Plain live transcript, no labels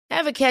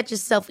Ever catch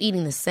yourself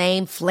eating the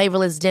same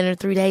flavorless dinner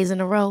 3 days in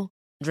a row?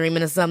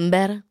 Dreaming of something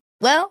better?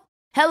 Well,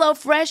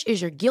 HelloFresh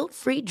is your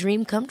guilt-free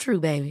dream come true,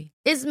 baby.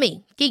 It's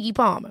me, Keke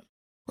Palmer.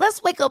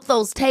 Let's wake up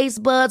those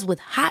taste buds with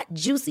hot,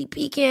 juicy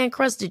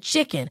pecan-crusted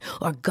chicken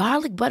or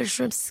garlic butter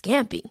shrimp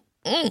scampi.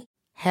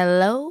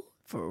 Hello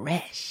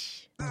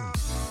Fresh.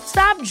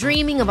 Stop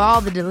dreaming of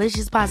all the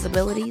delicious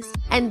possibilities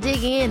and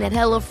dig in at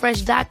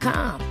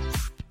HelloFresh.com.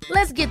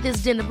 Let's get this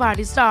dinner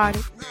party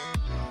started.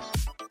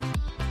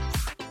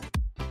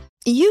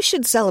 You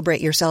should celebrate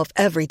yourself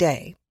every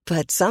day,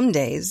 but some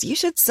days you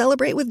should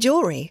celebrate with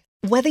jewelry.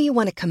 Whether you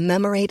want to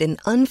commemorate an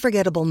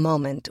unforgettable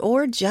moment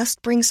or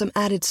just bring some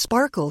added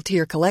sparkle to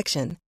your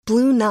collection,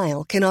 Blue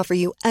Nile can offer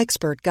you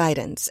expert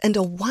guidance and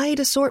a wide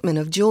assortment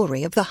of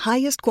jewelry of the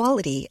highest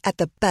quality at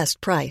the best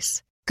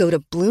price. Go to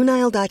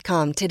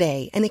BlueNile.com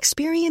today and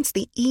experience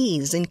the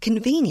ease and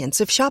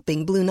convenience of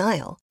shopping Blue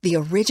Nile, the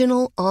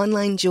original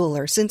online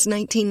jeweler since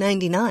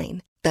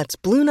 1999. That's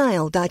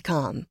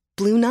BlueNile.com.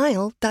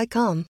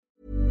 BlueNile.com.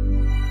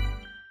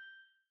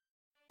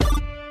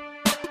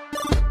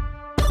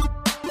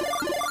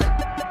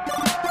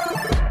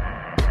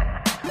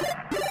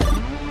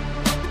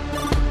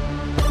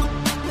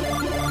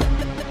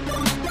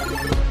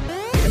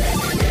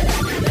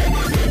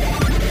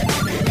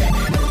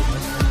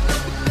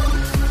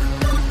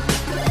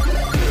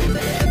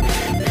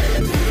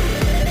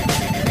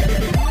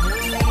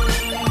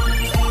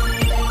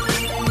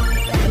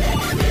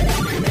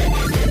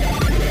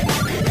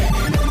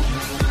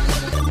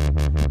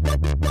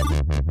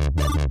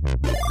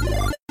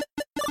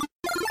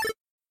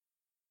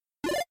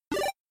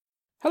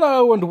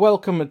 Hello and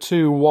welcome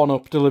to One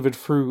Up, delivered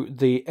through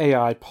the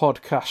AI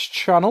podcast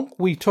channel.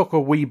 We took a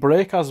wee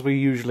break, as we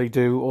usually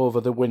do, over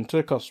the winter,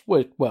 because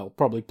we're, well,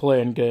 probably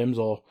playing games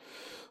or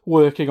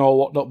working or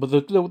whatnot, but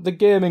the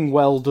gaming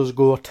well does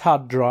go a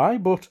tad dry.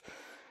 But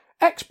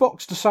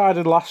Xbox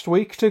decided last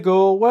week to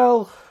go,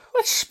 well,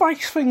 let's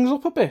spice things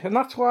up a bit, and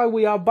that's why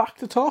we are back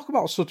to talk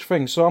about such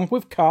things. So I'm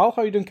with Carl.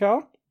 How you doing,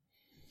 Carl?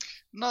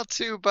 Not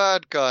too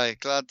bad, Guy.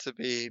 Glad to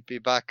be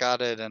back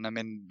at it. And I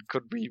mean,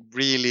 could we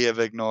really have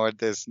ignored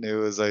this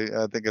news?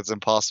 I think it's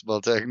impossible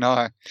to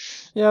ignore.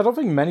 Yeah, I don't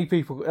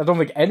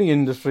think any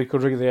industry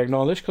could really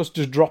ignore this, because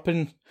just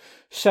dropping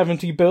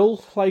 70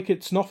 bill like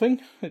it's nothing,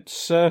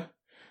 it's a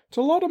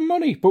lot of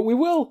money. But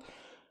we'll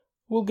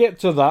get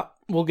to that.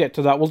 We'll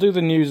do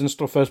the news and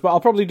stuff first, but I'll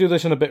probably do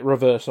this in a bit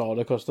reverse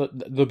order, because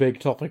the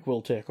big topic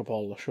will take up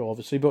all the show,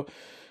 obviously. But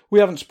we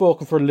haven't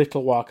spoken for a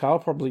little while,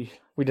 Carl.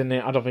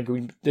 I don't think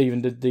we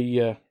even did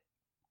the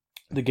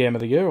game of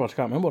the year. I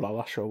can't remember what our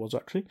last show was,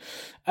 actually.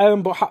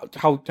 But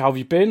how have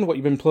you been? What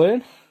have you been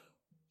playing?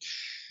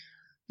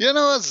 You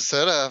know, as I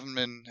said, I haven't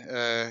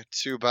been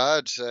too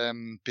bad.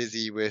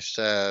 Busy with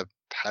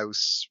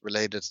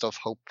house-related stuff,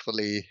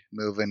 hopefully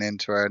moving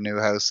into our new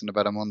house in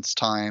about a month's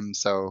time.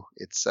 So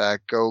it's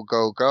go,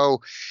 go,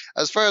 go.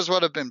 As far as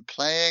what I've been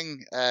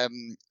playing,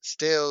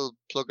 still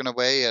plugging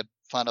away at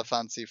Final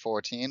Fantasy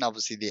XIV.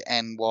 Obviously, the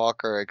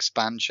Endwalker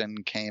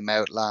expansion came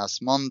out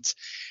last month.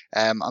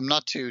 I'm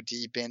not too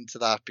deep into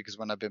that, because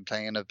when I've been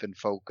playing, I've been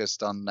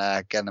focused on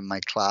getting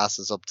my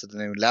classes up to the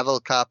new level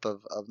cap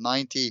of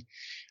 90.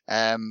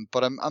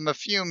 But I'm a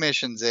few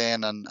missions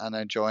in and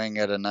enjoying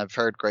it, and I've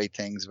heard great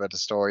things about the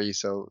story,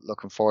 so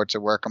looking forward to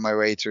working my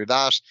way through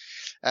that.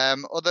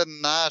 Other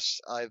than that,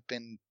 I've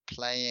been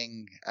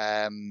playing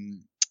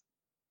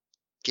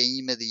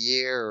Game of the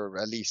Year, or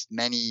at least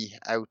many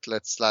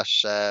outlets /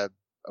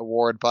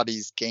 award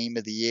bodies Game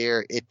of the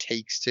Year, It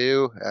Takes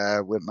Two,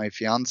 with my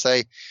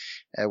fiance.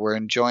 We're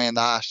enjoying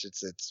that.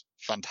 It's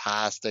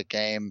fantastic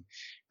game.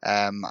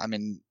 I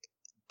mean,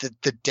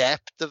 the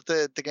depth of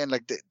the game,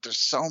 like there's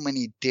so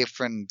many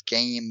different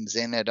games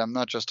in it. I'm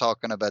not just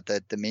talking about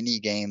the mini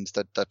games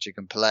that you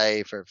can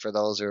play for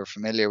those who are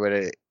familiar with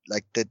it,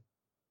 like the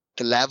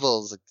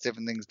levels, like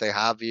different things they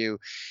have. You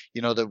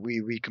know that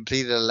we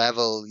completed a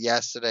level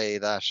yesterday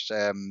that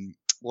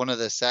one of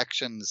the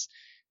sections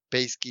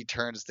basically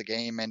turns the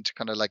game into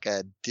kind of like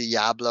a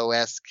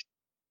Diablo-esque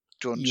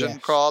dungeon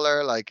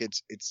crawler. Like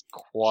it's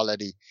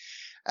quality.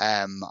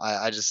 I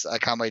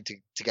can't wait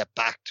to get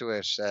back to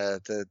it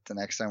the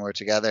next time we're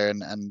together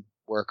and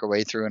work our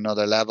way through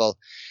another level.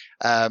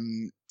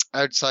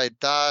 Outside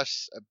that,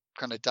 I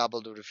kind of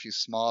dabbled with a few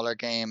smaller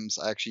games.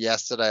 Actually,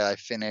 yesterday I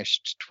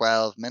finished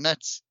 12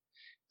 Minutes,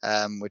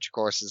 which of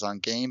course is on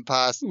Game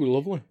Pass. Ooh,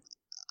 lovely.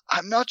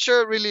 I'm not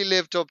sure it really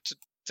lived up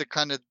to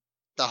kind of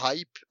the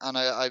hype, and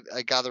I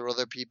gather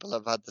other people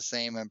have had the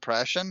same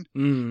impression.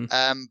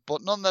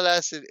 But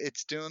nonetheless,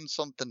 it's doing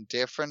something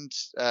different,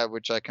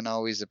 which I can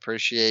always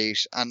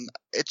appreciate. And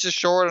it's a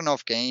short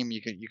enough game; you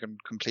can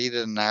complete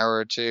it in an hour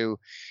or two.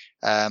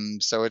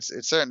 So it's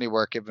certainly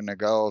worth giving a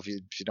go. If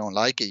you don't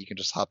like it, you can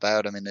just hop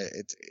out. I mean,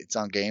 it's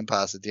on Game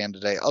Pass at the end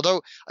of the day.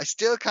 Although I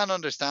still can't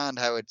understand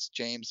how it's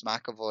James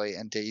McAvoy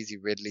and Daisy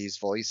Ridley's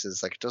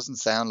voices. Like, it doesn't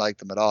sound like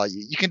them at all.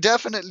 You can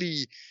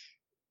definitely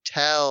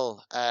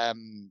tell.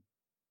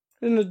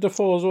 Isn't it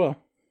Defoe as well?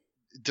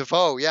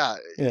 Defoe, yeah.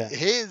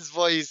 His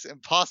voice,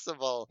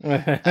 impossible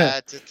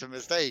to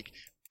mistake.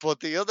 But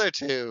the other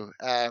two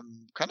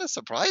kind of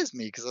surprised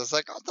me because I was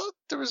like, I thought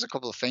there was a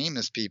couple of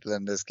famous people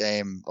in this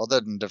game other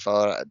than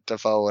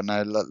Defoe, and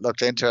I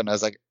looked into it and I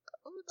was like,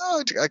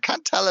 oh, no, I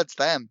can't tell it's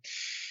them.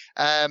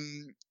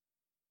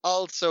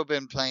 Also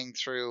been playing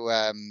through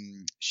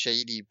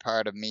Shady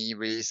Part of Me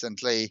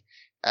recently.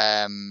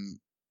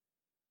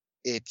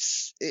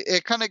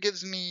 It kind of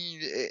gives me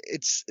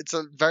it's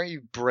a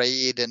very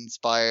Braid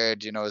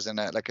inspired, as in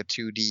like a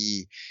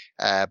 2D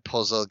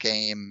puzzle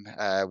game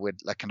with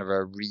like kind of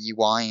a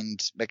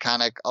rewind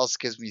mechanic. Also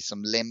gives me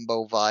some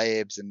Limbo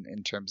vibes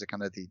in terms of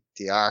kind of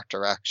the art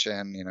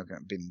direction,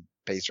 being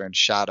based around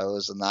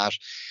shadows and that.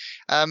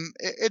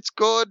 It's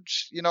good.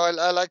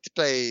 I like to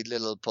play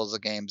little puzzle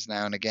games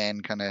now and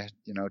again, kind of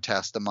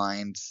test the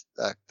mind,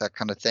 that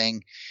kind of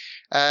thing.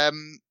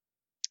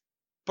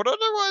 But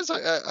otherwise,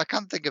 I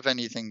can't think of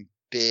anything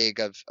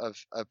big I've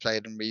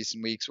played in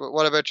recent weeks.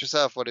 What about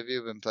yourself? What have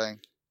you been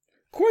playing?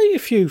 Quite a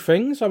few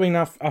things. I mean,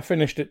 I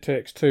finished It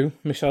Takes Two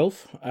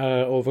myself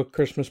over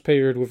Christmas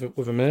period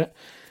with a mate.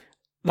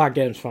 That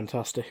game's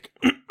fantastic,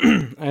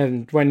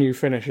 and when you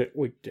finish it,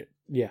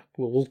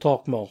 we'll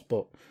talk more.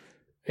 But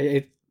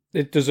it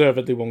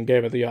deservedly won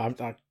Game of the Year.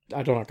 I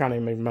can't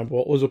even remember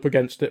what was up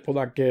against it, but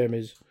that game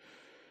is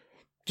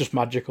just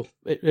magical.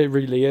 It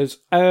really is.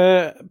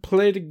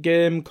 Played a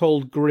game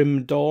called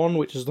Grim Dawn,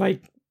 which is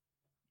like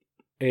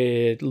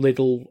a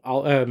little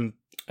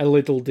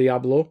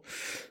Diablo.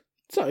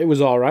 So it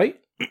was all right.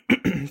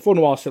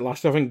 Fun whilst it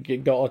lasted. I think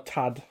it got a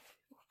tad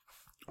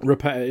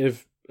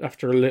repetitive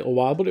after a little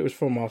while, but it was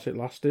fun whilst it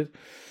lasted.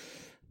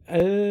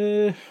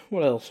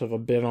 What else have I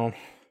been on?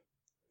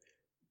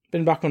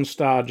 Been back on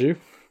Stardew.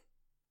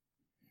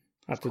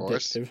 That's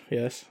addictive,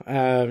 yes.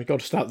 You've got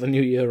to start the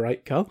new year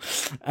right, Carl.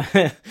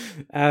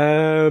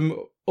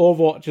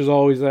 Overwatch is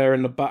always there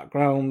in the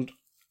background,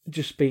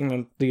 just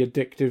being the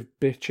addictive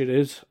bitch it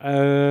is.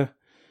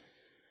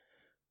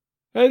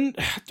 And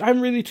I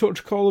haven't really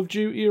touched Call of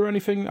Duty or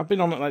anything. I've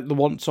been on it like the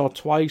once or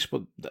twice,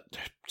 but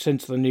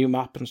since the new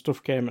map and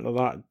stuff came into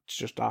that, it's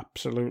just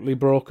absolutely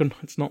broken.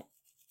 It's not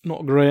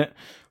great.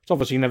 It's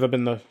obviously never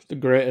been the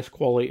greatest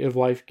quality of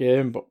life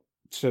game, but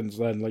since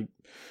then,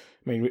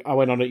 I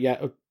went on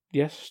it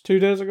 2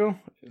 days ago.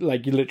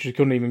 Like, you literally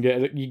couldn't even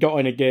get it. You got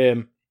in a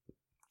game,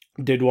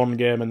 did one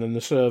game, and then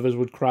the servers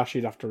would crash.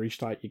 You'd have to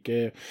restart your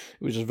game.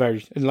 It was just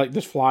and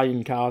there's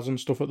flying cars and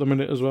stuff at the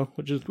minute as well,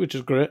 which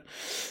is great.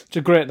 It's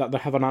great that they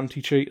have an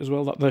anti-cheat as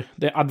well that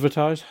they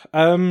advertise.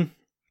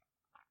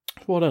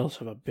 What else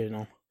have I been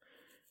on?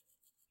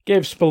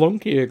 Gave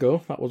Spelunky a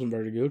go. That wasn't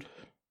very good.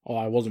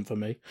 Or it wasn't for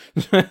me.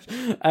 Fair.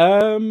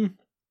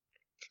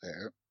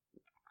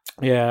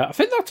 Yeah, I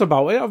think that's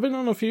about it. I've been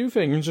on a few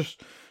things.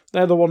 Just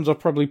they're the ones I've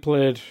probably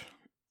played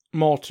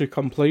more to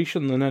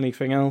completion than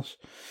anything else.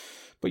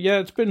 But yeah,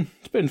 it's been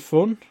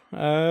fun.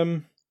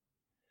 Trying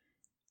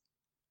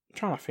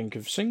to think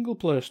of single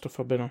player stuff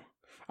I've been on.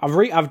 I've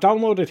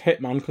downloaded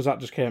Hitman because that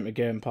just came to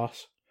Game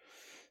Pass.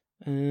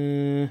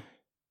 Rainbow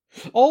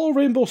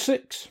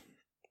Six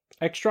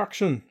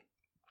Extraction.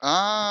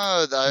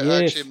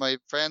 Actually, my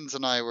friends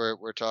and I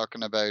were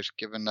talking about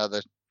giving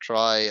another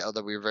try,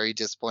 although we were very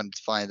disappointed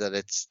to find that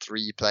it's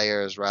 3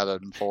 players rather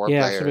than 4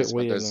 players. It's a bit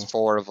weird, there's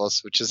 4 of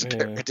us, which is a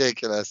bit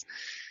ridiculous.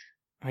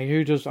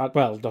 Who does that?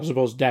 Well, I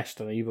suppose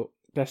Destiny, but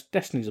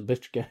Destiny's a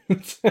bitch game.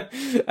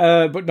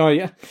 But no,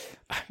 yeah.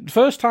 The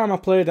first time I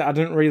played it, I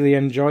didn't really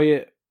enjoy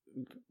it.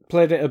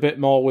 Played it a bit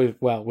more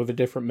with a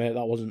different mate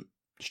that wasn't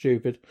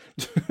stupid.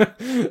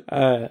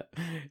 But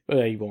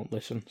he won't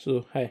listen,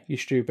 so hey, you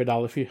stupid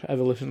Al if you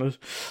ever listen to us.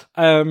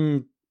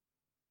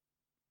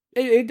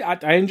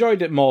 I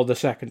enjoyed it more the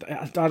second.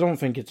 I don't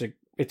think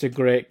it's a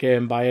great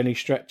game by any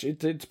stretch.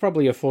 It's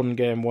probably a fun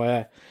game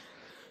where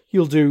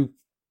you'll do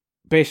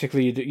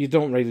basically you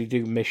don't really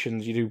do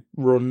missions. You do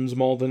runs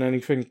more than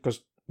anything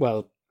because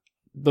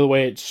the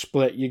way it's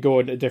split, you go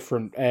into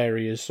different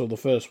areas. So the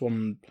first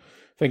one, I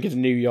think it's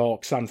New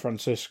York, San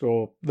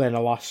Francisco, then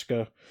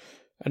Alaska,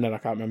 and then I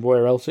can't remember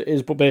where else it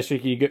is. But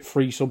basically, you get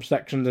 3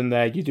 subsections in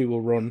there. You do a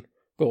run,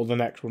 go to the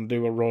next one,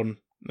 do a run,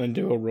 then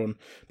do a run.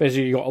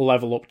 Basically, you got to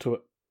level up to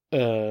it.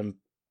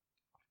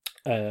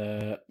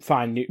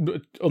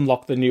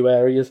 Unlock the new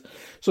areas,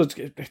 so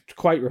it's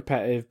quite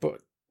repetitive, but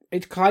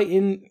it's quite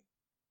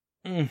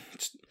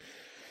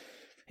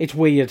it's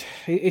weird.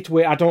 It's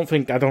weird. I don't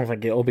think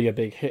it'll be a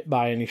big hit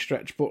by any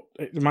stretch, but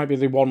it might be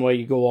the one where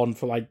you go on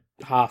for like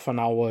half an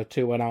hour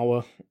to an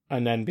hour,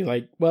 and then be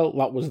like, well,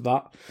 that was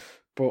that.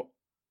 But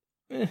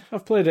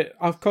I've played it.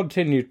 I've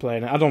continued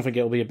playing it. I don't think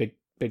it'll be a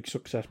big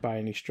success by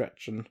any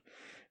stretch, and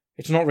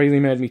it's not really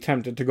made me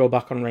tempted to go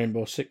back on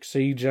Rainbow Six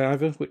Siege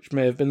either, which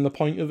may have been the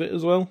point of it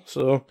as well.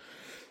 So,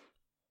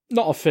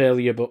 not a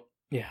failure, but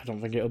yeah, I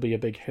don't think it'll be a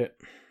big hit.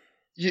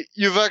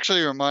 You've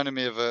actually reminded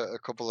me of a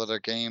couple other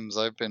games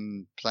I've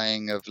been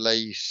playing of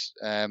late.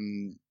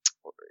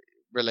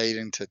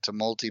 relating to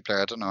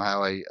multiplayer. I don't know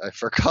how I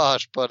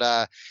forgot,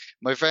 but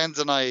my friends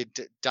and I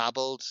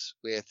dabbled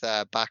with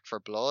Back for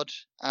Blood,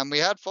 and we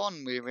had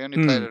fun. We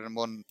only played it in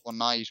one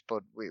night,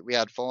 but we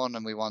had fun,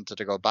 and we wanted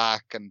to go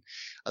back. And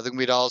I think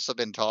we'd also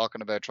been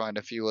talking about trying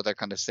a few other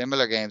kind of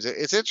similar games.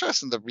 It's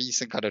interesting, the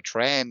recent kind of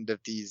trend of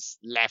these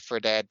Left 4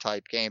 Dead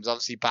type games.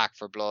 Obviously, Back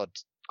for Blood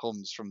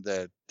comes from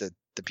the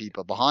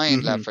people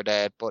behind Left 4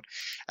 Dead, but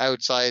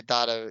outside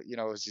that, as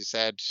you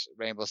said,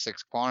 Rainbow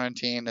Six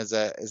Quarantine is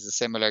a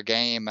similar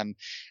game, and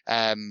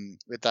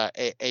with that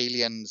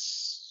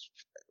Aliens,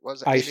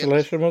 was it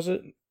Isolation? Aliens? Was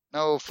it?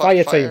 No,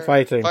 Fire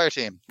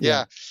Team.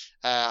 Yeah.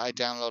 I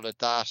downloaded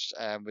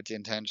that with the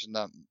intention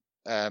that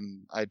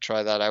I'd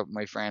try that out with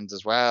my friends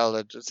as well.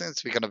 It seems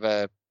to be kind of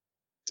a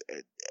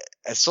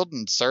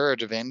sudden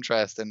surge of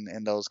interest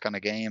in those kind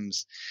of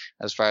games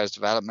as far as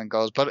development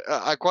goes. But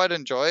I quite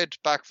enjoyed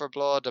Back 4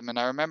 Blood. I mean,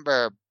 I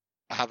remember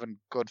having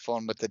good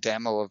fun with the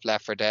demo of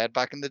Left 4 Dead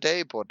back in the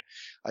day, but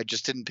I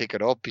just didn't pick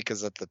it up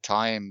because at the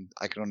time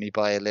I could only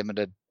buy a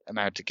limited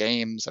amount of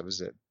games. I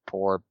was a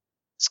poor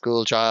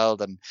school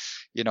child, and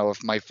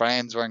if my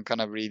friends weren't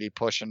kind of really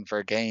pushing for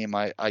a game,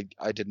 I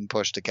didn't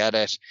push to get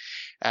it.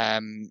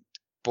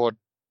 But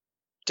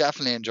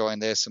definitely enjoying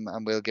this,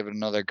 and we'll give it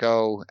another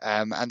go.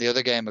 And the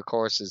other game, of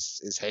course,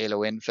 is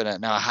Halo Infinite.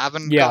 Now, I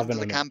haven't gotten to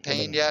the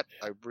campaign yet.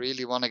 I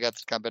really want to get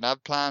to the campaign. I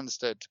have plans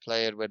to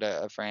play it with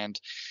a friend,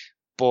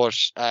 but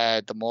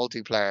the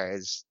multiplayer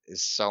is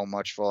so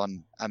much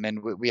fun. I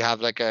mean, we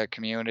have like a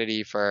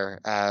community for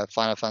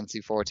Final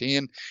Fantasy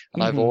 14,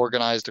 and I've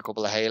organized a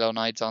couple of Halo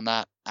nights on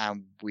that,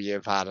 and we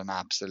have had an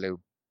absolute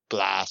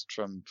blast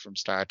from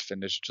start to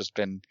finish. Just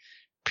been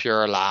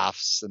pure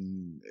laughs,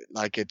 and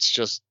like, it's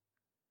just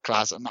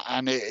class.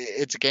 And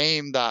it's a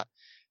game that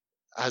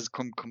has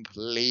come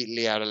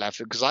completely out of left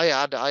field, because I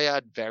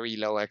had very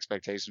low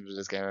expectations for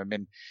this game. I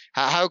mean,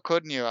 how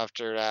couldn't you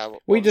after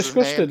we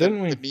discussed it,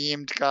 didn't we? The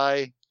memed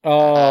guy.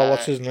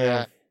 What's his name?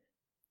 Yeah.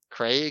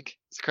 Craig.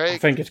 It's Craig. I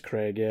think it's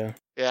Craig. Yeah.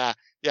 Yeah.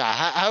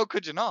 How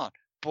could you not?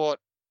 But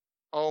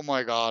oh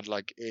my god,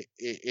 like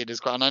it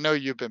is. And I know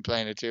you've been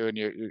playing it too, and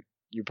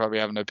you probably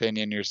have an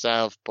opinion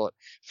yourself. But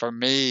for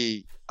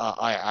me,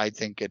 I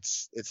think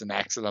it's an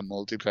excellent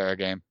multiplayer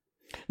game.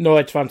 No,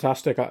 it's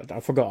fantastic. I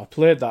forgot I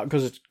played that,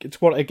 because it's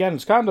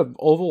kind of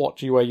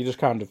Overwatchy, where you just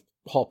kind of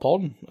hop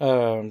on.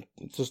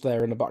 It's just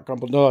there in the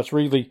background. But no, it's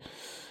really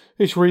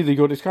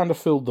good. It's kind of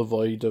filled the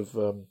void of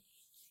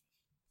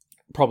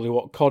probably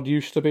what COD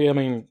used to be. I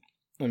mean,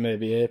 and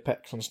maybe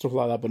Apex and stuff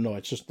like that. But no,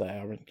 it's just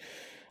there. I mean,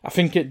 I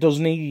think it does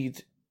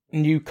need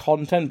new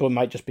content, but it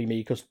might just be me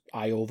because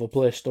I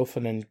overplay stuff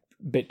and then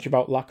bitch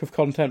about lack of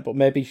content. But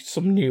maybe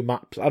some new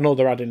maps. I know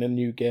they're adding a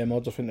new game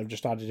mode. I think they've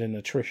just added in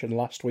Attrition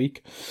last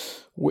week,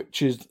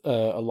 which is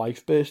a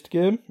life-based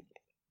game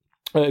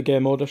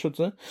mode, I should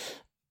say.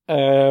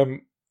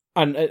 And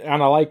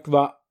I like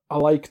that. I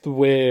like the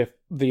way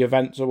the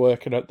events are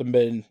working at the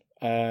min.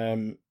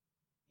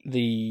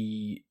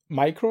 The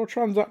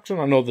microtransaction,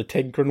 I know they're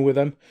tinkering with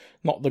them.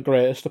 Not the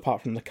greatest,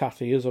 apart from the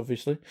cat ears,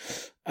 obviously.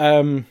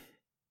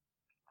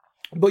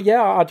 But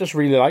yeah, I just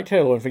really liked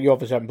Halo Infinite. You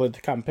obviously haven't played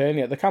the campaign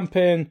yet. The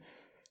campaign,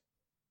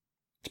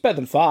 it's better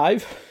than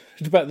 5.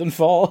 It's better than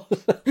 4.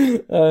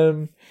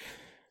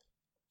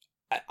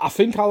 I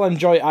think I'll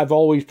enjoy it. I've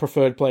always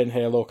preferred playing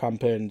Halo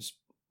campaigns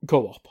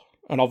co-op.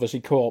 And obviously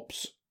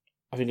co-ops,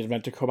 I think it's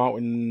meant to come out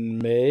in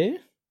May.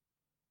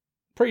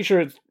 Pretty sure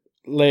it's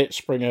late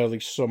spring, early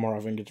summer,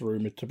 I think it's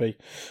rumoured to be.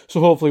 So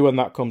hopefully when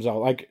that comes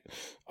out, like,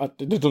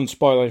 it doesn't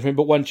spoil anything,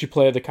 but once you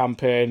play the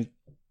campaign,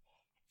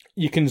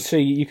 you can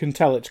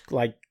tell it's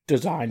like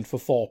designed for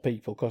 4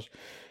 people, because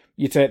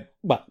you take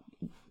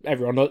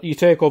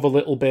over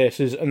little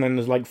bases, and then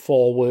there's like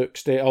 4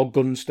 or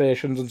gun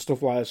stations and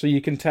stuff like that, so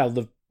you can tell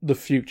the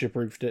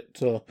future-proofed it.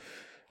 So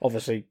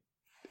obviously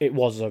it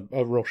was a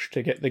rush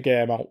to get the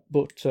game out,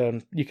 but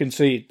you can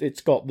see it's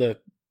got the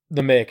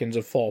makings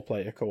of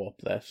 4-player co-op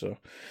there. So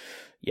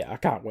yeah, I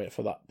can't wait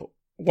for that. But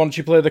once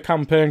you play the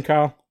campaign,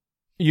 Carl,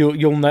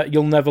 you'll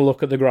never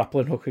look at the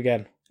grappling hook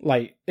again,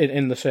 like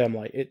in the same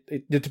light.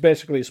 It's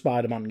basically a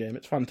Spider-Man game.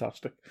 It's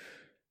fantastic.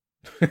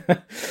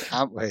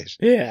 Can't wait.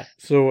 Yeah,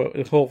 so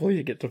hopefully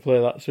you get to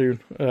play that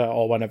soon,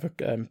 or whenever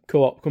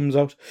co-op comes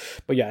out.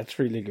 But yeah, it's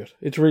really good.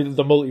 It's really,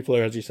 the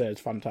multiplayer, as you say, is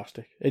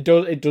fantastic. It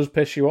does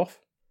piss you off,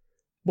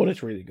 but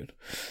it's really good.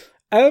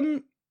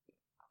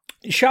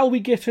 Shall we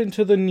get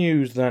into the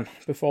news then,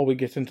 before we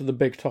get into the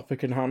big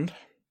topic in hand?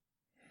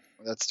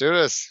 Let's do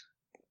this.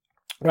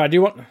 Right,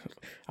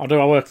 how do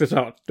I work this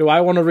out? Do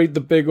I want to read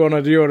the big one,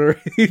 or do you want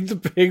to read the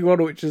big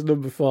one, which is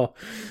number 4?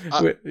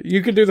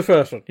 You can do the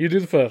first one. You do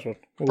the first one.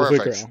 We'll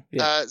perfect. Figure it out.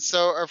 Yeah.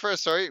 So our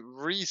first story,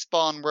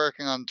 Respawn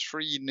working on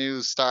 3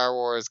 new Star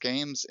Wars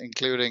games,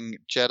 including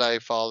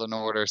Jedi Fallen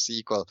Order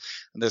sequel.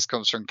 And this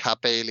comes from Kat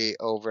Bailey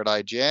over at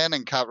IGN,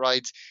 and Kat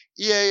writes,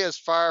 EA is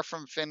far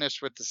from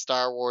finished with the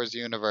Star Wars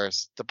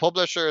universe. The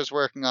publisher is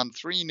working on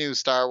 3 new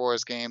Star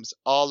Wars games,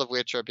 all of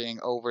which are being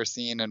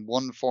overseen in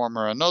one form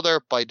or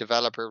another by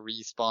developer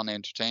Respawn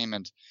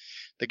Entertainment.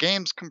 The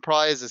games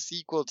comprise a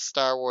sequel to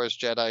Star Wars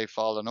Jedi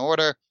Fallen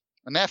Order,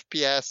 an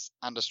FPS,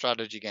 and a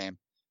strategy game.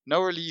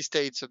 No release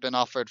dates have been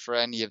offered for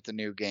any of the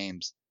new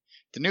games.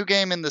 The new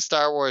game in the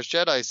Star Wars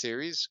Jedi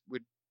series,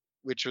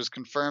 which was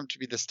confirmed to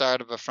be the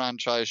start of a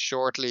franchise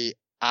shortly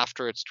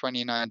after its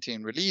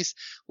 2019 release,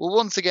 will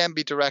once again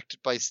be directed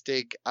by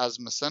Stig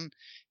Asmussen,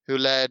 who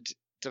led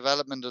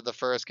development of the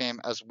first game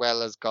as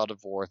well as God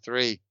of War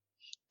 3.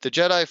 The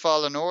Jedi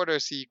Fallen Order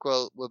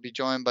sequel will be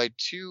joined by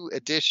 2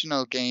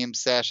 additional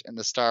games set in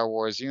the Star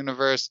Wars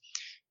universe,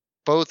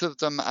 both of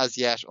them as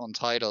yet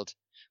untitled.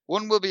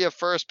 One will be a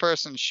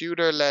first-person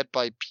shooter led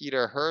by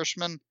Peter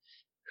Hirschman,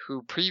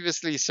 who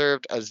previously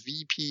served as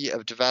VP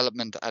of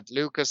Development at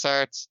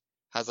LucasArts,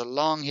 has a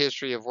long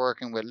history of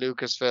working with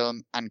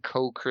Lucasfilm, and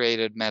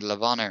co-created Medal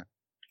of Honor.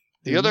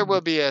 The other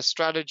will be a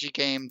strategy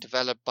game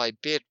developed by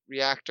Bit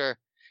Reactor,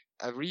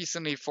 a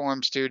recently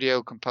formed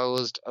studio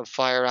composed of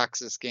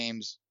Firaxis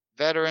Games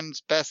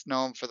veterans best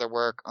known for their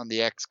work on the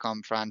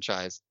XCOM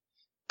franchise.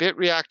 Bit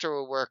Reactor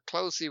will work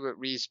closely with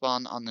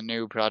Respawn on the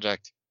new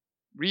project.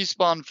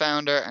 Respawn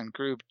founder and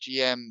group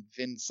GM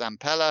Vince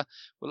Zampella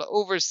will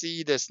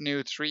oversee this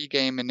new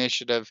 3-game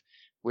initiative,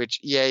 which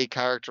EA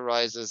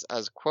characterizes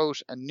as,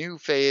 quote, a new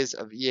phase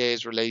of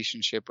EA's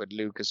relationship with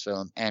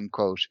Lucasfilm, end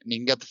quote. And you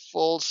can get the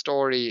full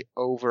story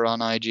over on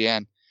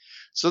IGN.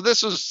 So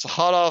this was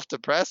hot off the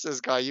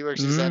presses, Guy. You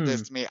actually sent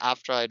this to me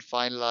after I'd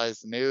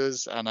finalized the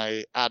news and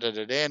I added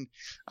it in.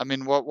 I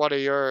mean, what are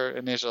your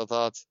initial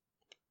thoughts?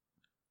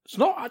 It's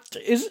not.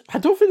 I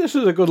don't think this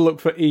is a good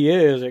look for EA,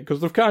 is it? Because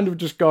they've kind of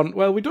just gone,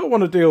 well, we don't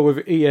want to deal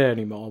with EA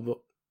anymore, but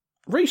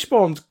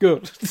Respawn's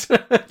good.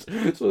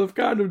 So they've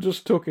kind of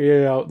just took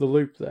EA out the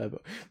loop there.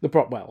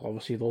 But well,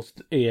 obviously those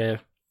EA.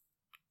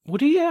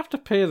 Would EA have to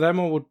pay them,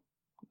 or would?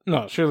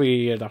 No, surely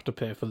EA'd have to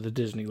pay for the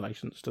Disney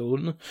license still,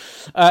 wouldn't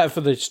they? For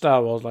the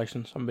Star Wars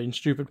license. I'm being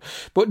stupid.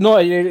 But no,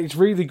 it's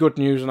really good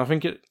news, and I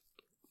think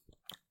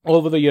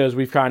over the years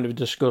we've kind of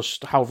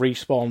discussed how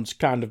Respawn's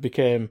kind of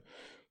became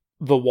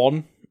the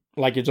one,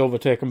 like it's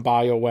overtaken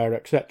BioWare,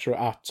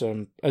 etc.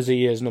 as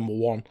EA's number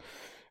one.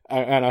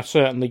 And I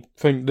certainly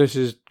think this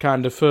is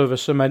kind of further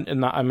cementing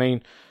that. I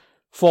mean,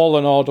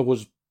 Fallen Order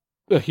was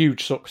a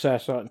huge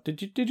success.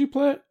 Did you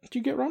play it? Did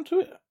you get around to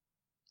it?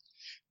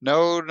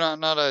 No,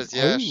 not as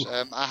yet.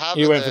 I have.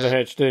 You went for the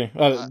HD.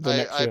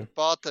 I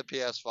bought the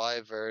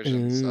PS5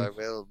 version, so I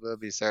will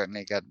be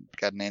certainly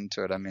getting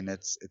into it. I mean,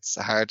 it's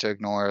hard to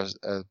ignore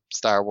a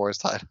Star Wars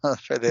title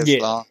for this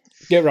long.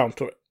 Get around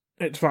to it.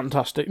 It's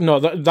fantastic.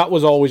 No, that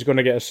was always going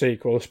to get a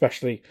sequel,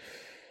 especially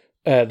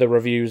the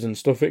reviews and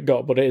stuff it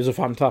got. But it is a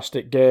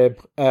fantastic game,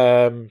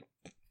 and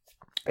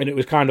it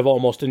was kind of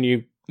almost a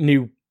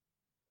new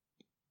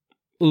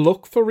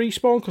look for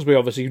Respawn, because we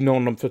obviously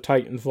known them for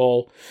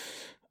Titanfall.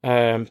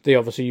 They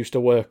obviously used to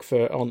work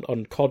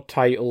on COD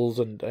titles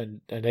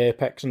and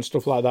Apex and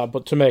stuff like that,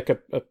 but to make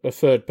a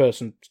third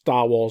person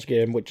Star Wars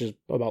game, which is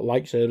about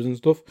lightsabers and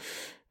stuff,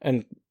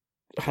 and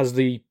has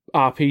the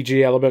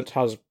RPG element,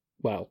 has,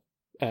 well,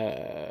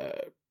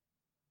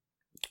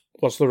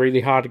 what's the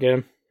really hard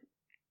game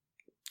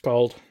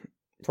called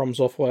from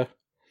Software?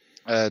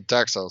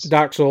 Dark Souls.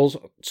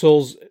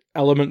 Souls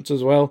elements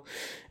as well.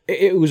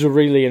 It was a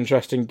really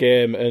interesting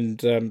game,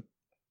 and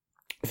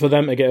for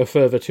them to get a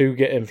further 2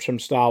 games from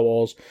Star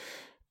Wars,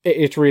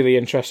 it's really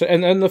interesting.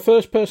 And the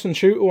first-person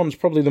shooter one's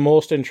probably the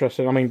most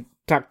interesting. I mean,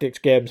 tactics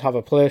games have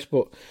a place,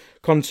 but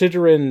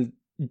considering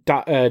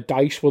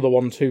DICE were the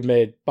ones who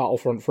made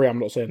Battlefront 3, I'm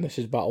not saying this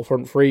is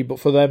Battlefront 3, but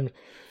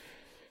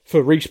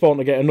for Respawn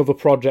to get another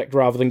project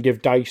rather than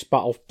give DICE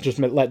just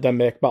let them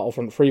make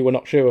Battlefront 3, we're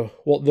not sure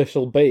what this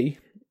will be.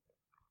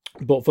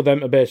 But for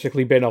them to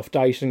basically bin off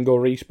DICE and go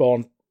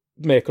Respawn,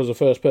 make us a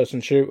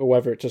first-person shooter,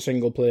 whether it's a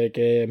single-player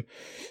game,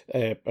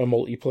 a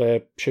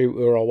multiplayer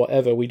shooter, or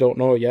whatever, we don't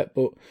know yet.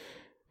 But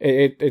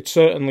it's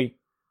certainly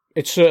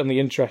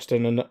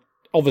interesting, and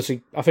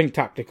obviously, I think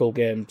tactical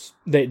games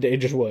they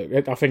just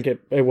work. I think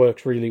it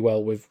works really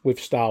well with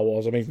Star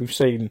Wars. I mean, we've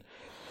seen.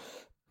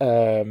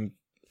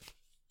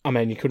 I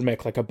mean, you could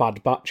make like a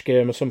Bad Batch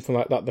game or something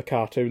like that. The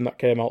cartoon that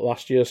came out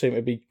last year seemed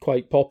to be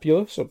quite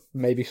popular, so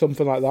maybe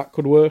something like that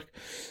could work.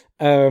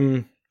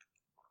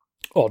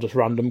 Or just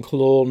random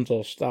clones,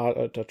 or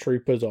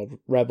troopers, or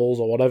rebels,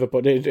 or whatever.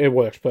 But it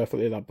works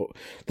perfectly that. But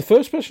the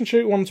first-person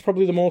shooter one's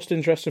probably the most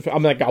interesting. I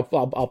mean,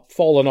 I'll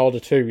Fallen Order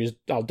 2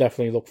 I'll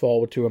definitely look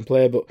forward to and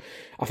play. But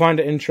I find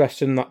it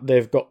interesting that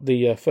they've got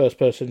the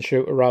first-person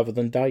shooter rather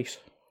than DICE.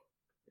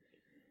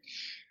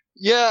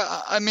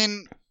 Yeah, I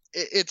mean,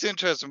 it's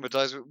interesting with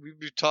DICE.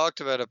 We've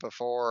talked about it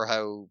before.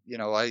 How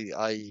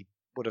I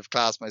would have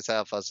classed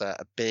myself as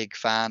a big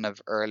fan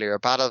of earlier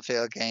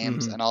Battlefield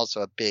games, and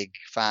also a big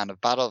fan of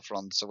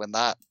Battlefront. So when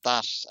the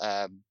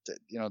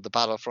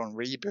Battlefront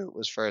reboot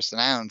was first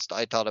announced,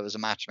 I thought it was a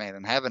match made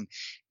in heaven.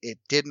 It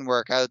didn't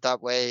work out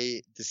that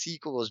way. The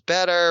sequel was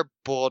better,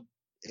 but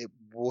it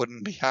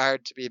wouldn't be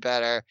hard to be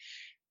better,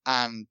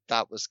 and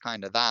that was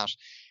kind of that.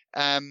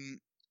 I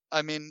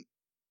mean,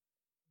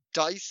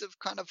 DICE have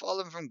kind of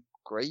fallen from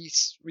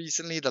grace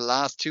recently. The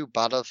last 2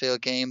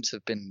 Battlefield games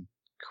have been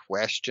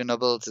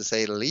questionable to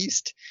say the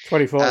least.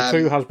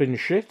 2042 has been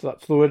shit.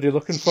 That's the word you're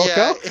looking for, Yeah,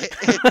 Carl?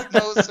 it's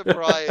no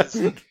surprise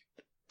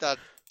that,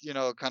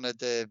 kind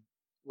of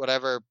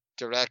whatever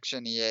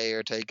direction EA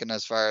are taking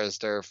as far as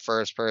their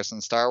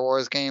first-person Star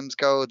Wars games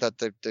go, that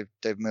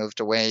they've moved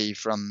away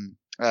from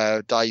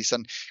DICE.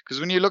 And because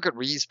when you look at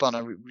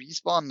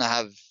Respawn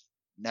have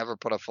never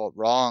put a foot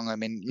wrong. I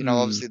mean,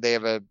 obviously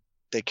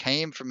they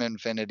came from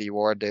Infinity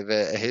Ward. They have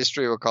a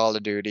history with Call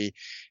of Duty.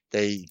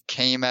 They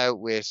came out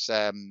with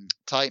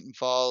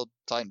Titanfall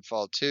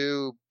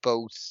 2,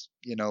 both,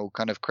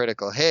 kind of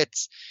critical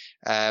hits.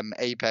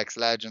 Apex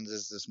Legends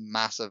is this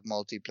massive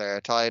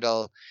multiplayer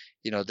title.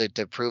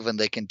 They've proven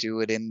they can do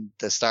it in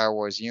the Star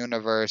Wars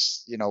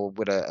universe,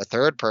 with a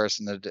third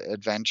person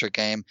adventure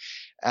game.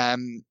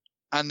 And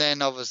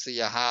then obviously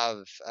you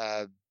have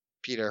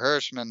Peter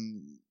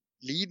Hirschman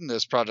leading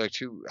this project,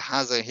 who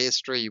has a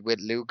history with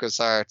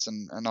LucasArts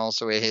and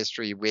also a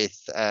history with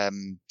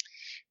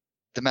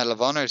the Medal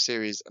of Honor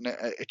series. And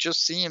it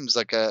just seems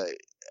like a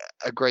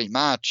great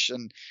match.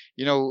 And,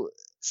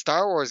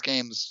 Star Wars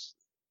games,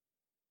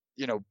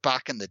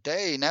 back in the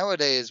day,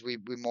 nowadays we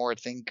more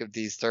think of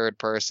these third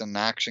person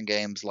action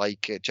games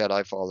like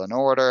Jedi Fallen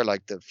Order,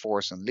 like The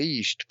Force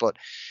Unleashed. But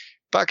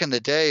back in the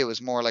day, it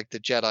was more like the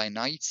Jedi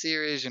Knight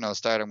series,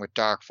 starting with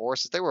Dark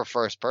Forces. They were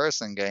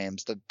first-person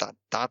games.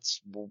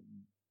 That's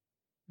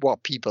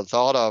what people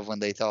thought of when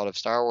they thought of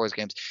Star Wars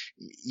games.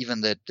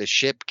 Even the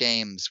ship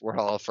games were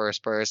all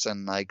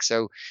first-person.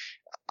 So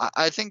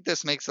I think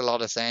this makes a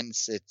lot of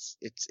sense.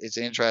 It's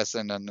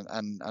interesting, and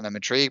I'm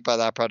intrigued by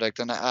that product.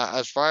 And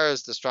as far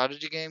as the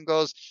strategy game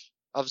goes,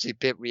 obviously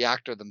Bit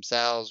Reactor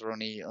themselves were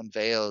only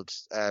unveiled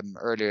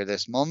earlier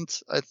this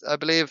month, I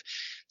believe.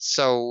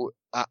 So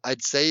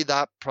I'd say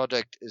that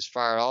project is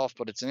far off,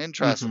 but it's an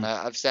interesting.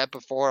 Mm-hmm. I've said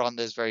before on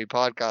this very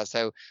podcast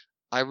how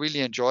I really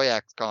enjoy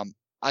XCOM.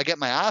 I get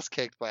my ass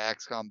kicked by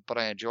XCOM, but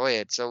I enjoy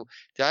it. So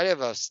the idea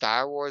of a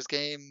Star Wars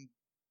game,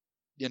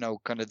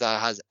 kind of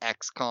that has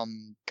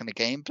XCOM kind of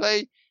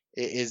gameplay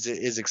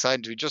is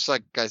exciting to me. Just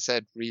like I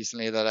said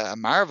recently, that a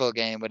Marvel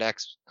game with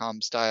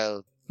XCOM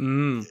style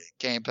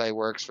gameplay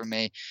works for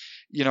me.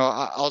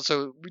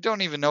 Also, we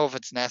don't even know if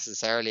it's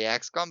necessarily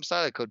XCOM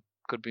style. It could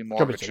be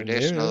more of a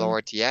traditional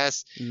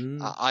RTS.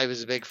 I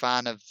was a big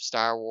fan of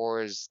Star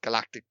Wars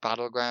Galactic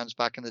Battlegrounds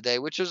back in the day,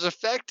 which was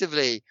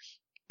effectively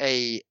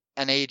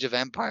an Age of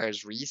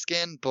Empires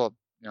reskin, but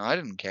I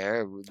didn't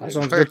care. That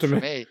sounds good to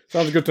me.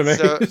 Sounds good to me.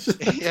 So,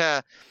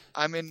 yeah,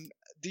 I mean,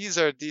 these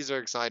are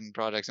exciting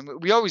projects, and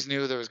we always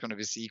knew there was going to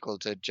be a sequel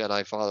to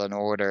Jedi Fallen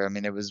Order. I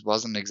mean,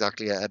 wasn't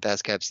exactly a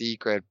best kept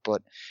secret,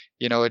 but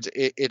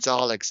it's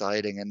all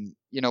exciting, and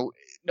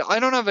I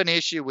don't have an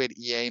issue with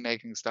EA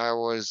making Star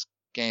Wars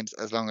games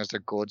as long as they're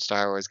good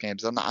Star Wars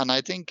games, and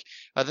I think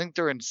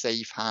they're in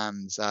safe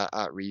hands at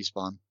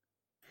Respawn.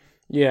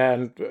 Yeah,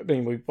 and I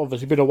mean, we've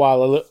obviously been away a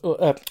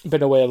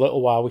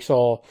little while. We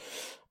saw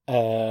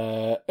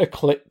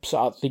Eclipse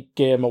at the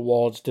Game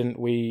Awards, didn't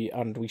we?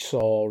 And we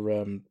saw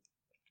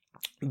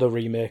the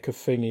remake of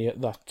Thingy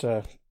at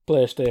that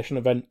PlayStation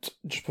event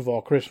just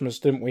before Christmas,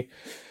 didn't we?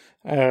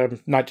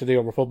 Knights of the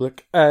Old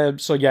Republic.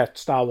 So yeah,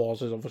 Star Wars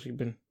has obviously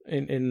been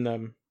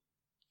in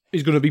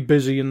is going to be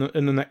busy in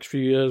the next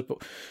few years,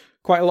 but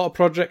quite a lot of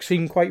projects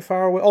seem quite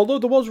far away. Although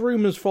there was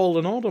rumours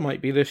Fallen Order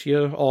might be this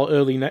year or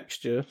early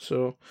next year.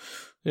 So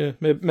yeah,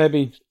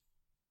 maybe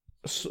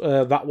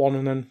that one,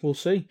 and then we'll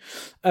see.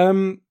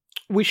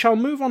 We shall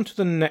move on to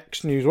the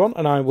next news one,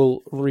 and I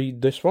will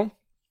read this one.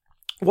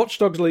 Watch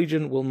Dogs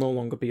Legion will no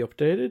longer be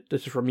updated.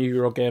 This is from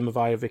Eurogamer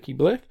via Vicky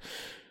Blake.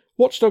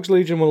 Watch Dogs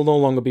Legion will no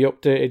longer be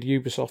updated,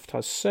 Ubisoft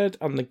has said,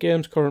 and the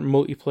game's current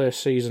multiplayer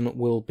season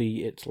will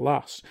be its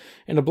last.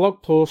 In a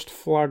blog post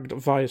flagged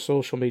via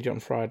social media on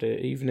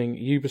Friday evening,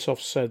 Ubisoft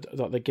said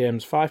that the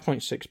game's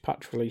 5.6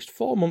 patch released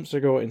 4 months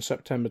ago in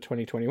September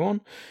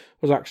 2021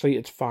 was actually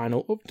its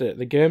final update.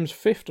 The game's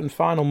fifth and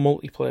final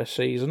multiplayer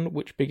season,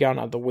 which began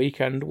at the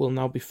weekend, will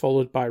now be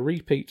followed by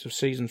repeats of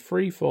Seasons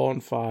 3, 4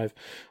 and 5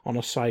 on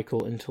a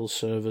cycle until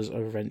servers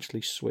are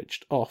eventually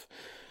switched off.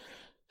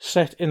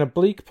 Set in a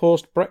bleak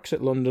post-Brexit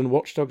London,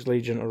 Watch Dogs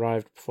Legion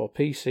arrived for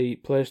PC,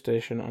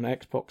 PlayStation and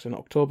Xbox in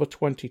October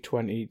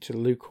 2020 to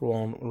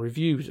lukewarm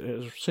reviews. It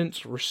has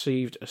since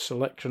received a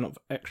selection of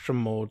extra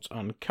modes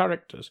and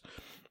characters.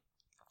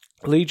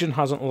 Legion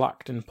hasn't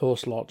lacked in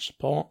post-launch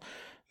support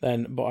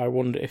then, but I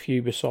wonder if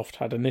Ubisoft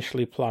had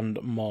initially planned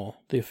more.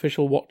 The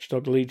official Watch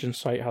Dogs Legion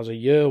site has a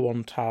Year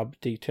 1 tab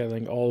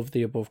detailing all of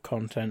the above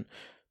content,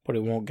 but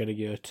it won't get a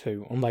Year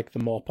 2, unlike the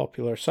more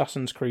popular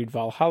Assassin's Creed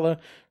Valhalla,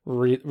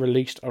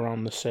 released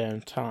around the same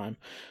time.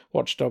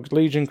 Watch Dogs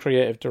Legion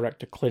creative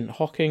director Clint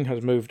Hocking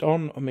has moved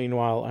on,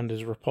 meanwhile, and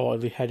is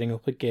reportedly heading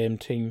up a game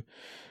team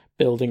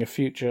building a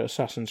future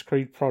Assassin's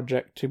Creed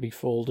project to be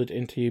folded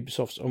into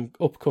Ubisoft's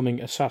upcoming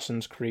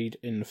Assassin's Creed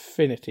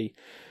Infinity.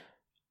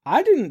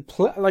 I didn't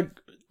play,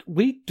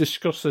 we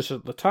discussed this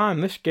at the time,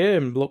 this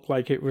game looked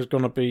like it was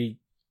going to be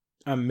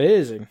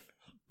amazing,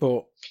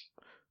 but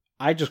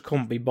I just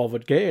couldn't be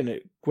bothered getting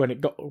it when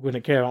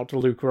it came out to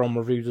lukewarm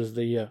reviews, as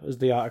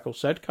the article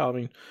said. I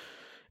mean,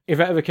 if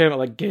it ever came out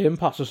like Game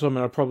Pass or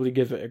something, I'd probably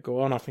give it a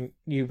go on. I think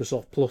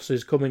Ubisoft Plus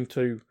is coming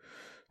to,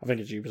 I think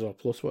it's Ubisoft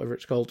Plus, whatever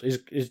it's called,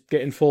 is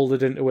getting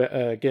folded into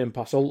it, Game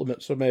Pass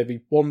Ultimate, so maybe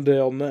one day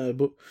on there.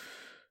 But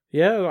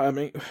yeah, I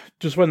mean,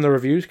 just when the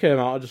reviews came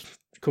out, I just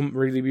couldn't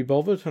really be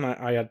bothered, and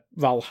I had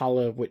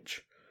Valhalla,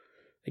 which,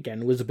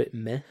 again, was a bit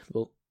meh,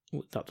 but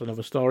that's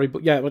another story.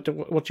 But yeah,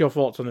 what's your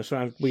thoughts on this?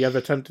 Were we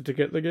ever tempted to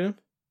get the game?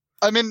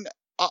 I mean,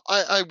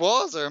 I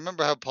was. I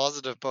remember how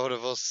positive both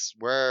of us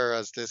were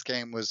as this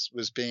game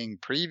was being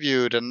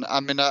previewed. And I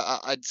mean,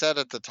 I'd said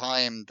at the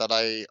time that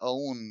I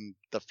own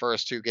the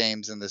first two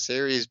games in the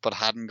series, but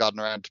hadn't gotten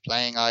around to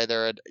playing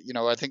either. You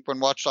know, I think when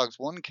Watch Dogs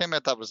 1 came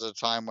out, that was a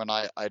time when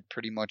I'd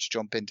pretty much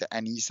jump into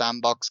any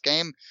sandbox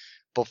game.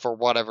 But for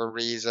whatever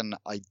reason,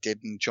 I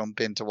didn't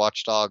jump into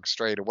Watch Dogs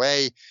straight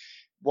away.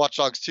 Watch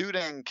Dogs 2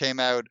 then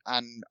came out,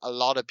 and a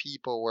lot of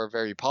people were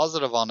very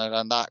positive on it,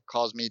 and that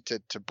caused me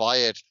to buy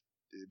it,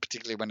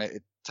 particularly when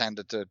it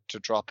tended to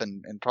drop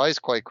in price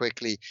quite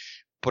quickly.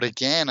 But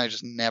again, I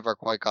just never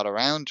quite got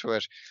around to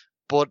it.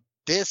 But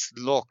this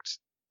looked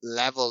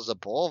levels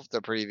above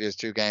the previous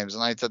two games,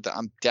 and I said that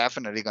I'm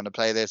definitely going to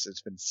play this.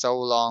 It's been so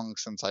long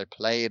since I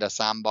played a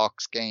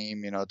sandbox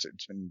game. You know,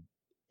 it's been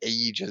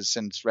ages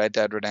since Red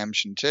Dead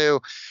Redemption 2.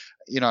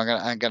 You know,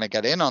 I'm gonna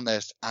get in on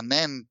this. And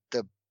then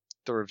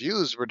the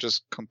reviews were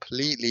just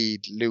completely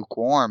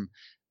lukewarm,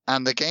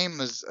 and the game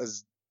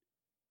has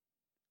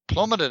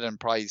plummeted in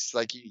price.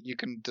 Like you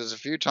can, there's a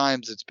few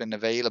times it's been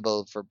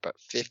available for about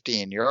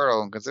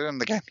 €15, and considering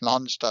the game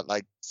launched at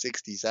like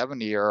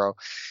 60-70 euro,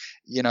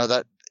 you know,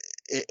 that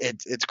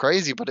it's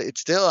crazy, but it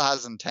still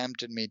hasn't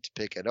tempted me to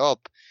pick it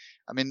up.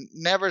 I mean,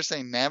 never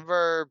say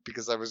never,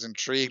 because I was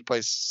intrigued by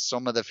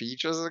some of the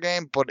features of the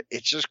game, but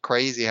it's just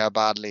crazy how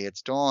badly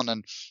it's done.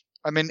 And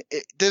I mean,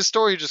 this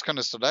story just kind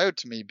of stood out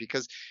to me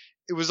because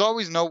it was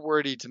always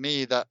noteworthy to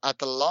me that at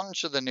the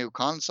launch of the new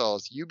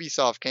consoles,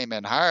 Ubisoft came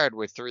in hard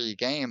with 3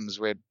 games,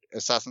 with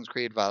Assassin's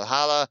Creed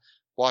Valhalla,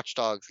 Watch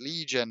Dogs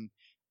Legion,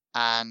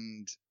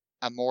 and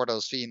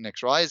Immortals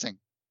Fenyx Rising.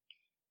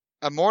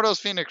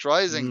 Immortals Fenyx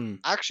Rising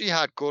actually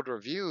had good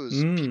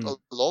reviews. People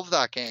love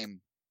that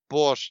game,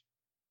 but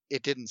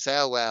it didn't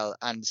sell well.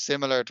 And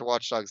similar to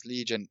Watch Dogs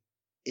Legion,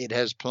 it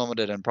has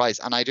plummeted in price.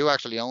 And I do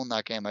actually own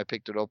that game. I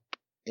picked it up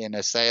in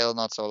a sale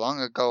not so long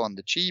ago on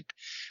the cheap.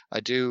 I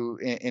do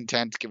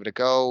intend to give it a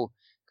go,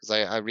 because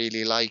I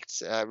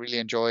really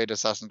enjoyed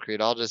Assassin's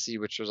Creed Odyssey,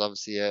 which was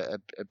obviously a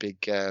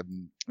big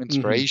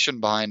inspiration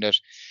behind it.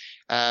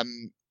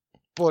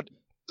 But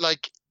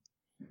like,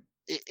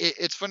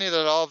 it's funny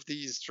that of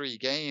these 3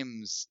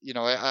 games, you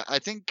know, I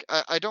think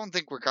I don't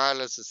think,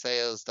 regardless of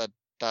sales, that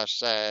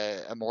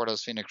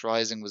Immortals Fenyx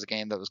Rising was a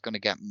game that was going to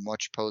get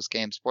much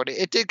post-game support.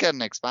 It did get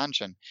an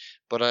expansion,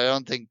 but I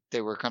don't think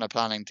they were kind of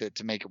planning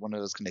to make it one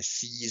of those kind of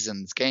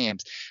seasons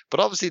games.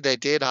 But obviously they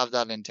did have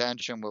that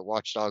intention with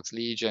Watch Dogs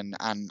Legion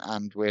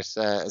and with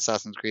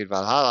Assassin's Creed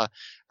Valhalla.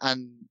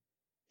 And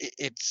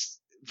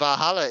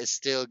Valhalla is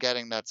still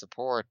getting that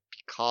support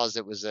because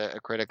it was a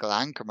critical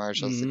and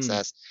commercial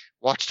success.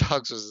 Watch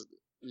Dogs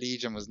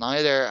Legion was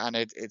neither, and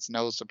it's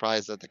no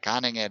surprise that they're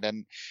canning it.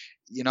 And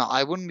you know,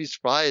 I wouldn't be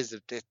surprised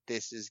if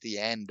this is the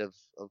end of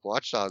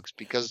Watch Dogs,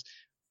 because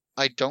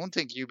I don't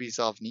think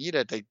Ubisoft need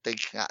it. They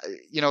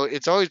you know,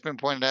 it's always been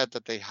pointed out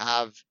that they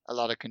have a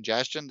lot of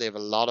congestion. They have a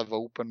lot of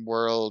open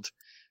world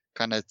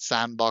kind of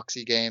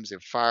sandboxy games. They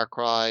have Far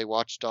Cry,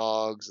 Watch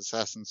Dogs,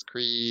 Assassin's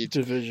Creed,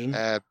 Division,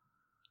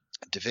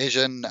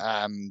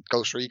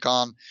 Ghost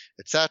Recon,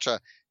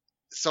 etc.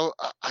 So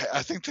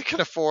I think they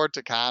can afford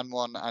to can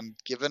one. And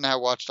given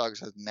how Watch Dogs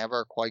has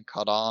never quite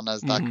caught on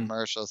as that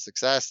commercial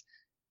success,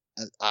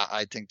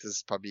 I think this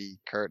is probably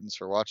curtains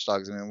for Watch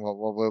Dogs. I mean,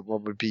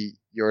 what would be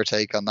your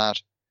take on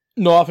that?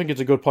 No, I think it's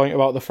a good point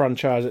about the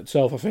franchise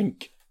itself. I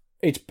think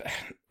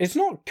it's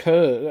not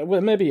cursed.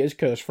 Well, maybe it is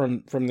cursed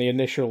from the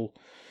initial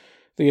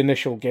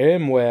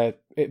game, where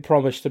it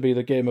promised to be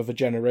the game of a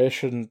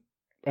generation,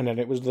 and then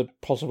it was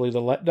possibly the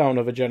letdown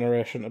of a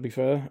generation, to be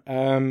fair.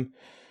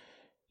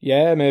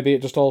 Yeah, maybe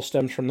it just all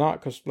stems from that,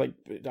 because, like,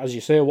 as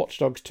you say, Watch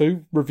Dogs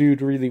 2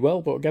 reviewed really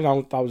well, but again,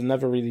 I was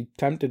never really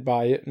tempted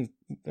by it, and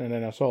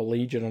then I saw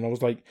Legion, and I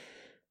was like,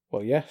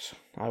 well, yes,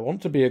 I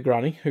want to be a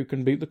granny who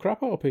can beat the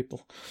crap out of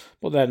people.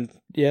 But then,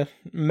 yeah,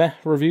 meh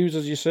reviews,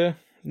 as you say,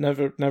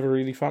 never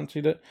really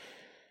fancied it.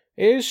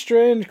 It is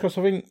strange, because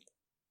I think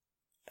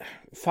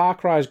Far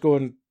Cry's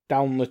going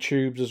down the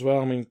tubes as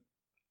well. I mean,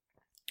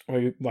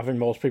 I think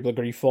most people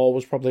agree 4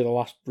 was probably the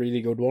last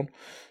really good one.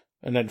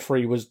 And then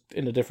 3 was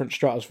in a different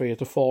stratosphere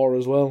to 4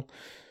 as well.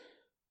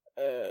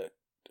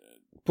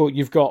 But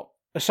you've got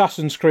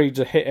Assassin's Creed's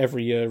a hit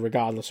every year,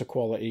 regardless of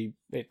quality.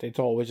 It's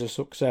always a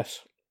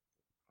success.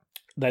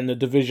 Then the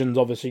Division's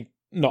obviously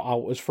not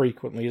out as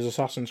frequently as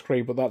Assassin's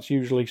Creed, but that's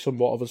usually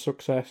somewhat of a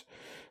success.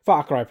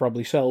 Far Cry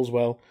probably sells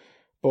well,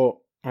 but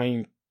I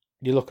mean,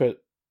 you look at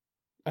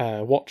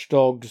Watch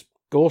Dogs,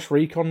 Ghost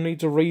Recon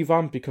needs a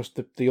revamp, because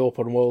the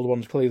open world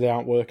ones clearly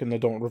aren't working. They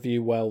don't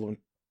review well, and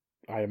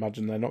I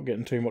imagine they're not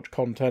getting too much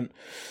content.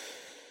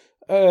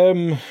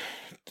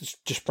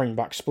 just bring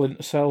back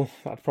Splinter Cell.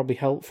 That'd probably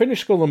help.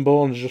 Finish Skull and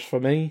Bones just for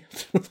me.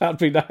 That'd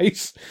be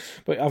nice.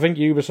 But I think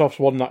Ubisoft's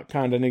one that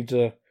kind of needs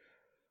a...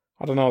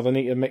 I don't know, they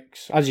need to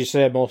mix... As you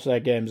say, most of their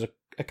games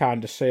are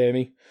kind of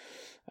samey.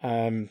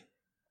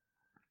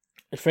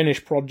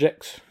 Finish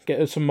projects,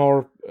 get some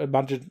more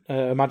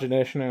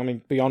imagination. I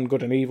mean, Beyond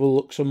Good and Evil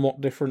looks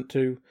somewhat different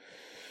to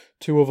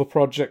other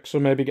projects, so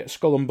maybe get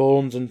Skull and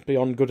Bones and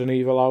Beyond Good and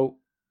Evil out.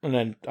 And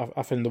then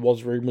I think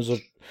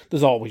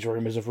there's always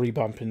rumours of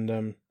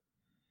revamping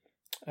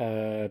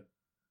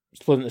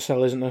Splinter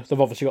Cell, isn't there?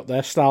 They've obviously got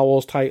their Star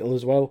Wars title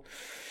as well.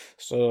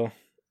 So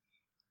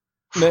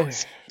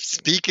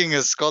speaking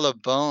of Skull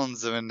and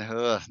Bones, I mean,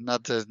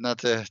 not to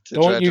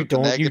don't you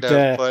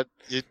dare. But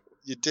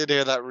you did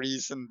hear that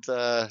recent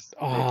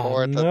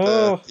report no.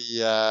 that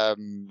the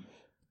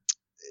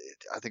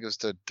I think it was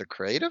the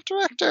creative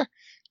director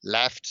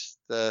left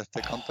the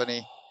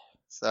company.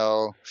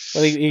 So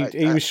well,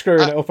 he was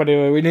screwing it up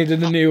anyway. We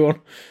needed a new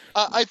one.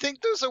 I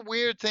think there's a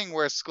weird thing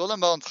where Skull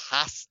and Bones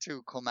has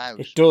to come out.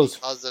 It does,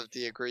 because of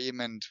the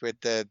agreement with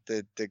the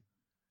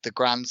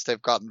grants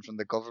they've gotten from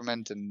the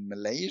government in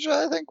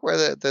Malaysia, I think,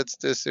 where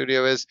the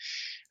studio is.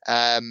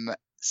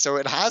 So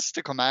it has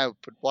to come out,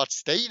 but what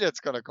state it's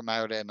going to come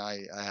out in,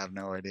 I have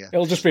no idea.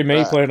 It'll just be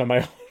me playing on my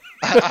own.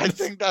 I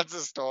think that's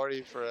a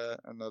story for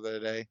another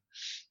day.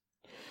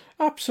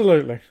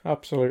 Absolutely.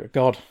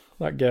 God,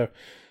 that game.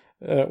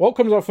 What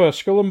comes out first,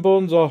 Skull and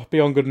Bones or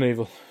Beyond Good and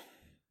Evil?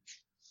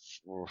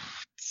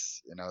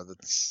 That's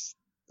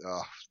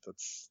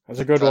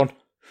a good one.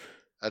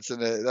 That's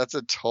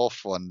a tough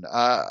one.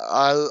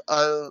 I'll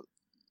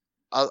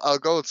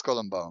go with Skull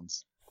and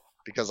Bones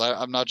because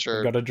I'm not sure.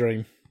 I've got a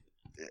dream.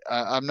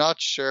 I'm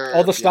not sure.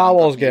 Or the Star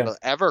Wars game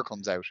ever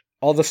comes out.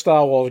 Or the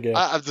Star Wars game.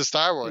 Of the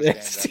Star Wars game.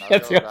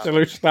 Then the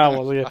absolute Star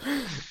Wars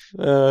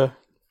game.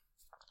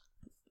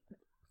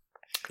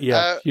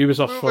 Yeah,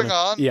 Ubisoft's funny. Moving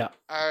on, yeah.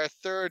 Our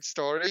third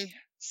story.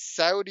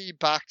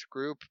 Saudi-backed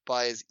group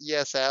buys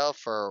ESL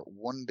for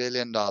 $1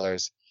 billion.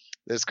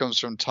 This comes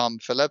from Tom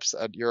Phillips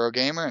at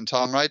Eurogamer, and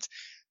Tom writes,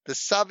 the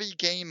Savi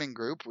Gaming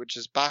Group, which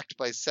is backed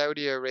by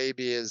Saudi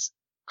Arabia's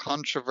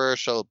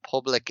controversial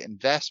public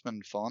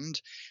investment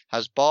fund,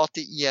 has bought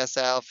the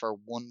ESL for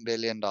 $1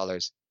 billion.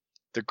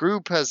 The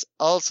group has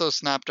also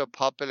snapped up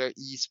popular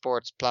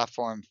esports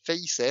platform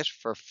Faceit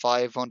for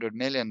 $500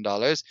 million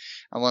and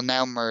will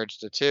now merge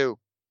the two.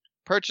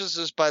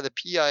 Purchases by the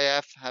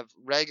PIF have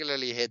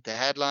regularly hit the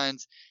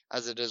headlines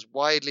as it is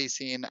widely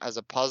seen as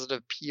a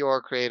positive PR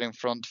creating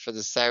front for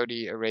the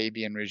Saudi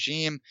Arabian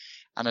regime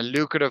and a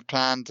lucrative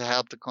plan to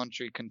help the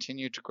country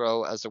continue to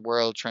grow as the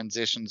world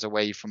transitions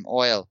away from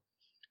oil.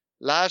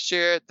 Last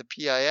year, the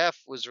PIF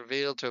was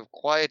revealed to have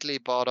quietly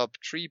bought up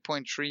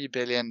 $3.3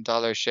 billion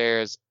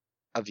shares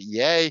of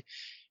EA,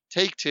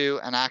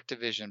 Take-Two and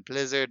Activision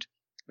Blizzard,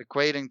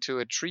 equating to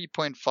a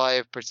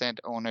 3.5%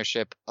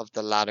 ownership of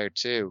the latter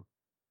two.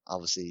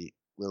 Obviously,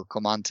 we'll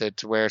come on to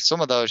where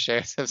some of those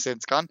shares have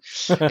since gone.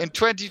 In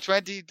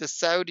 2020, the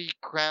Saudi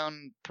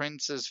Crown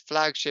Prince's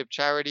flagship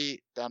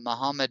charity, the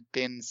Mohammed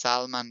bin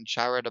Salman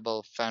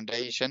Charitable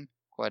Foundation,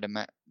 quite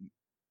a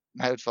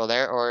mouthful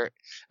there, or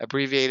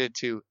abbreviated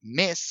to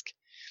MISC,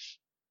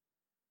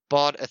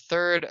 bought a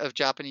third of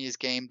Japanese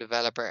game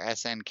developer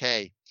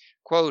SNK.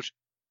 Quote,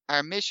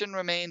 our mission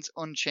remains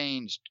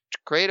unchanged, to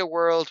create a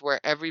world where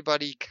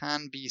everybody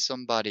can be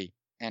somebody.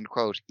 End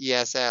quote.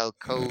 ESL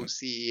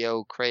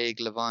co-CEO Craig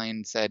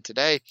Levine said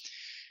today.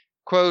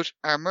 Quote,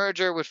 our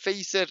merger with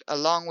Faceit,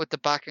 along with the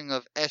backing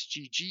of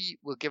SGG,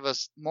 will give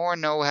us more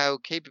know-how,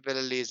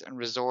 capabilities and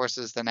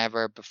resources than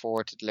ever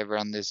before to deliver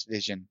on this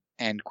vision.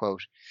 End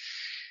quote.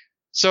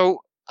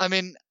 So, I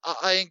mean,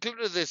 I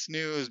included this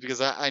news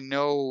because I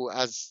know,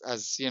 as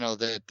you know,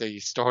 the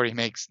story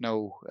makes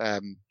no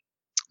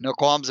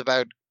qualms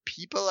about,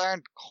 people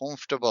aren't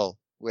comfortable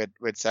with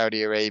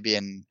Saudi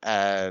Arabian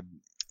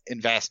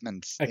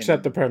investments,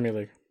 except the Premier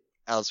League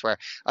elsewhere.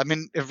 I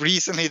mean,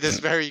 recently this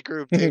very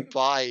group did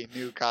buy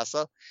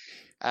Newcastle.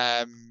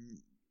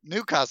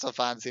 Newcastle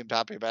fans seemed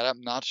happy about it.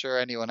 I'm not sure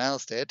anyone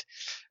else did.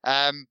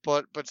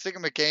 But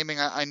sticking with gaming,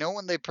 I know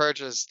when they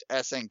purchased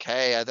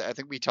SNK, I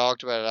think we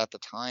talked about it at the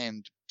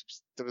time.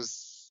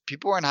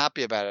 People weren't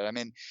happy about it. I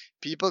mean,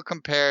 people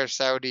compare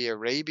Saudi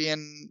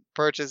Arabian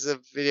purchase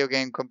of video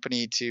game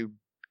company to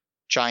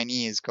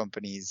Chinese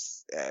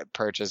companies'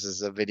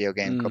 purchases of video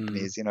game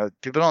companies. You know,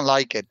 people don't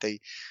like it. They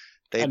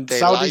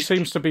Saudi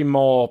seems to be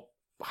more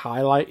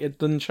highlighted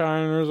than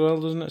China as well,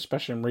 doesn't it?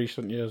 Especially in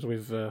recent years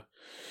with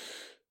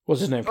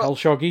what's his name,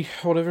 Khashoggi,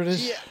 whatever it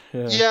is.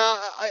 Yeah.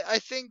 I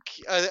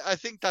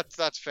think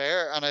that's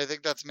fair, and I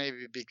think that's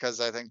maybe because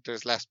I think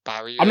there's less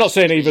barriers. I'm not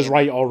saying either's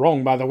right or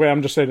wrong, by the way.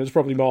 I'm just saying it's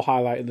probably more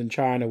highlighted than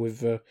China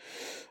with.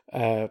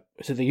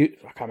 Is it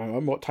I can't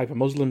remember what type of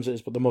Muslims it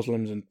is, but the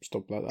Muslims and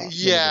stuff like that.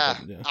 Yeah.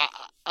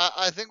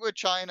 I think with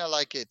China,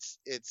 like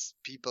it's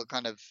people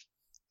kind of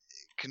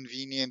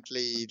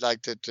conveniently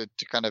like to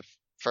kind of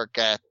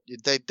forget.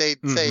 They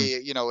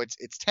say, you know, it's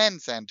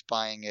Tencent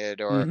buying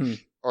it or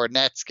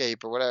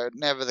Netscape or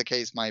whatever the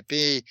case might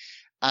be.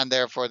 and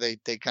therefore they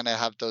kind of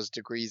have those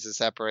degrees of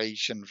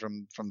separation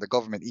from the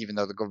government, even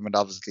though the government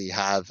obviously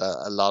have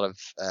a lot of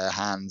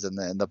hands in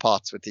the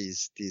pots with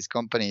these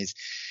companies.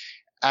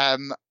 I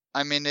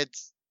mean,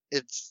 it's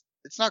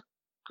not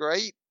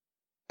great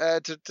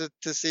to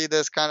see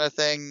this kind of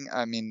thing.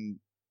 I mean,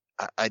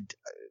 I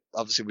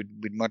obviously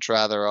we'd much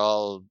rather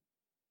all,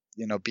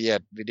 be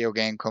it video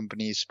game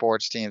companies,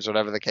 sports teams,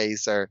 whatever the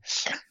case, are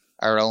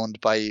owned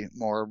by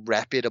more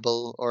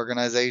reputable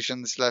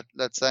organizations,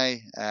 let's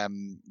say,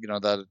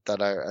 that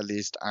are at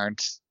least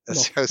aren't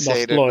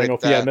associated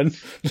with Yemen.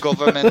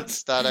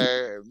 governments that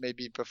are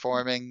maybe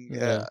performing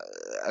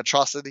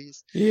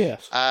atrocities.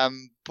 Yes.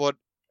 But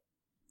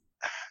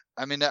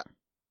I mean,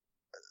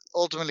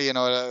 ultimately,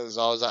 as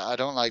always, I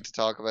don't like to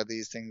talk about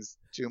these things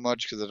too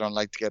much because I don't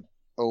like to get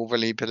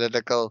overly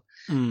political.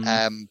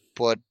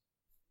 But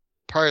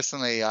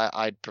personally,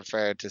 I'd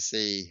prefer to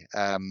see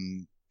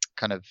kind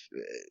of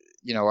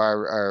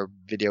our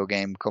video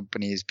game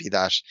companies, be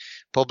that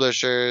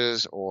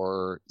publishers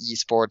or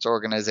esports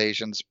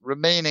organizations,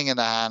 remaining in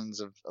the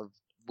hands of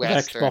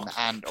Western Xbox.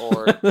 and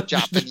or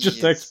Japanese.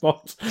 Just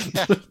Xbox.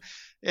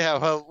 Yeah,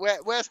 well,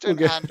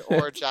 Western and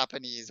or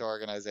Japanese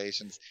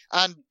organizations,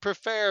 and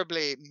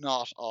preferably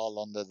not all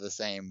under the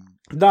same.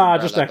 Nah, umbrella,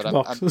 just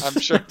Xbox.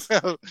 I'm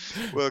sure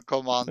we'll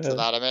come on to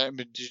that. I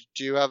mean,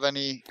 do you have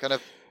any kind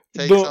of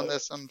takes on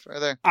this one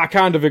further? I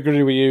kind of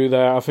agree with you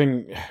there. I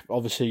think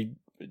obviously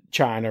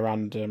China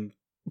and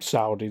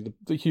Saudi,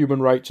 the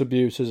human rights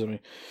abuses. I mean,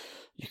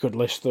 you could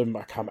list them.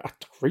 I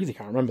really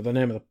can't remember the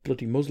name of the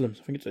bloody Muslims.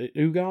 I think it's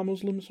Uyghur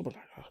Muslims. Something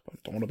like that. I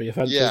don't want to be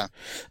offensive.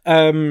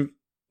 Yeah.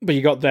 But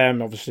you got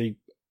them, obviously.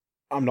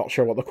 I'm not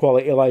sure what the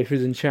quality of life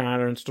is in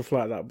China and stuff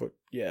like that, but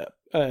yeah.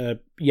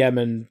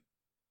 Yemen,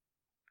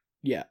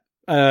 yeah.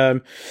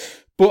 But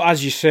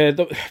as you said,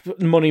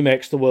 money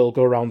makes the world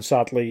go round,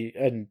 sadly,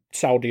 and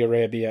Saudi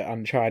Arabia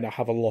and China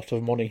have a lot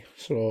of money,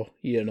 so,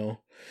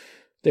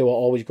 they were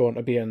always going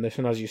to be in this,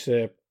 and as you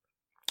say,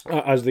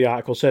 as the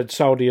article said,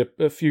 Saudi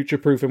are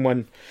future-proofing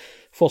when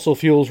fossil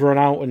fuels run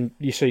out, and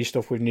you see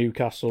stuff with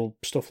Newcastle,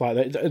 stuff like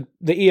that.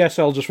 The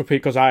ESL, just repeat,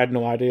 because I had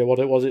no idea what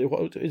it was.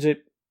 Is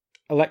it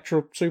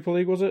Electro Super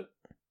League, was it?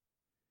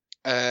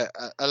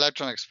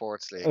 Electronic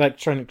Sports League.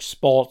 Electronic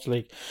Sports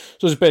League.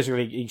 So it's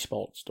basically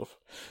esports stuff.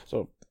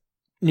 So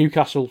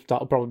Newcastle,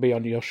 that'll probably be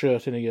on your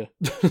shirt in a year.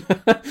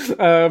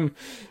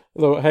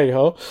 Though,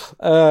 hey-ho.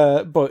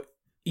 But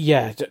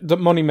yeah, the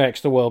money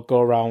makes the world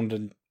go round,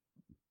 and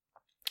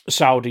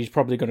Saudi's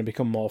probably going to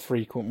become more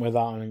frequent with that.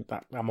 I think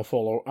that I'm a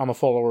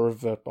follower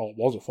of, or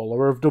was a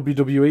follower of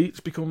WWE. It's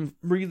become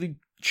really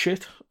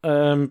shit,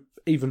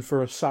 even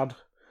for a sad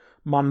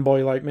man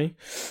boy like me.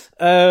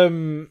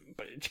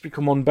 But it's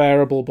become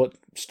unbearable. But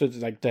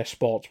like their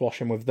sports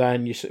washing with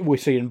them, we're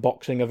seeing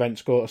boxing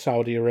events go to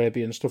Saudi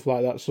Arabia and stuff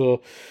like that.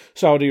 So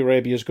Saudi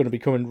Arabia is going to be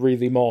becoming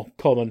really more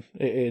common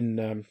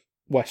in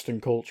Western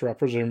culture, I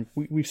presume.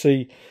 We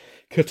see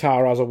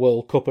Qatar as a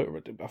World Cup.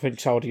 I think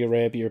Saudi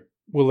Arabia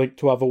will like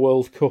to have a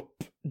World Cup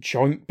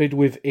joint bid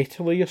with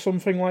Italy or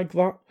something like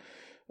that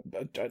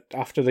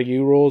after the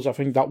Euros. I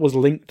think that was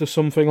linked to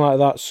something like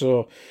that.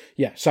 So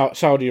yeah,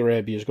 Saudi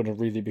Arabia is going to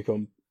really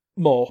become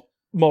more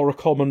a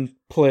common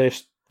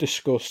place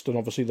discussed, and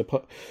obviously the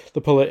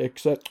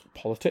politics.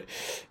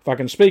 If I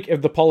can speak,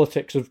 if the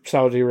politics of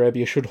Saudi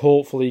Arabia should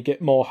hopefully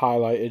get more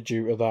highlighted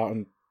due to that,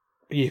 and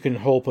you can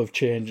hope of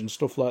change and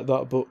stuff like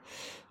that. But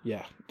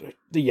yeah,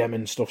 the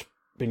Yemen stuff's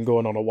been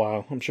going on a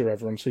while. I'm sure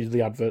everyone sees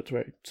the advert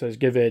where it says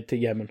give aid to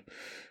Yemen,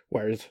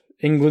 whereas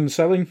England's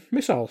selling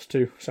missiles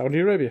to Saudi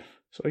Arabia.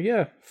 So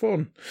yeah,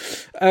 fun.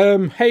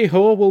 Hey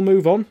ho, we'll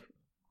move on.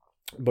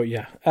 But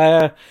yeah,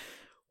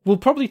 we'll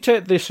probably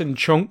take this in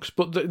chunks,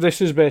 but this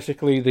is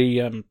basically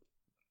the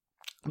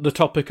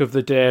topic of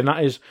the day, and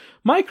that is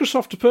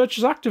Microsoft to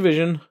purchase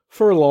Activision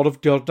for a lot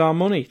of goddamn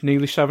money,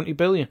 nearly 70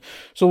 billion.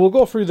 So we'll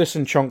go through this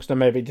in chunks and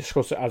maybe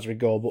discuss it as we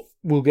go, but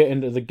we'll get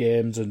into the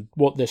games and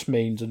what this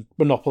means and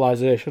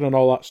monopolisation and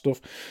all that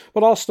stuff.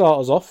 But I'll start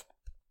us off.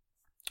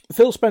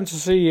 Phil Spencer,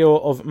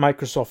 CEO of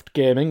Microsoft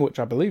Gaming, which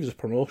I believe is a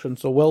promotion,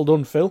 so well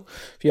done, Phil,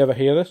 if you ever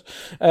hear this,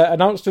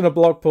 announced in a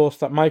blog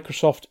post that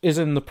Microsoft is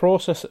in the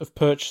process of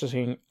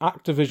purchasing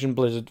Activision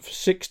Blizzard for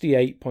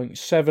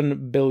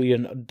 $68.7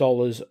 billion,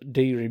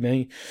 dearie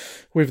me,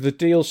 with the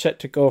deal set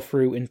to go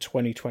through in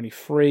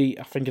 2023.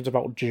 I think it's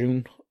about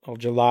June or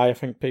July, I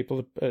think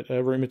people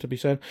are rumoured to be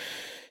saying.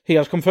 He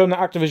has confirmed that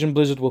Activision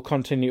Blizzard will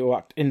continue to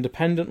act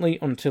independently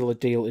until a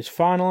deal is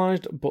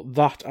finalised, but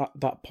that at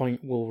that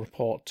point will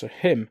report to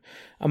him.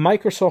 A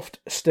Microsoft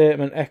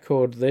statement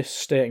echoed this,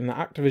 stating that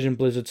Activision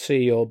Blizzard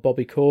CEO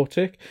Bobby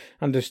Kotick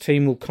and his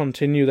team will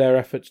continue their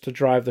efforts to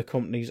drive the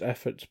company's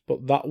efforts,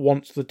 but that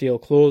once the deal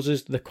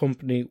closes, the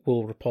company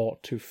will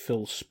report to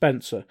Phil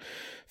Spencer.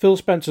 Phil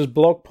Spencer's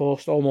blog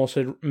post almost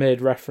made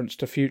reference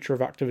to future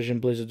of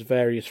Activision Blizzard's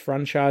various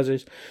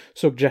franchises,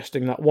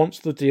 suggesting that once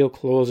the deal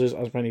closes,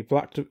 as many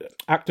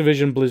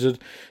Activision Blizzard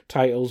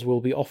titles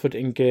will be offered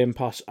in Game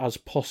Pass as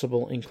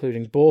possible,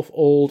 including both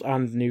old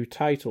and new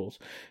titles.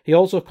 He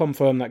also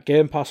confirmed that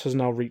Game Pass has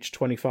now reached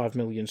 25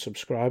 million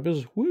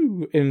subscribers.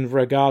 Woo! In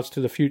regards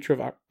to the future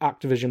of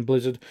Activision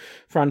Blizzard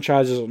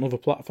franchises on other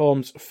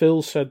platforms,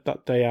 Phil said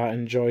that they are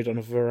enjoyed on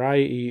a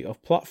variety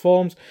of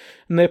platforms,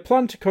 and they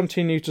plan to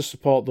continue to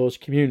support those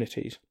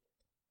communities.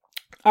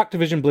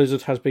 Activision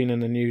Blizzard has been in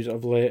the news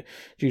of late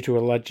due to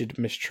alleged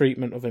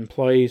mistreatment of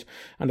employees,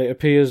 and it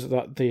appears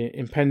that the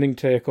impending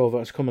takeover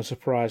has come as a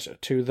surprise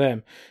to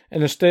them.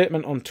 In a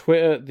statement on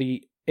Twitter,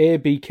 the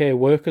ABK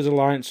Workers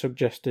Alliance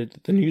suggested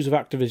the news of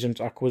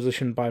Activision's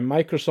acquisition by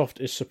Microsoft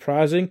is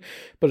surprising,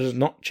 but has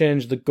not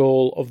changed the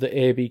goal of the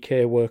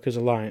ABK Workers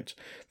Alliance.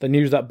 The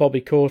news that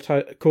Bobby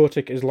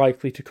Kotick is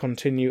likely to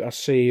continue as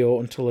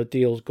CEO until the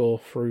deals go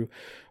through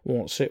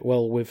won't sit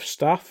well with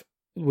staff,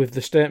 with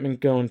the statement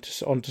going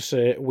on to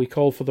say, "We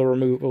call for the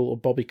removal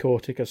of Bobby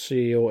Kotick as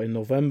CEO in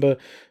November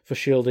for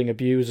shielding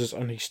abusers,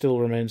 and he still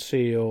remains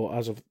CEO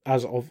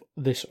as of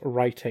this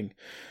writing."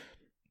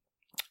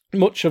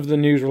 Much of the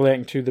news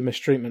relating to the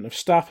mistreatment of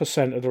staff has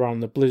centred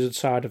around the Blizzard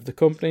side of the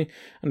company,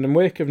 and in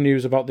wake of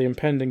news about the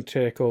impending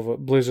takeover,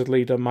 Blizzard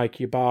leader Mike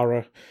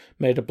Ybarra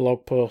made a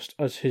blog post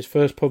as his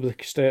first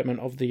public statement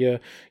of the year.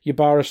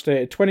 Ybarra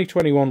stated,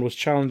 "2021 was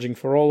challenging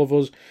for all of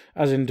us.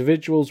 As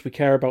individuals, we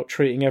care about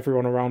treating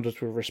everyone around us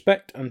with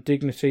respect and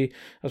dignity.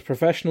 As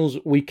professionals,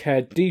 we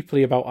care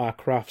deeply about our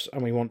crafts,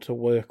 and we want to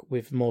work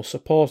with the most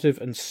supportive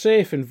and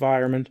safe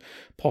environment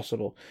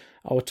possible.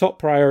 Our top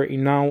priority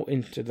now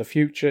into the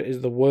future is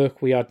the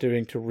work we are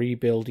doing to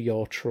rebuild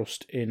your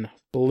trust in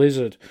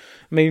Blizzard."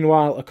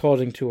 Meanwhile,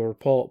 according to a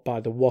report by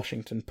the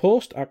Washington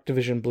Post,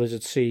 Activision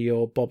Blizzard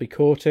CEO Bobby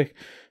Kotick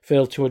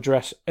failed to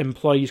address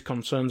employees'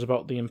 concerns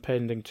about the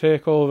impending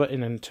takeover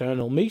in an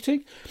internal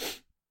meeting.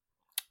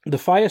 The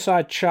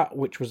fireside chat,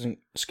 which was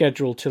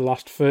scheduled to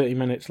last 30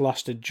 minutes,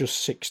 lasted just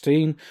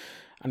 16,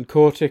 and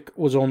Kotick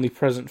was only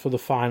present for the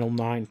final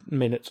 9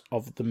 minutes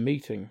of the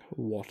meeting.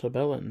 What a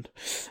bellend.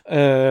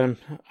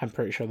 I'm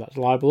pretty sure that's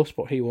libelous,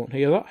 but he won't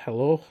hear that.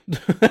 Hello.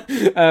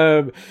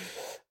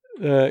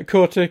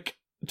 Kotick,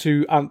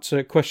 to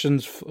answer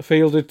questions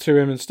fielded to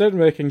him, instead of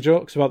making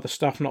jokes about the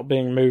staff not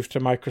being moved to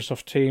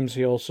Microsoft Teams,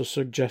 he also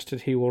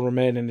suggested he will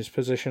remain in his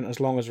position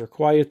as long as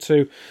required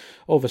to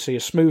oversee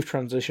a smooth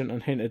transition,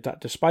 and hinted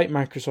that despite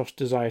Microsoft's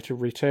desire to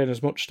retain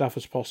as much staff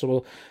as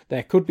possible,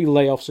 there could be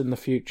layoffs in the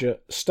future.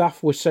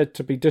 Staff were said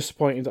to be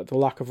disappointed at the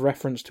lack of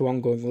reference to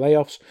ongoing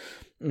layoffs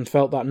and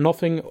felt that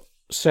nothing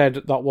said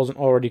that wasn't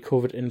already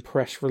covered in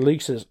press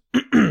releases.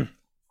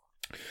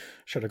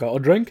 Should have got a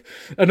drink.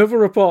 Another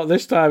report,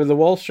 this time in the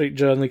Wall Street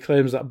Journal,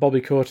 claims that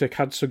Bobby Kotick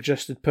had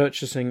suggested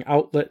purchasing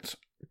outlets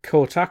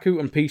Kotaku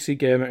and PC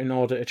Gamer in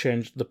order to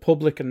change the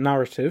public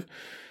narrative.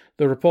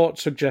 The report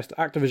suggests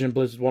Activision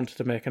Blizzard wanted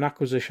to make an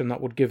acquisition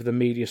that would give the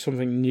media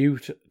something new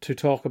to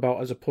talk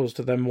about, as opposed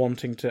to them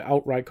wanting to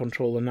outright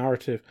control the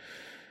narrative.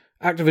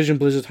 Activision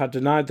Blizzard had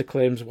denied the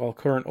claims, while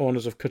current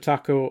owners of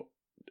Kotaku,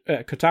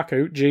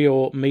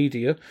 Geo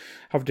Media,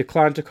 have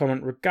declined to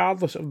comment.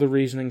 Regardless of the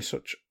reasoning,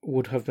 such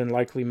would have been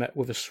likely met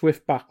with a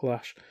swift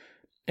backlash.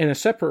 In a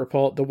separate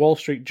report, the Wall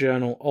Street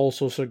Journal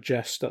also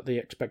suggests that the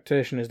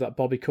expectation is that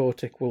Bobby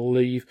Kotick will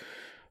leave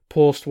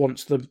post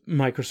once the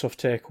Microsoft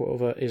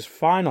takeover is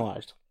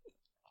finalised.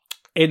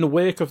 In the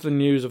wake of the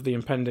news of the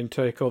impending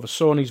takeover,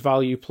 Sony's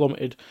value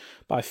plummeted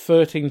by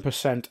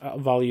 13% at a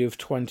value of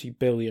 $20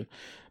 billion.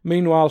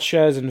 Meanwhile,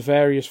 shares in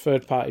various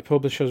third-party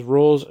publishers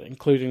rose,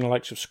 including the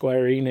likes of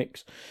Square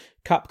Enix,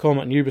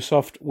 Capcom and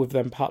Ubisoft, with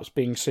them perhaps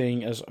being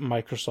seen as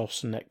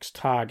Microsoft's next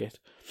target.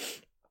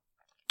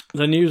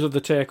 The news of the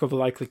takeover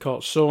likely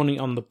caught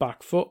Sony on the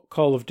back foot.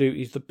 Call of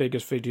Duty is the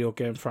biggest video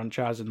game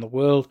franchise in the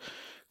world,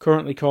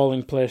 currently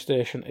calling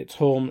PlayStation its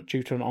home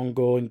due to an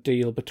ongoing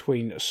deal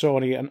between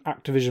Sony and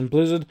Activision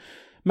Blizzard.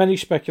 Many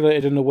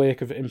speculated in the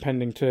wake of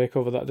impending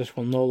takeover that this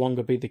will no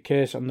longer be the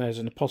case, and there's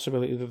a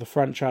possibility that the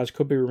franchise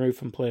could be removed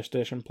from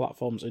PlayStation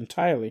platforms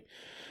entirely.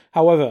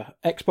 However,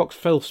 Xbox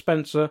Phil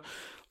Spencer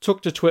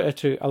took to Twitter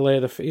to allay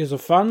the fears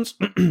of fans.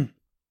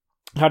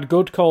 Had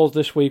good calls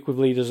this week with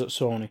leaders at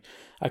Sony.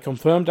 "I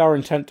confirmed our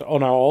intent to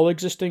honour all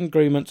existing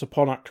agreements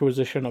upon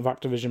acquisition of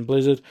Activision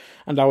Blizzard,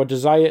 and our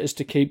desire is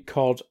to keep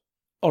COD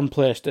on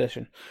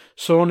PlayStation.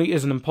 Sony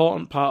is an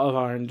important part of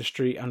our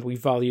industry, and we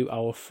value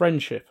our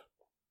friendship."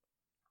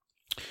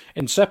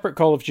 In separate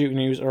Call of Duty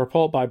news, a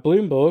report by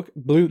Bloomberg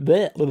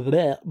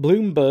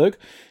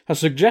has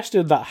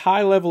suggested that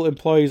high-level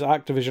employees at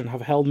Activision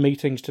have held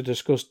meetings to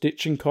discuss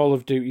ditching Call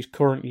of Duty's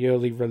current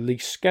yearly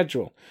release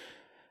schedule.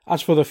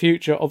 As for the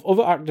future of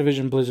other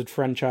Activision Blizzard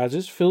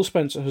franchises, Phil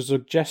Spencer has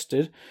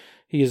suggested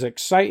he is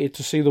excited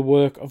to see the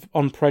work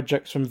on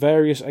projects from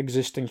various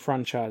existing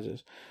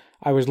franchises.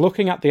 "I was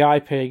looking at the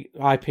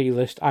IP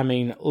list,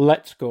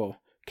 let's go.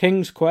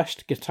 King's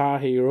Quest, Guitar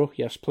Hero,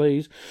 yes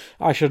please.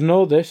 I should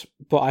know this,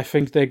 but I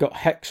think they got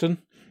Hexen.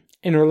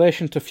 In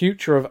relation to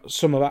future of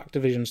some of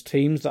Activision's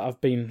teams that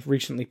have been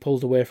recently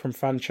pulled away from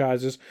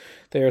franchises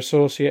they are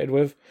associated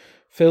with,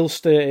 Phil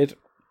stated,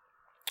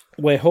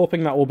 we're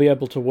hoping that we'll be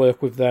able to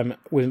work with them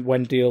when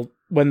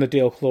the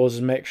deal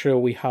closes, make sure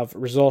we have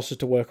resources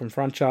to work on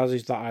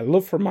franchises that I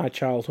love from my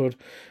childhood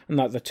and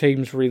that the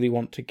teams really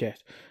want to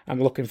get.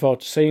 I'm looking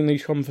forward to seeing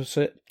these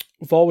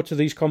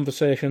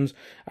conversations.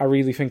 I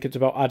really think it's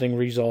about adding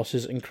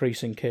resources,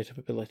 increasing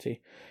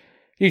capability.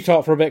 You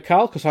talk for a bit,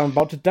 Carl, because I'm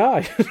about to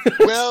die.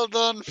 Well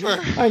done for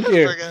Thank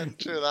you. for getting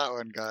through that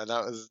one, guy.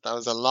 That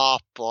was a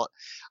lot, but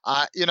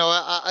I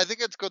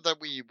think it's good that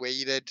we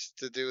waited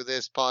to do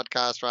this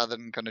podcast rather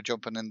than kind of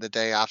jumping in the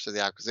day after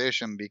the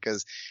acquisition,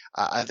 because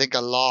I think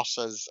a lot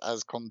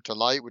has come to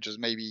light, which has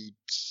maybe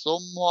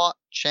somewhat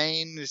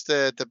changed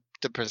the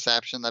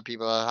perception that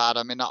people have had.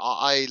 I mean,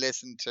 I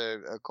listened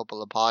to a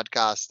couple of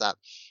podcasts that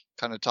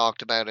kind of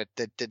talked about it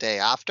the day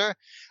after,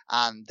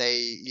 and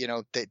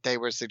they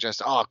were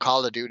suggesting,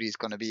 Call of Duty is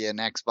going to be an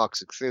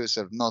Xbox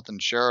exclusive, nothing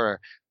sure.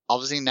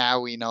 Obviously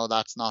now we know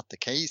that's not the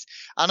case,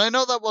 and I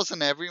know that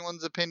wasn't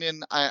everyone's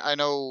opinion. I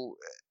know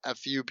a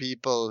few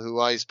people who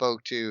I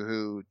spoke to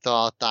who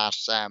thought that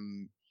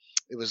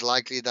it was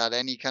likely that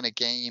any kind of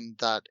game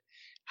that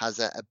has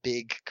a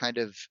big kind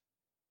of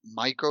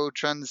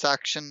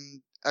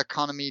microtransaction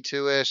economy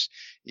to it,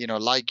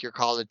 like your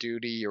Call of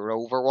Duty, your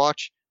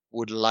Overwatch,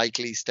 would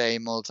likely stay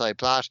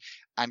multi-plat.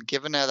 And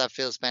given now that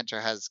Phil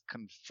Spencer has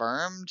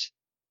confirmed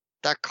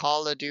that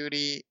Call of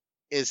Duty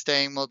is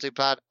staying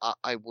multi-plat,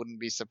 I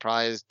wouldn't be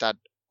surprised that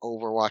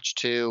Overwatch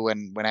 2,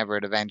 whenever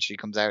it eventually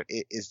comes out,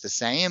 is the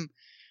same.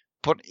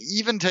 But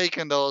even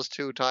taking those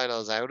two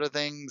titles out of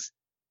things,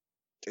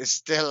 there's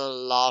still a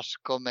lot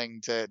coming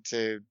to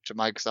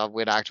Microsoft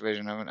with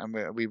Activision,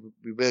 and we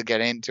will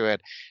get into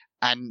it.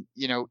 And,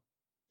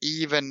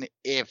 even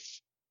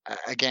if,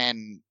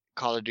 again,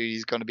 Call of Duty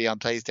is going to be on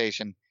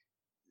PlayStation,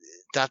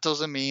 that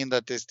doesn't mean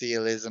that this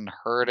deal isn't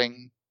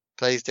hurting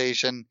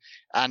PlayStation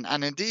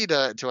and indeed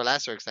to a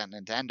lesser extent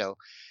Nintendo.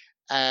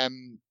 I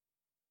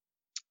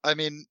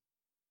mean,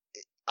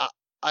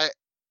 I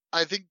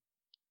think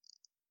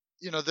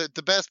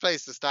the best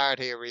place to start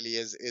here really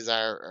is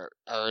our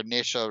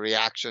initial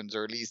reactions,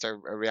 or at least our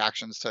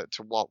reactions to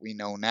what we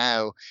know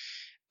now.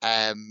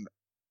 I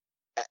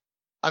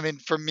mean,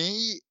 for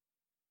me,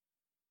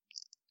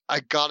 I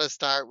gotta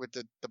start with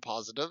the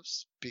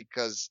positives,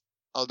 because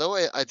although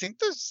I think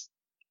there's,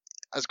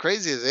 as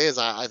crazy as it is,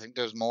 I think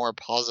there's more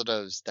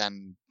positives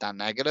than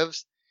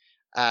negatives.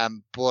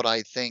 But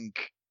I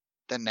think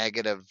the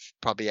negative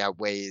probably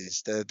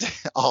outweighs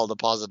all the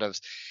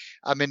positives.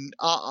 I mean,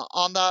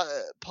 on the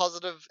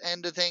positive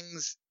end of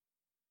things,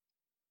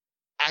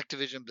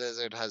 Activision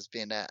Blizzard has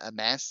been a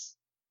mess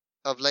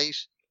of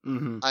late.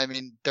 Mm-hmm. I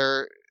mean,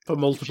 for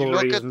multiple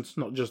reasons,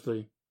 not just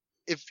the.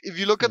 If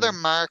you look at their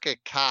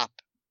market cap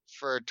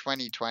for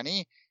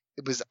 2020,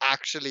 it was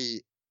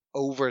actually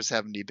over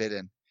 70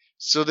 billion.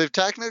 So they've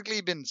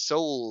technically been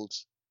sold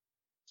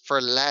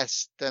for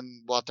less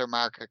than what their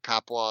market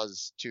cap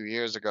was 2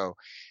 years ago.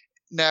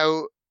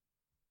 Now,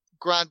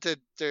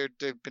 granted,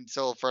 they've been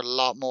sold for a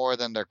lot more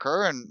than their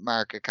current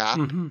market cap.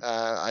 Mm-hmm.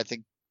 I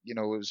think, it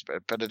was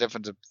about a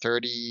difference of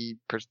 30%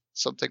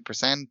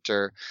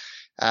 or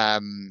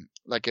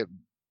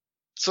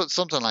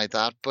something like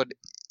that. But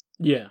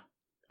yeah.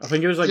 I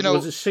think it was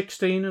was it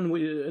 16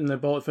 and they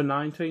bought it for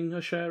 19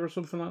 a share or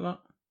something like that?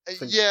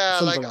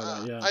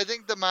 I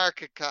think the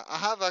market cap, I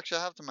have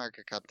the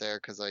market cap there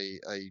because I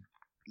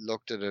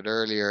looked at it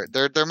earlier.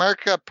 Their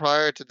market cap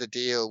prior to the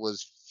deal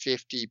was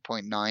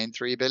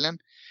 50.93 billion,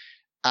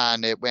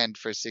 and it went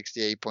for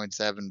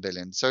 68.7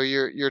 billion. So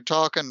you're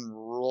talking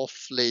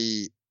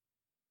roughly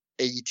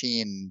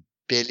 18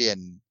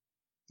 billion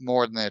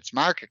more than its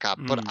market cap.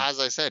 But as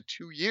I said,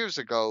 2 years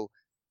ago,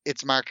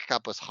 its market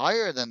cap was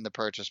higher than the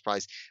purchase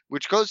price,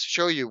 which goes to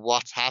show you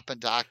what's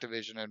happened to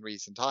Activision in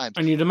recent times.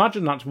 And you'd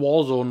imagine that's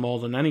Warzone more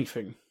than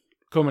anything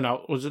coming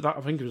out. Was it that?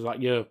 I think it was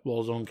that year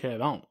Warzone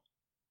came out.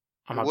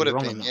 I might be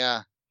wrong on that.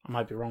 Yeah. I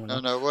might be wrong on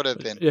that. No, it would have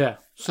been. Yeah.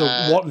 So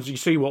you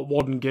see what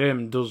one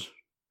game does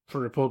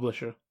for a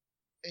publisher.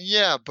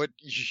 Yeah, but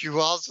you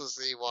also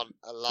see what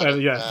a lot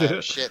of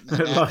shit in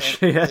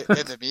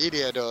the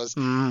media does.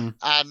 And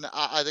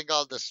I think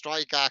all the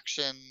strike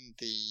action,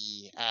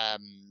 the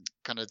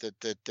kind of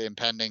the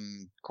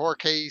impending court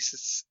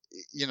cases,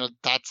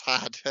 that's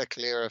had a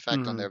clear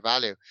effect on their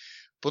value.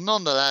 But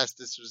nonetheless,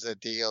 this was a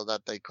deal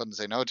that they couldn't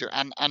say no to.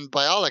 And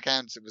by all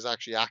accounts, it was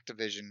actually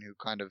Activision who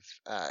kind of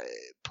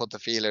put the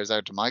feelers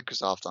out to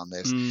Microsoft on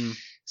this.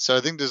 So I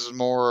think this was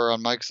more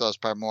on Microsoft's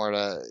part,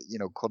 more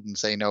couldn't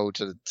say no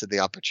to the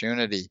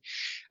opportunity.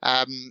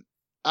 But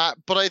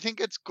I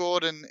think it's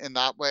good in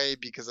that way,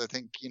 because I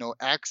think,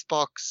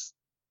 Xbox,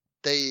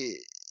 they,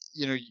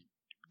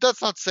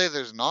 that's not to say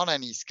there's not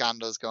any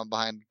scandals going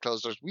behind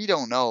closed doors. We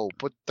don't know,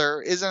 but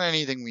there isn't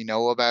anything we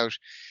know about.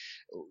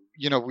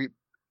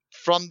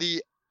 From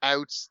the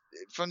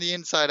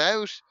inside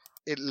out,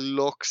 it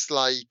looks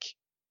like,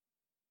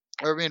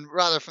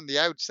 rather from the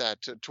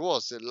outset to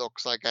us, it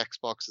looks like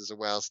Xbox is a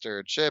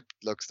well-steered ship.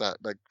 It looks like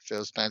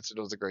Phil Spencer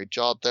does a great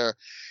job there.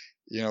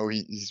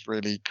 He's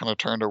really kind of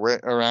turned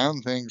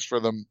around things for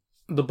them.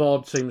 the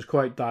board seems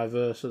quite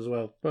diverse as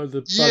well. By the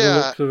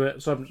looks of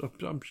it, so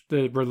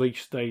they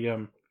released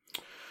a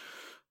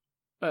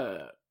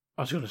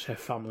I was going to say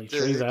family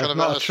tree there, kind of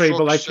not a tree,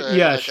 but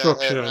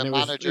structure, a and it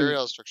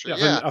managerial structure.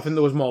 I think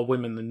there was more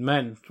women than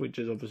men, which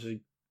is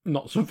obviously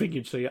not something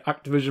you'd see at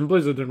Activision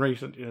Blizzard in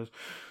recent years.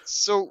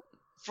 So,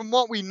 from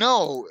what we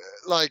know,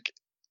 like,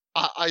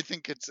 I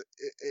think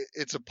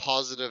it's a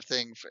positive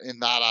thing in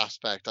that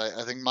aspect.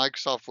 I think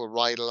Microsoft will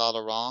right a lot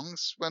of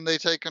wrongs when they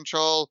take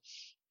control.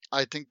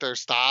 I think their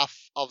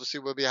staff obviously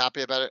will be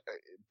happy about it.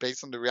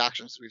 Based on the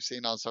reactions we've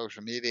seen on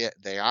social media,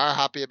 they are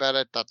happy about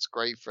it. That's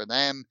great for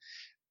them.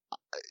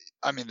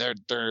 I mean, they're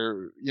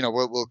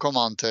we'll come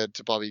on to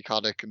Bobby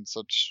Kotick and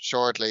such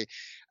shortly.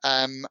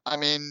 I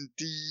mean,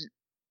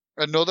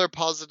 another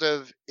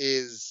positive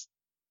is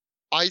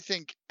I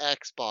think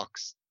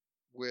Xbox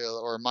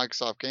or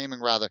Microsoft Gaming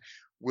rather,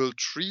 will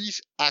treat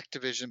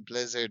Activision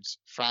Blizzard's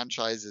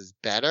franchises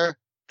better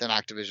than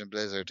Activision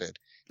Blizzard did.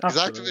 Because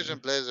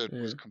Activision Blizzard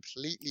was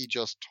completely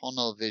just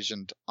tunnel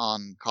visioned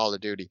on Call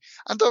of Duty.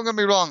 And don't get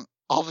me wrong,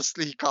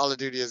 obviously Call of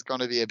Duty is going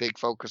to be a big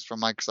focus for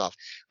Microsoft.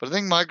 But I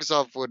think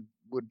Microsoft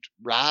would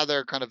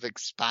rather kind of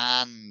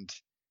expand,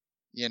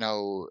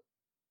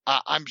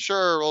 I'm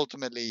sure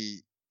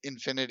ultimately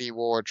Infinity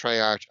Ward,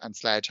 Treyarch and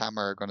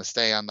Sledgehammer are going to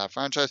stay on that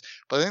franchise.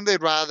 But I think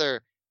they'd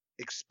rather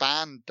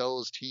expand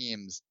those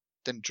teams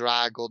than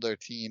drag other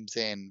teams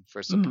in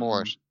for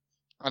support.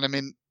 And I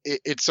mean,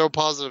 it's so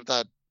positive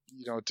that,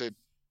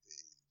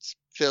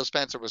 Phil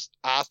Spencer was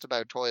asked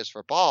about Toys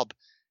for Bob,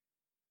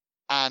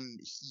 and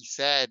he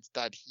said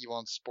that he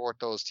wants to support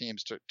those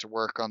teams to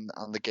work on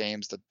the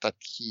games that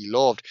he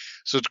loved.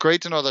 So it's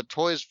great to know that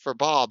Toys for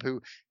Bob,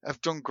 who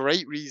have done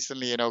great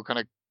recently, kind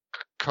of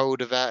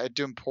co-develop,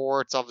 doing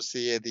ports,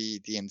 obviously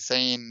the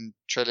Insane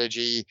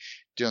trilogy,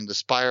 doing the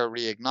Spyro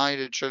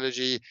Reignited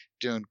trilogy,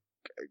 doing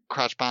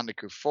Crash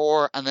Bandicoot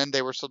 4, and then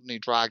they were suddenly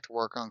dragged to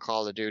work on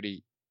Call of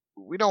Duty.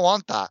 We don't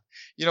want that.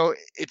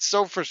 It's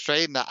so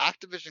frustrating that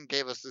Activision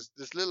gave us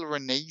this little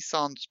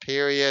renaissance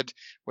period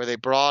where they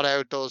brought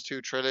out those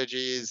two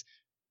trilogies,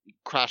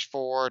 Crash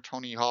 4,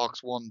 Tony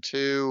Hawk's 1,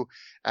 2,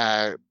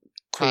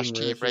 Crash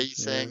Team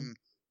Racing. Yeah.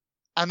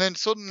 And then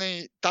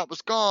suddenly that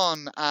was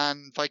gone,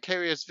 and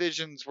Vicarious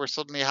Visions were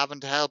suddenly having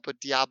to help with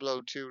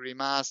Diablo 2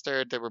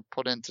 Remastered. They were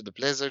put into the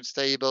Blizzard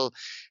stable.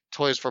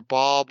 Toys for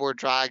Bob were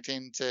dragged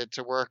into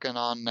working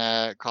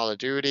on Call of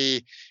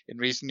Duty. In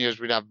recent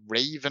years, we'd have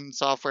Raven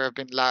Software have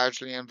been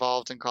largely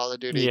involved in Call of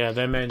Duty. Yeah,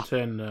 they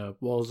maintain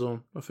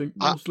Warzone, I think,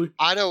 mostly.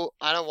 I don't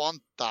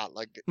want that.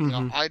 Like,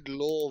 I'd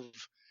love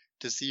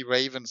to see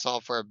Raven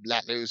Software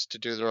let loose to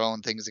do their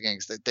own things again.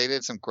 They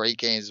did some great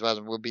games as well,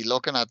 and we'll be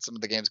looking at some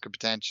of the games could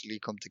potentially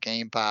come to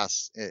Game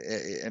Pass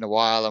in a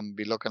while, and we'll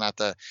be looking at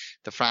the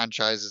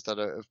franchises that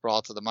have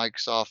brought to the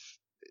Microsoft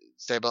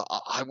stable.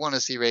 I want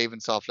to see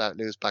Ravensoft let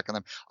loose back on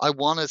them. I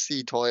want to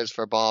see Toys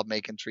for Bob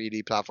making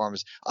 3D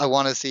platformers. I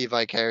want to see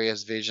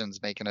Vicarious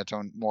Visions making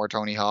more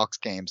Tony Hawk's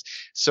games.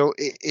 So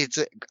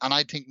and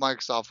I think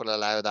Microsoft will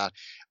allow that.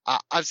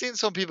 I've seen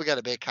some people get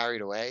a bit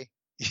carried away,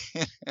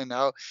 and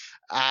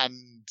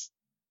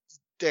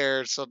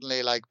they're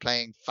suddenly like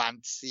playing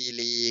Fantasy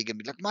League and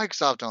be like,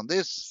 Microsoft on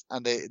this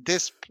and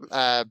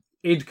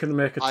id can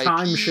make a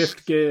time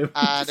shift game,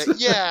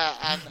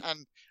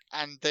 and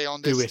and they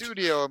own this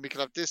studio, and we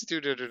could have this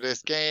studio to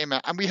this game,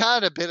 and we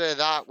had a bit of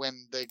that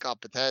when they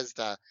got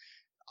Bethesda.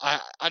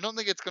 I don't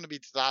think it's going to be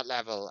to that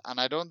level, and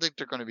I don't think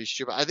they're going to be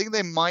stupid. I think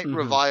they might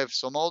revive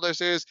some older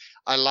series.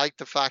 I like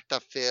the fact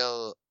that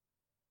Phil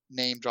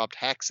name dropped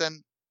Hexen.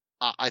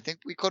 I think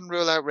we couldn't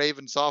rule out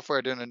Raven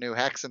Software doing a new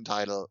Hexen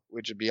title,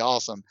 which would be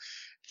awesome.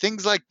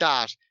 Things like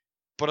that.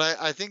 But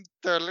I think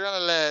they're going to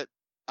let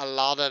a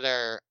lot of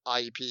their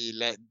IP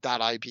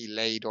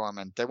lay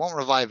dormant. They won't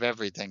revive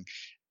everything.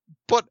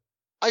 But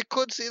I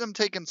could see them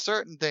taking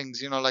certain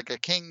things, like a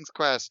King's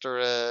Quest or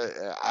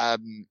a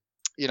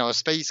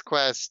Space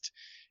Quest,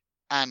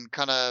 and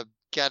kind of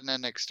getting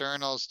an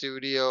external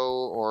studio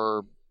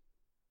or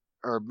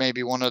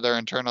maybe one of their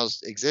internal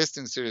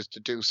existing studios to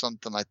do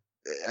something like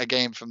a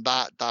game from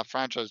that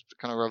franchise to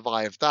kind of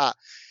revive that.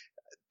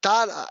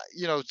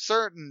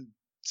 Certain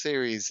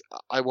series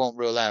I won't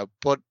rule out,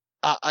 but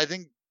I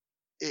think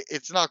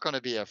it's not going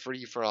to be a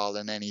free for all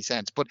in any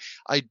sense. But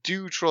I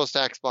do trust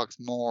Xbox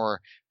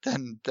more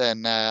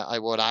than I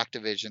would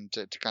Activision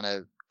to kind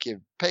of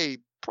pay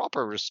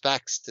proper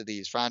respects to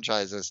these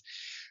franchises.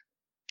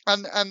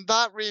 And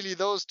that really,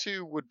 those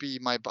two would be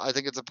I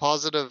think it's a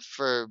positive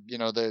for,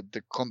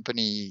 the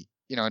company,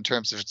 in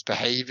terms of its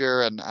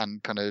behavior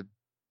and kind of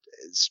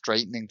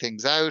straightening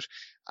things out.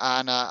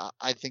 And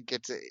I think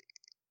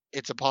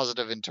it's a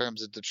positive in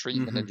terms of the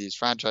treatment of these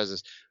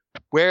franchises.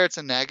 Where it's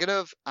a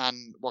negative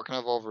and what kind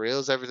of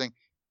overrules everything,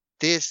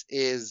 this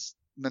is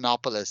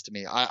monopolist to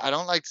me. I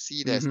don't like to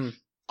see this.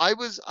 I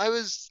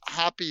was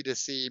happy to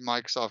see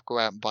Microsoft go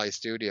out and buy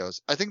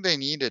studios. I think they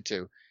needed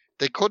to.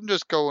 They couldn't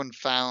just go and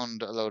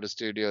found a load of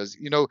studios.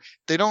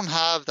 They don't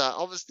have that.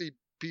 Obviously,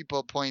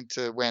 people point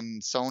to when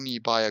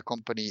Sony buy a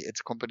company,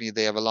 it's a company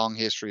they have a long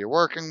history of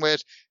working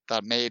with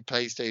that made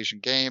PlayStation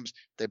games.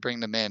 They bring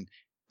them in.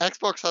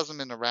 Xbox hasn't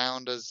been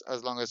around as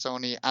long as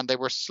Sony, and they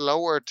were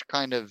slower to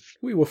kind of...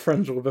 We were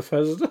friends with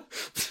Bethesda.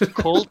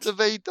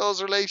 cultivate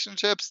those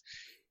relationships.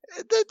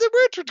 They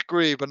were to a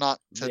degree, but not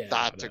to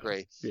that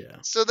degree. Yeah.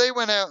 So they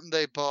went out and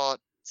they bought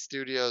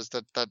studios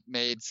that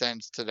made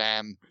sense to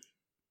them,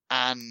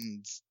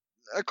 and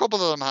a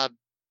couple of them had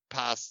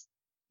past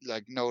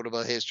like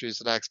notable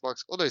histories at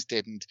Xbox, others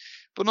didn't,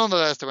 but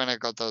nonetheless they went out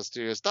and got those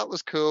studios. That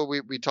was cool.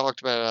 We talked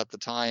about it at the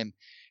time.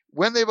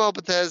 When they bought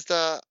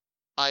Bethesda,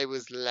 I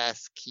was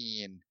less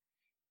keen,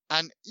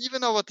 and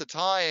even though at the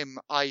time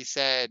I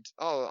said,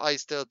 I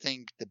still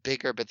think the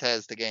bigger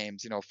Bethesda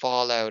games,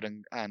 Fallout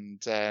and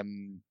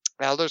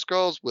Elder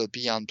Scrolls will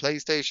be on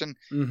PlayStation.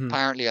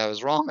 Apparently I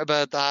was wrong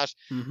about that.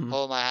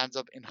 Hold my hands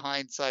up. In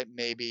hindsight,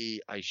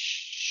 maybe I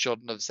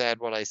shouldn't have said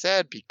what I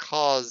said,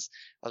 because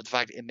of the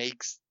fact it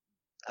makes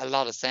a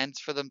lot of sense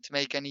for them to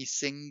make any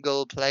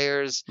single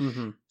player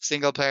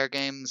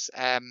games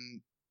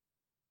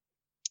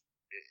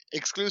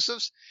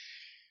exclusives.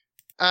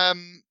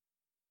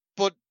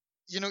 But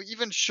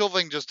even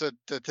shoving just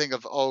the thing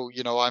of,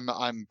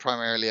 I'm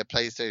primarily a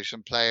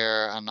PlayStation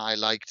player and I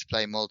like to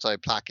play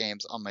multi-plat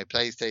games on my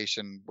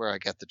PlayStation where I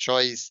get the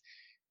choice.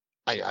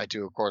 I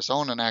do, of course,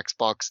 own an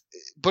Xbox,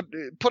 but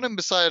putting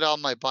beside all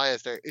my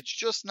bias there, it's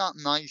just not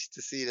nice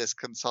to see this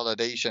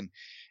consolidation.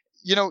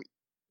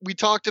 We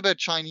talked about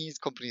Chinese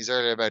companies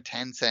earlier, about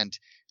Tencent.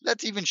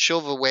 Let's even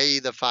shove away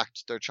the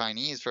fact they're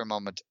Chinese for a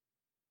moment.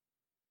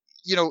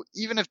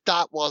 Even if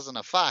that wasn't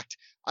a fact,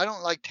 I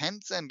don't like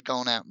Tencent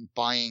going out and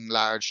buying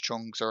large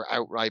chunks or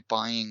outright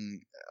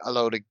buying a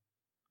load of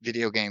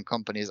video game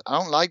companies. I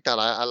don't like that.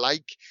 I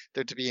like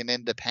there to be an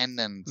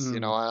independence.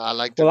 I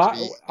like there to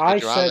be a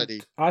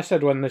duality. I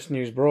said when this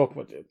news broke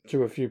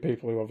to a few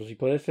people who obviously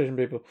PlayStation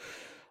people,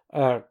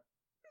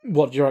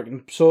 what do you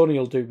reckon Sony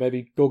will do?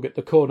 Maybe go get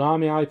the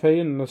Konami IP?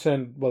 And they're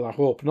saying, well, I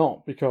hope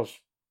not, because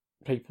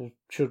people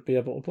should be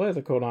able to play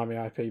the Konami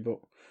IP. But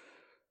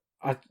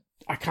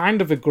I kind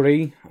of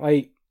agree.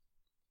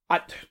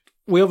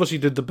 We obviously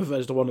did the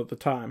Bethesda one at the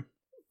time,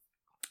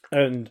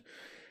 and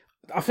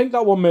I think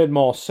that one made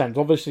more sense.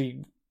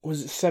 Obviously,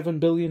 was it 7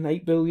 billion,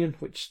 8 billion,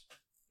 which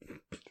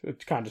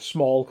it's kind of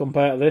small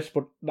compared to this,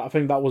 but I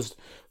think was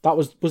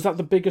that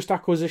the biggest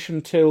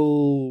acquisition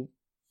till,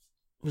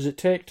 was it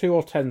Take-Two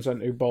or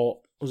Tencent who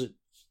bought, was it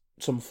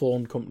some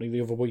phone company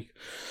the other week,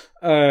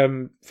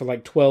 for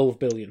like 12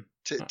 billion?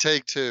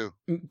 Take-Two.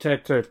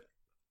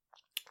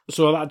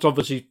 So that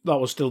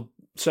was still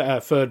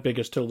third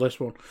biggest till this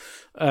one.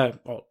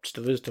 Or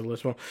still is till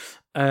this one.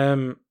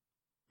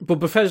 But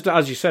Bethesda,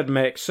 as you said,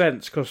 makes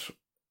sense because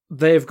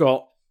they've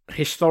got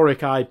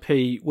historic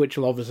IP, which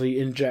will obviously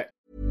inject.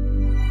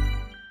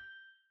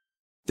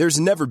 There's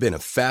never been a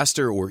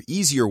faster or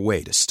easier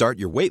way to start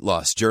your weight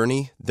loss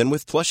journey than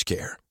with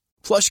PlushCare.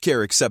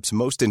 PlushCare accepts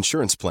most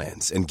insurance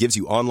plans and gives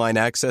you online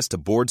access to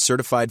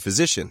board-certified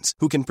physicians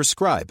who can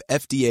prescribe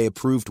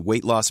FDA-approved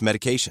weight loss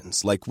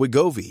medications like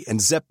Wegovy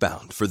and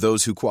Zepbound for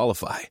those who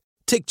qualify.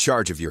 Take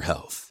charge of your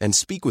health and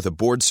speak with a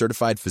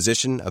board-certified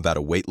physician about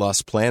a weight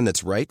loss plan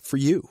that's right for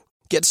you.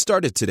 Get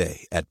started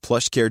today at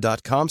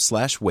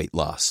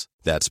plushcare.com/weight-loss.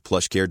 That's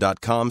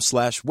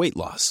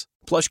plushcare.com/weight-loss.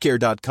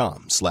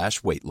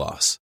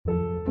 plushcare.com/weight-loss.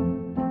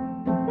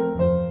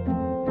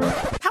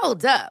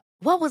 Hold up.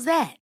 What was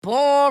that?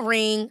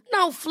 Boring.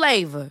 No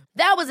flavor.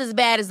 That was as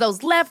bad as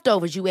those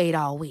leftovers you ate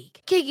all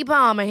week. Keke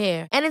Palmer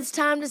here, and it's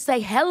time to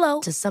say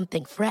hello to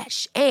something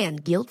fresh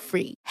and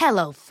guilt-free.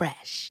 Hello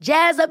Fresh.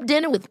 Jazz up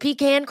dinner with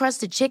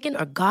pecan-crusted chicken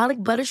or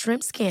garlic butter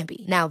shrimp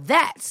scampi. Now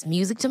that's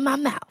music to my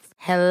mouth.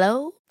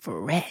 Hello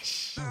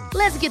Fresh.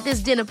 Let's get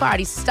this dinner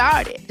party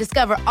started.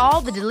 Discover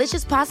all the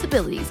delicious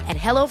possibilities at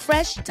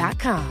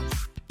hellofresh.com.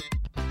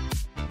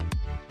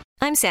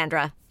 I'm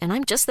Sandra, and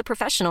I'm just the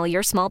professional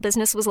your small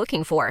business was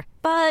looking for.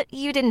 But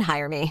you didn't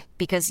hire me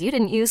because you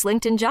didn't use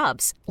LinkedIn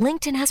Jobs.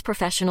 LinkedIn has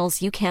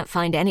professionals you can't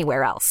find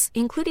anywhere else,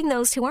 including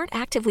those who aren't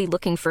actively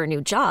looking for a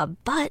new job,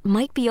 but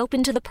might be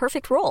open to the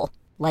perfect role,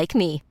 like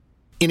me.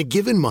 In a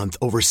given month,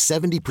 over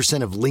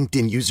 70% of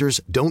LinkedIn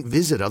users don't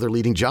visit other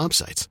leading job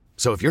sites.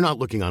 So if you're not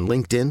looking on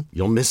LinkedIn,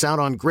 you'll miss out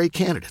on great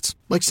candidates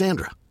like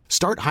Sandra.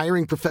 Start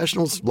hiring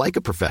professionals like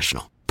a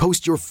professional.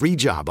 Post your free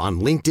job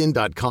on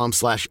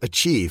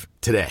linkedin.com/achieve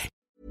today.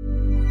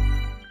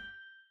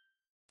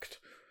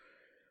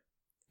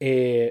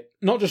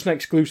 Not just an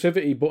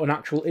exclusivity, but an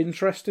actual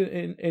interest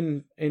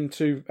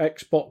into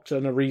Xbox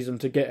and a reason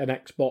to get an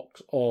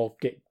Xbox or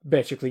get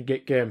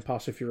Game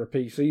Pass if you're a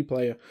PC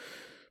player.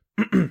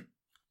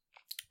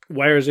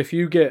 Whereas if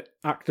you get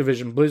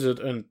Activision Blizzard,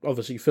 and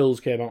obviously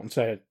Phil's came out and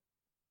said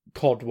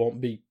COD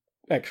won't be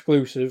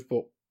exclusive,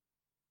 but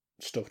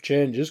stuff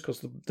changes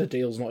because the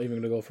deal's not even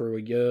going to go through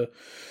a year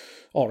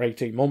or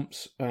 18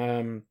 months.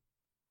 And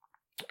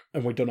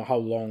we don't know how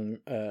long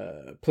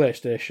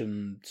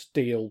PlayStation's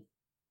deal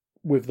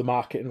with the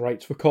marketing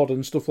rights for COD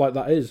and stuff like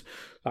that is.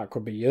 That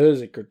could be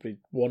years, it could be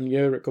 1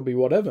 year, it could be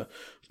whatever.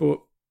 But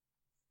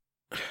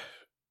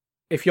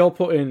if you're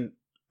putting,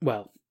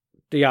 well,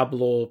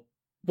 Diablo,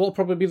 what'll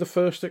probably be the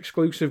first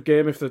exclusive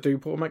game if they do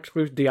put them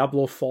exclusive?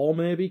 Diablo 4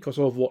 maybe, because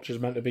Overwatch is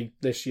meant to be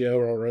this year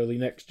or early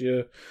next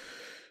year.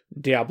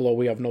 Diablo,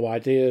 we have no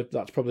idea.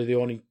 That's probably the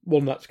only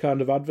one that's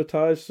kind of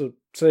advertised. So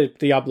say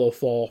Diablo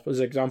 4 as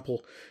an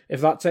example. If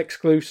that's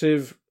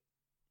exclusive,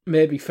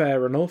 maybe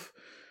fair enough.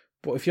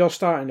 But if you're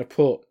starting to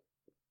put,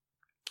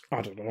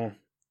 I don't know,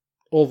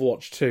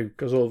 Overwatch 2,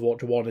 because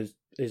Overwatch 1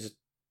 is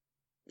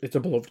it's a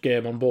beloved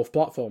game on both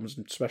platforms,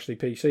 especially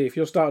PC. If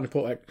you're starting to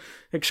put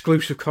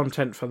exclusive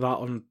content for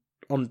that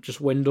on just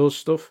Windows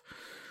stuff,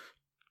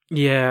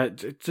 yeah,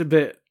 it's a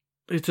bit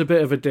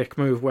of a dick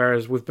move.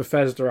 Whereas with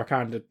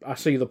Bethesda, I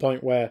see the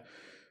point where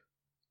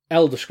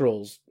Elder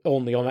Scrolls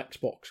only on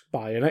Xbox,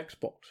 buy an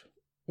Xbox.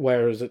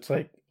 Whereas it's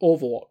like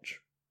Overwatch,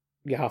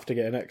 you have to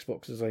get an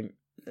Xbox. It's like,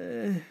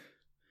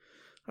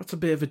 that's a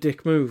bit of a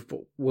dick move,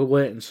 but we'll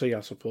wait and see, I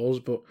suppose.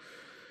 But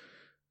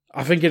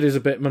I think it is a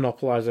bit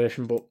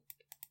monopolisation, but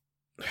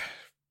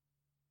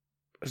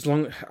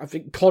I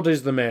think COD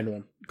is the main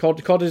one.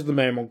 COD is the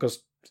main one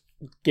because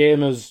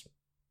there's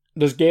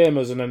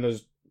gamers and then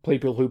there's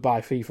people who buy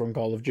FIFA and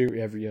Call of Duty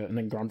every year and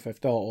then Grand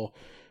Theft Auto,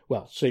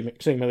 well,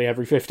 seemingly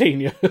every 15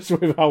 years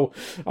with how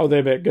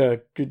they make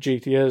good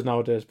GTAs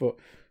nowadays. But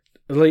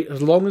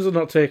as long as they're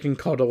not taking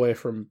COD away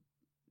from,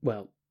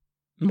 well,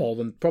 more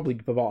than probably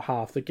about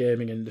half the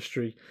gaming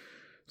industry,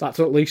 that's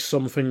at least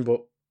something.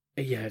 But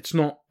yeah,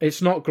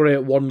 it's not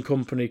great. One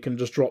company can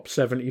just drop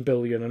 70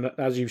 billion, and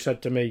as you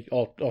said to me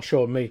or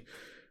shown me,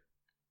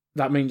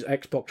 that means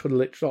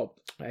Microsoft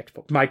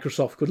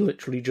could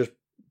literally just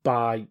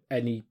buy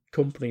any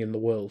company in the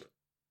world.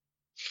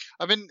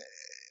 I mean,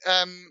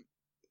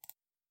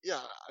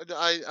 yeah,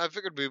 I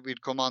figured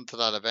we'd come on to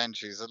that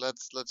eventually. So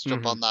let's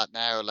jump on that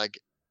now. Like,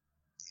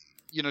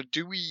 you know,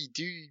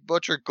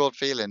 what's your gut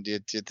feeling? Do you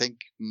think,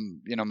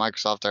 you know,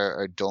 Microsoft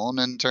are done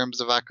in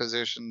terms of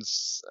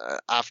acquisitions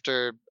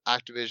after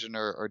Activision,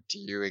 or do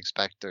you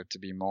expect there to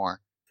be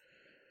more?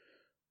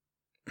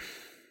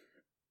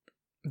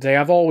 They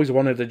have always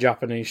wanted a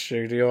Japanese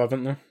studio,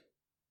 haven't they?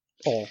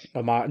 Or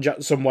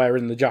somewhere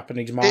in the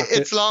Japanese market.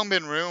 It's long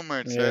been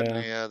rumoured,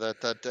 certainly,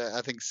 that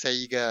I think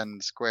Sega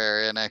and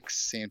Square Enix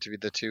seem to be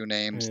the two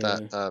names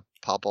that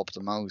pop up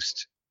the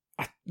most.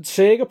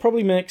 Sega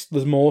probably makes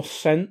the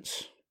most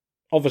sense.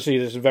 Obviously,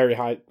 this is very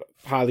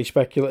highly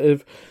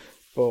speculative,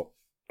 but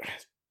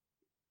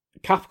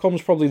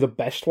Capcom's probably the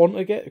best one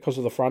to get because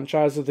of the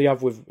franchise that they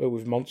have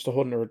with Monster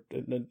Hunter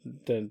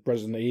and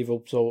Resident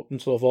Evil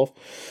and so forth.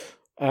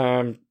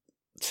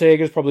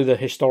 Sega's probably the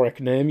historic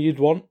name you'd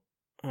want.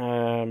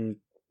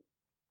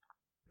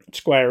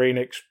 Square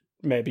Enix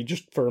maybe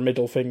just for a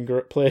middle finger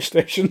at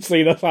PlayStation,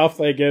 seeing as half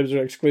their games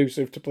are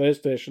exclusive to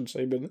PlayStation,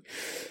 seemingly.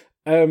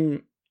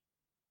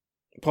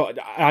 But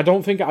I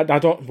don't think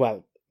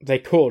well, they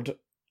could.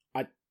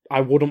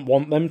 I wouldn't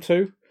want them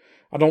to.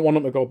 I don't want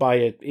them to go buy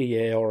a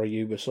EA or a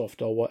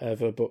Ubisoft or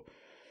whatever, but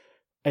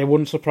it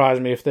wouldn't surprise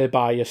me if they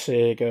buy a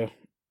Sega.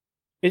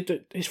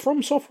 Is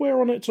From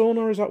Software on its own,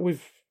 or is that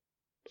with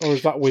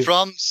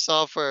From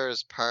Software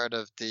is part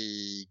of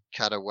the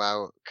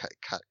Katawa,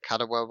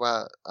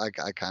 I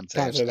can't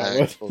say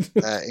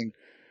it,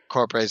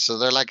 incorporated. So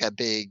they're like a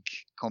big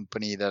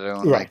company that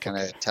own like kind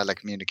of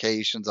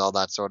telecommunications, all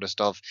that sort of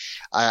stuff.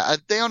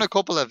 They own a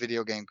couple of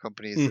video game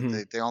companies.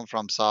 Mm-hmm. They own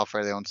From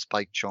Software. They own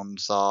Spike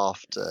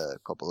Chunsoft, a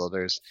couple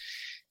others.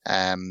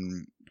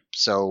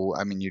 So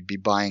I mean, you'd be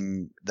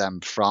buying them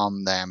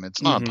from them.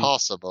 It's not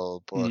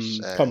impossible, but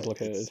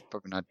complicated. It's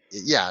probably not.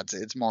 Yeah,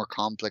 it's more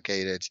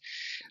complicated.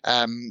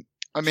 I mean,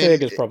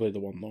 Sega's probably the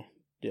one though.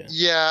 Yeah.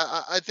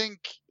 Yeah, I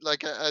think,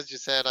 like as you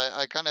said,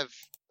 I kind of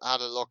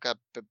had a look at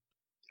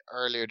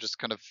earlier, just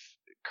kind of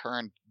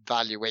current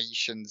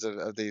valuations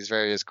of these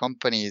various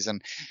companies,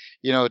 and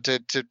you know, to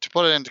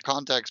put it into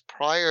context,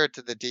 prior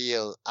to the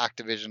deal,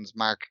 Activision's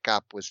market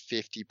cap was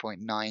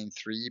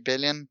 50.93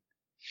 billion.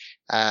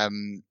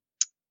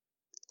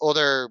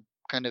 Other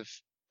kind of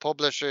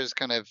publishers,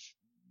 kind of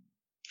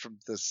from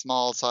the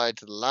small side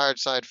to the large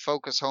side,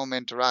 Focus Home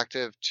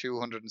Interactive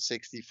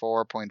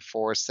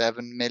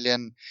 264.47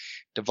 million,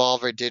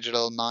 Devolver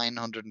Digital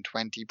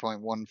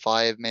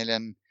 920.15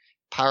 million,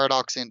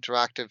 Paradox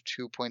Interactive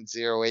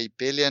 2.08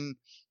 billion,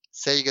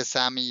 Sega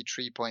Sammy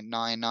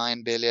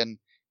 3.99 billion,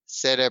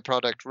 CD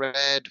Projekt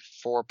Red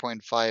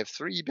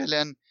 4.53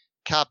 billion,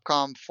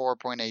 Capcom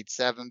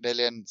 4.87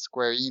 billion,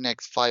 Square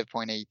Enix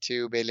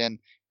 5.82 billion,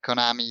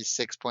 Konami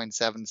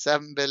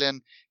 6.77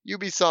 billion,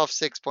 Ubisoft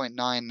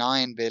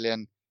 6.99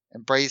 billion,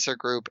 Embracer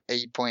Group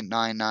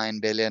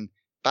 8.99 billion,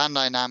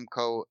 Bandai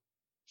Namco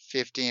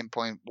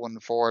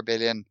 15.14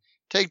 billion,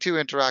 Take-Two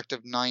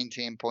Interactive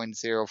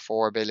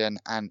 19.04 billion,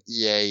 and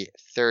EA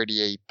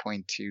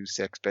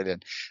 38.26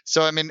 billion.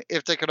 So, I mean,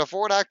 if they could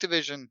afford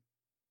Activision,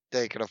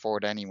 they could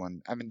afford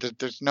anyone. I mean,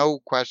 there's no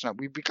question.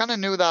 We kind of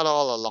knew that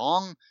all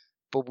along,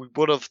 but we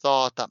would have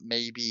thought that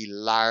maybe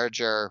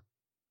larger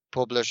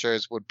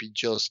publishers would be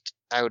just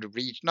out of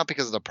reach, not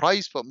because of the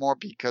price, but more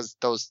because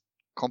those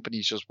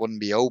companies just wouldn't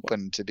be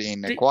open to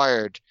being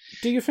acquired.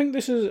 Do you think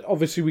this is,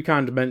 obviously we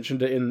kind of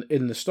mentioned it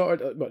in the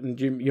start, but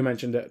you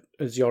mentioned it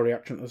as your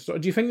reaction to the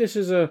start. Do you think this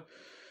is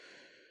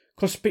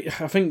because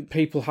I think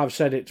people have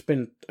said it's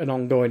been an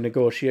ongoing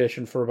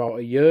negotiation for about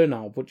a year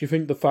now, but do you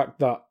think the fact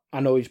that, I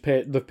know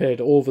they've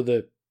paid over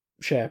the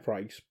share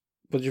price,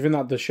 but do you think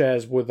that the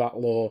shares were that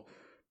low,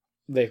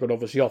 they could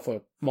obviously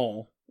offer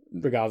more,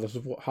 regardless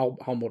of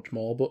how much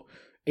more, but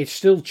it's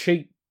still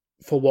cheap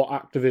for what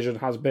Activision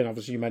has been?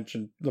 Obviously, you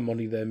mentioned the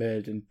money they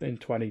made in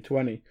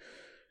 2020.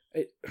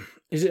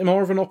 Is it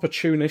more of an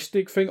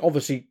opportunistic thing?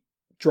 Obviously,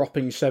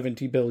 dropping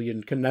 70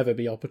 billion can never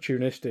be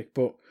opportunistic,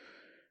 but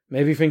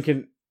maybe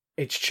thinking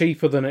it's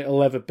cheaper than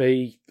it'll ever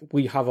be.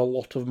 We have a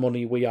lot of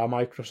money. We are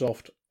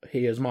Microsoft.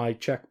 Here's my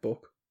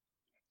checkbook.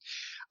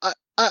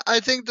 I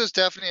think there's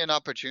definitely an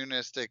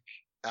opportunistic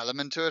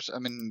element to it. I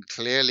mean,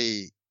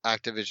 clearly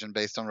Activision,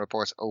 based on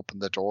reports,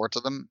 opened the door to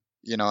them,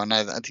 and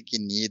I think you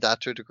need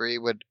that to a degree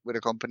with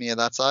a company of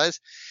that size.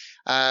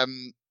 But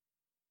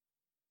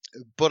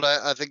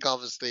I think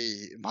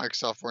obviously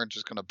Microsoft weren't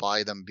just going to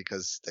buy them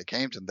because they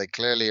came to them. They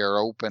clearly are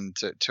open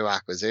to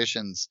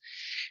acquisitions.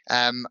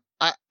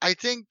 I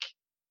think,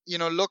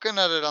 looking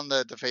at it on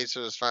the face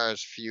of it as far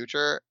as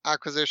future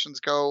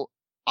acquisitions go,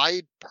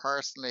 I'd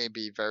personally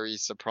be very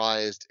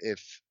surprised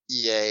if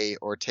EA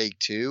or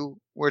Take-Two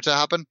were to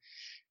happen.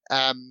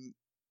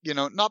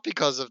 Not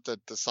because of the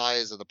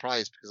size of the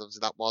price, because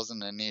obviously that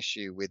wasn't an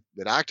issue with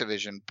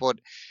Activision,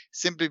 but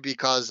simply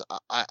because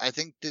I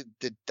think the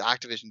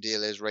Activision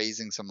deal is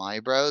raising some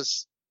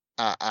eyebrows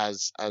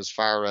as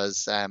far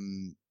as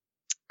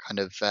kind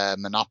of a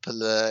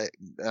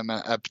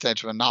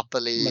potential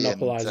monopoly,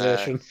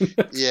 monopolization.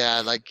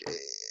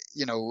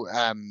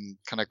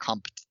 Kind of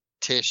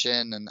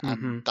competition and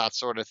that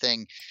sort of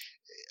thing.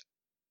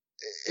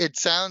 It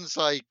sounds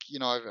like,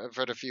 I've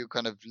heard a few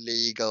kind of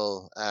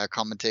legal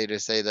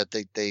commentators say that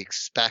they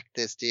expect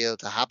this deal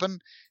to happen,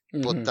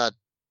 but that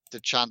the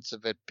chance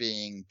of it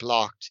being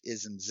blocked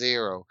isn't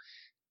zero.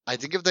 I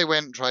think if they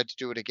went and tried to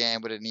do it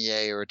again with an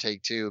EA or a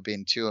Take-Two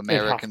being two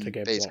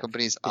American-based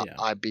companies,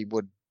 I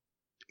would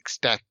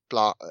expect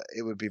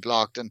it would be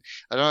blocked. And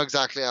I don't know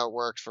exactly how it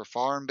works for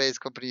foreign-based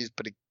companies,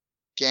 but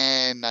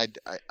again,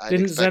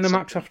 didn't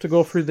ZeniMax have to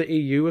go through the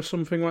EU or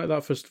something like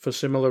that for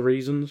similar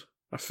reasons?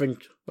 I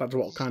think that's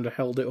what kind of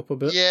held it up a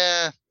bit.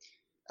 Yeah,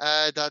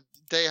 that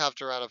they have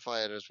to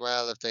ratify it as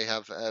well if they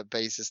have a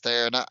basis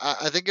there, and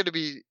I think it'd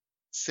be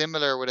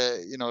similar with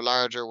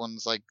larger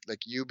ones like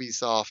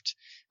Ubisoft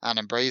and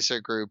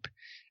Embracer Group.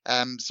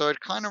 So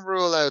I'd kind of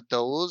rule out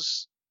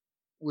those,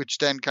 which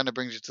then kind of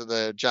brings you to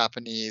the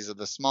Japanese or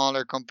the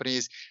smaller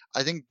companies.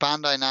 I think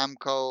Bandai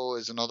Namco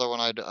is another one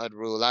I'd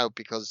rule out,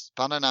 because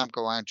Bandai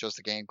Namco aren't just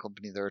a game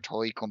company, they're a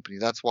toy company.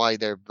 That's why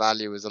their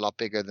value is a lot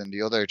bigger than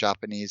the other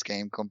Japanese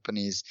game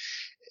companies.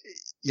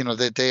 They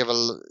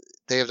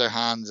have their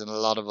hands in a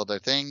lot of other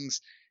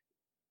things.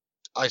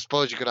 I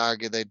suppose you could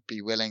argue they'd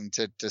be willing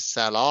to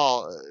sell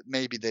off.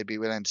 Maybe they'd be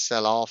willing to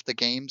sell off the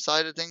game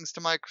side of things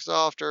to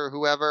Microsoft or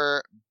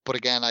whoever. But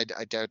again, I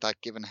doubt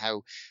that, given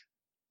how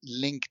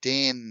linked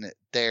in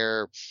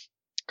their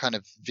kind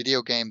of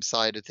video game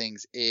side of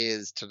things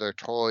is to their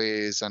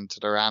toys and to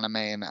their anime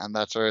and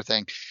that sort of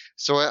thing.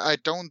 So I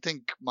don't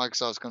think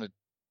Microsoft's going to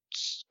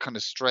kind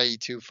of stray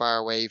too far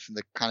away from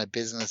the kind of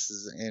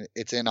businesses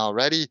it's in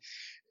already.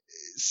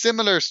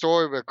 Similar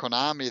story with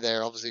Konami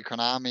there. Obviously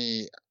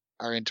Konami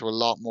are into a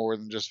lot more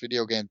than just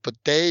video games, but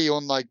they,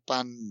 unlike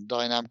Bandai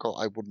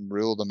Namco, I wouldn't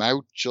rule them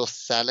out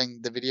just selling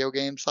the video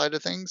game side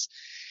of things.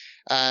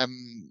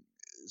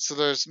 So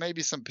there's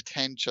maybe some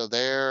potential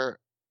there.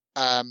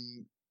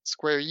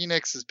 Square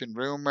Enix has been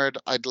rumored.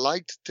 I'd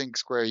like to think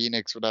Square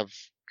Enix would have,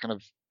 kind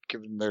of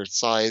given their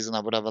size, and I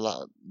would have a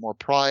lot more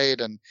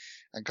pride and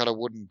kind of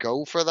wouldn't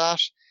go for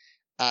that.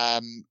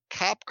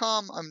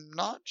 Capcom, I'm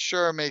not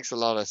sure makes a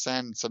lot of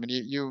sense. I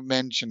mean, you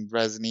mentioned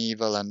Resident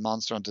Evil and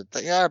Monster Hunter.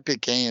 They are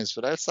big games,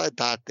 but outside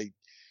that,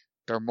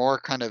 they're more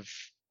kind of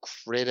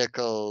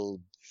critical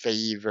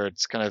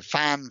favorites, kind of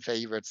fan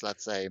favorites,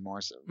 let's say,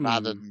 more so,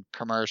 rather than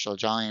commercial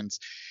giants.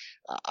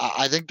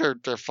 I think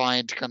they're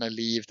fine to kind of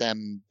leave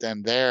them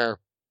there.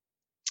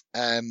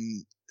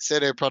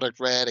 CD Projekt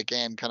Red,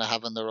 again, kind of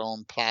having their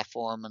own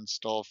platform and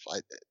stuff.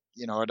 I'd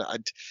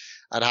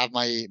have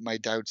my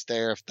doubts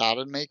there if that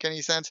would make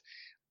any sense.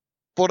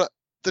 But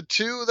the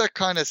two that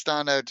kind of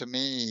stand out to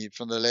me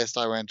from the list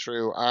I went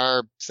through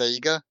are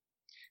Sega.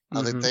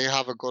 I think they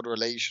have a good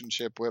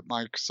relationship with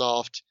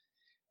Microsoft.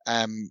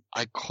 I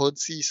could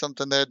see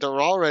something there. They're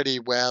already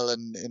well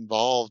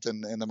involved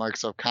in the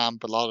Microsoft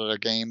camp. A lot of their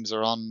games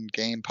are on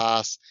Game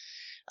Pass.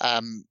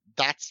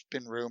 That's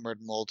been rumored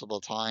multiple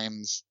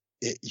times.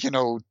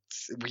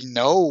 We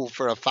know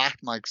for a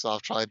fact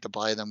Microsoft tried to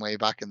buy them way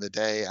back in the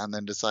day and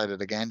then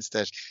decided against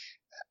it.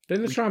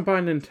 Didn't they try and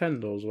buy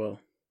Nintendo as well?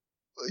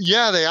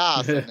 Yeah, they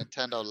have. And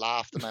Nintendo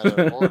laughed them out of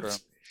the boardroom.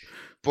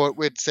 But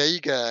with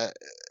Sega,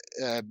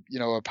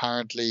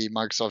 apparently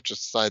Microsoft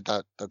just decided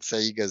that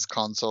Sega's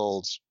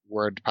consoles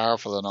weren't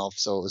powerful enough,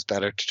 so it was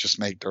better to just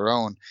make their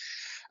own.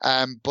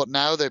 But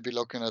now they'd be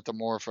looking at them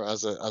more for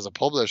as a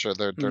publisher.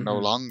 They're no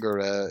longer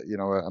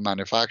a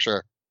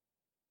manufacturer.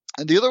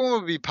 And the other one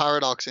would be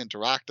Paradox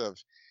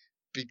Interactive,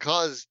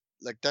 because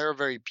like they're a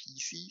very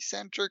PC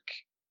centric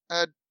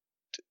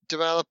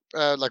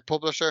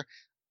publisher,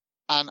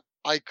 and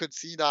I could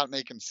see that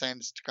making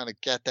sense to kind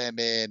of get them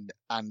in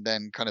and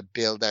then kind of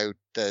build out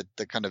the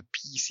kind of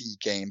PC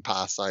Game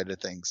Pass side of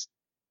things.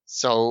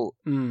 So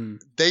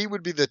they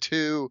would be the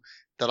two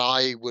that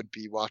I would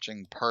be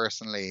watching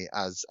personally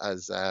as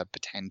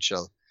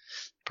potential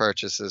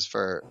purchases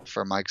for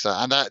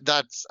Microsoft. And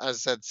that's,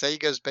 as I said,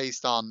 Sega's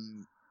based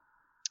on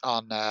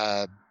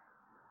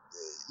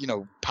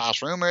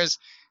past rumors,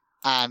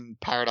 and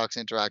Paradox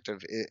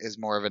Interactive is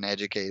more of an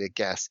educated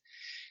guess.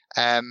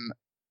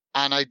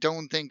 And I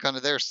don't think kind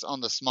of they're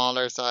on the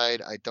smaller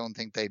side. I don't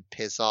think they'd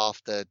piss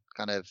off the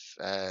kind of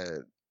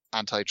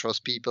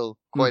antitrust people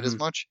quite as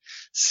much.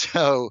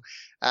 So,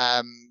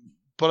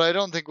 but I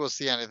don't think we'll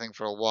see anything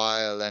for a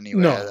while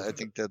anyway. No. I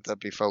think that they'll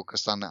be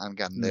focused on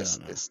getting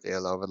this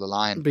deal over the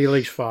line. It'll be at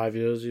least 5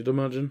 years, you'd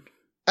imagine.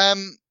 I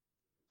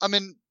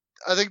mean,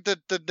 I think that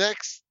the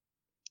next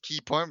key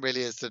point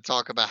really is to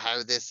talk about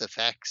how this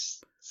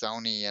affects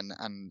Sony and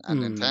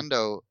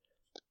Nintendo.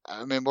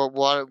 I mean,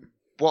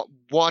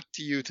 what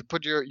do you, to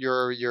put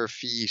your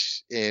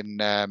feet in,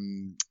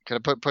 kind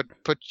of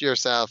put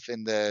yourself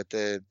in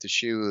the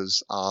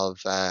shoes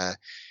of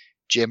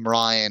Jim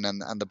Ryan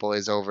and the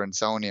boys over in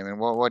Sony? I mean,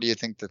 what do you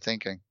think they're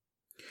thinking?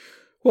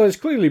 Well, it's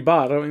clearly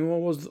bad. I mean,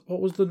 what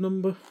was the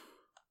number?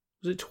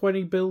 Was it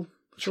 20 bill?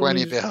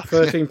 20 bill.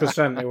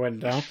 13% it went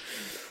down.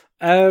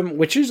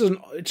 Which is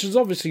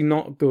obviously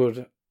not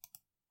good.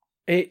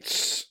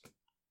 It's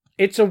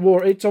a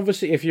war. It's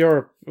obviously, if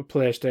you're a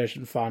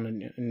PlayStation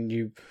fan and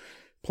you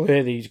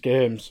play these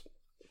games,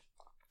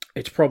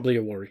 it's probably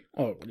a worry.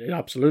 Oh, it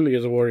absolutely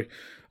is a worry.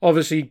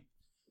 Obviously,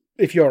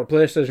 if you're a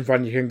PlayStation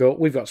fan, you can go,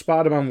 we've got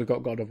Spider-Man, we've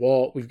got God of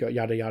War, we've got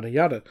yada, yada,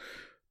 yada.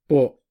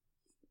 But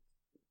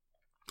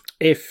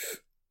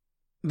if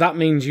that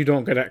means you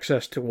don't get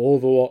access to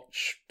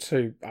Overwatch,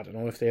 to, I don't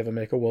know, if they ever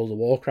make a World of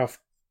Warcraft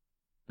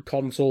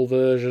console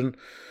version,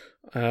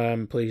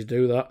 please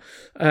do that.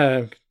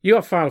 You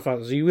have Final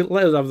Fantasy,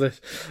 let us have this.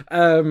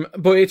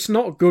 But it's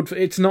not good.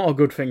 It's not a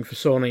good thing for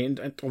Sony, and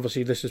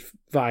obviously this is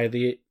via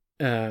the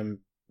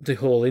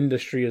whole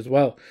industry as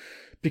well,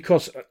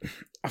 because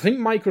I think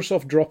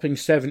Microsoft dropping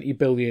 $70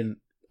 billion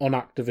on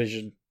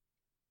Activision,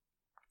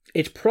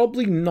 it's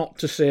probably not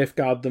to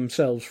safeguard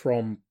themselves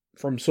from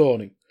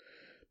Sony,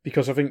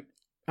 because I think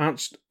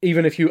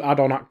even if you add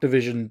on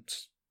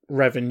Activision's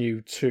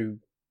revenue to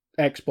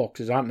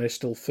Xboxes, aren't they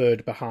still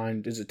third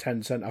behind? Is it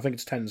Tencent? I think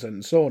it's Tencent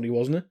and Sony,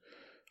 wasn't it?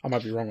 I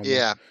might be wrong on that.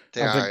 Yeah,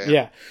 they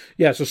are.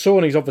 Yeah. So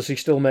Sony's obviously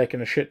still making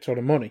a shit ton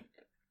of money.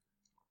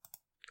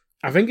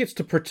 I think it's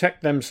to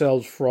protect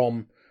themselves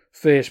from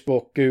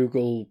Facebook,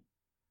 Google,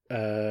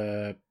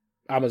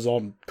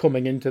 Amazon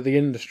coming into the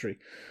industry.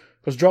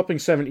 Because dropping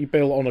 $70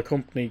 billion on a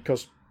company,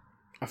 because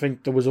I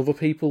think there was other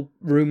people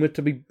rumoured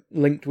to be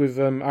linked with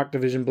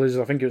Activision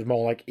Blizzard. I think it was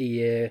more like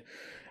EA.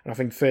 And I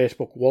think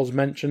Facebook was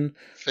mentioned.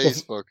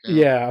 Facebook,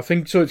 yeah. I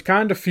think so. It's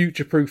kind of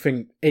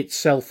future-proofing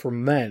itself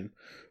from then.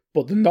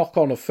 But the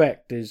knock-on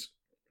effect is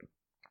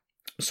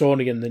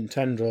Sony and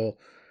Nintendo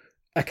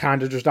are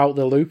kind of just out of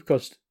the loop,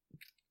 because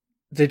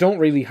they don't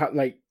really have,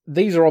 like,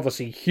 these are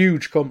obviously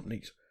huge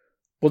companies,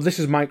 but this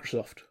is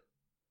Microsoft.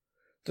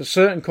 There's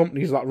certain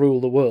companies that rule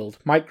the world.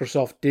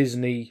 Microsoft,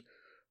 Disney,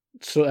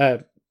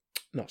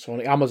 not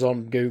Sony,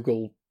 Amazon,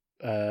 Google,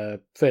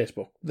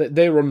 Facebook.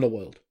 They run the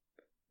world.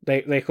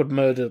 They could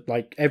murder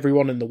like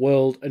everyone in the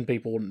world and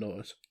people wouldn't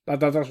notice.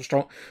 That's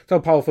how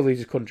powerful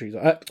these companies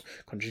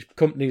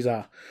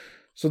are.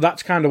 So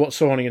that's kind of what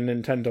Sony and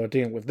Nintendo are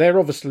dealing with. They're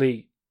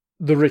obviously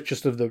the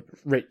richest of the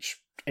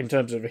rich in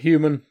terms of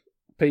human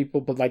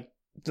people, but like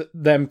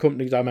them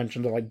companies I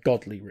mentioned are like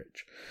godly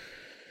rich.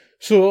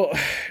 So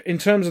in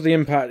terms of the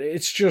impact,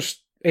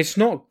 it's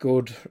not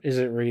good, is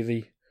it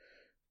really?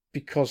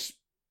 Because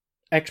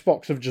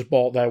Xbox have just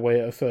bought their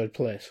way to third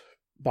place,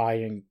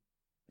 buying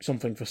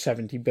something for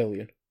 $70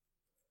 billion.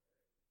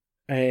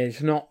 And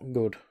it's not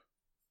good,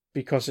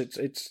 because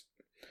it's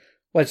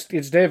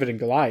David and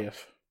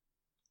Goliath,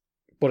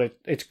 but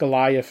it's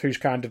Goliath who's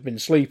kind of been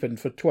sleeping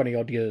for 20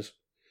 odd years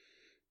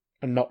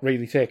and not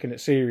really taking it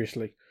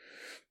seriously.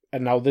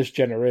 And now this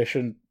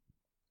generation,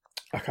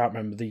 I can't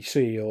remember the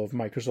CEO of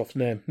Microsoft's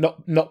name,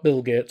 not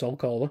Bill Gates, I'll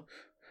call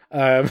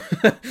her.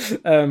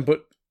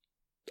 But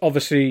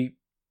obviously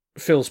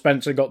Phil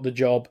Spencer got the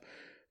job.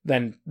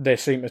 Then they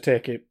seem to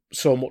take it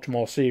so much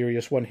more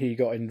serious when he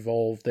got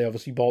involved. They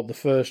obviously bought the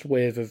first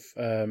wave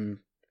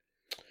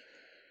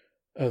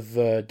of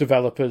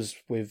developers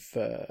with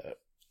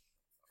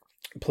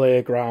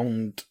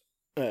Playground,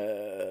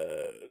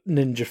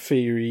 Ninja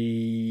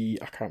Theory.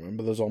 I can't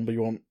remember the zombie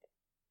one.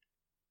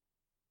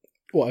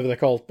 Whatever they're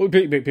called,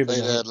 people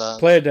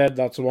Play Dead,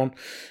 that's the one,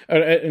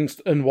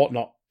 and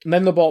whatnot. And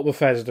then they bought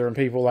Bethesda, and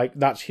people like,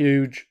 that's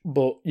huge,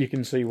 but you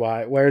can see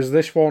why. Whereas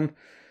this one,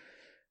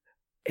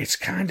 it's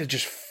kind of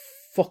just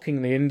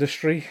fucking the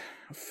industry.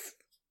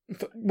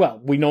 well,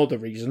 we know the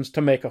reasons,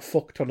 to make a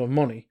fuck ton of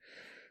money,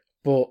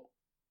 but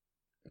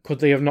could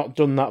they have not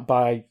done that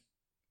by,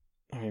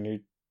 I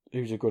mean,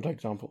 who's a good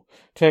example?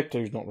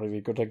 Take-Two's not really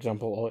a good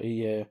example, or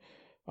EA,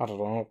 I don't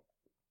know.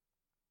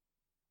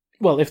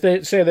 Well, if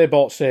they say they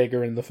bought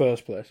Sega in the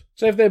first place,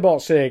 say if they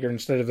bought Sega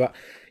instead of that,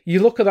 you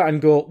look at that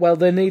and go, well,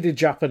 they needed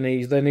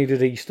Japanese, they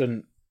needed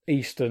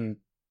Eastern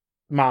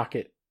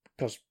market,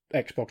 because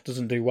Xbox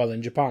doesn't do well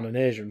in Japan and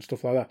Asia and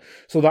stuff like that.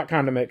 So that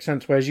kind of makes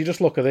sense. Whereas you just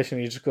look at this and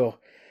you just go,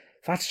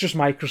 that's just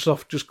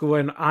Microsoft just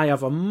going, I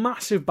have a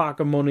massive bag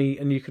of money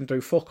and you can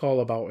do fuck all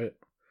about it.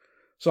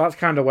 So that's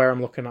kind of where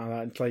I'm looking at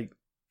that. It's like,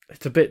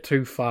 it's a bit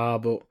too far,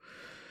 but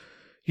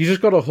you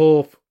just got to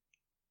hope,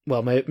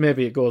 well,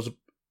 maybe it goes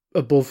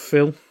above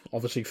Phil.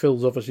 Obviously,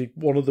 Phil's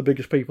one of the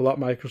biggest people at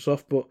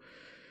Microsoft, but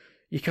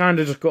you kind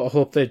of just got to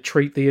hope they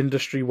treat the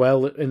industry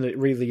well, and it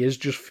really is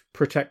just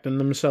protecting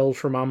themselves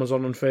from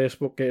Amazon and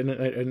Facebook getting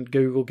it, and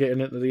Google getting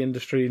into the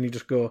industry, and you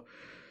just go,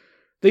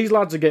 these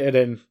lads are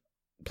getting in.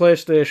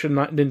 PlayStation,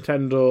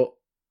 Nintendo,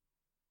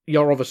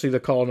 you're obviously the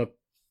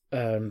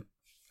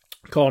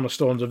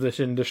cornerstones of this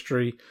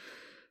industry.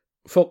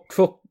 Fuck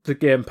the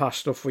Game Pass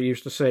stuff we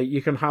used to say.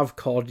 You can have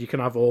COD, you can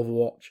have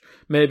Overwatch.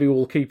 Maybe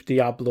we'll keep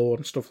Diablo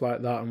and stuff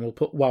like that, and we'll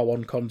put WoW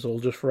on console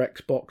just for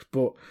Xbox.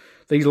 But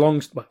these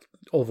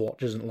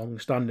Overwatch isn't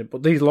long-standing,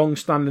 but these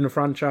long-standing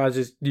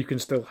franchises you can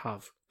still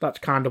have. That's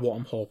kind of what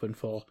I'm hoping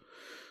for.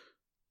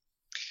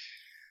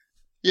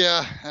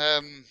 Yeah,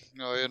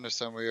 no, I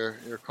understand where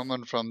you're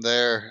coming from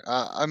there.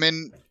 I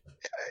mean,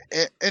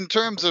 in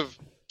terms of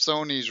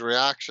Sony's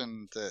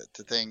reaction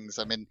to things,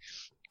 I mean,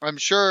 I'm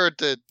sure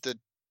that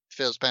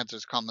Phil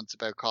Spencer's comments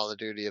about Call of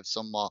Duty have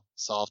somewhat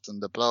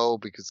softened the blow,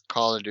 because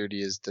Call of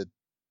Duty is the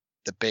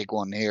big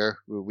one here.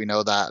 We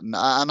know that, and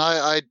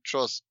I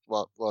trust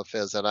what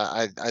Phil said.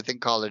 I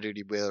think Call of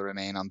Duty will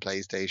remain on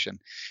PlayStation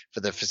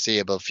for the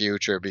foreseeable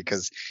future,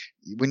 because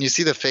when you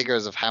see the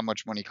figures of how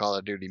much money Call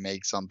of Duty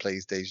makes on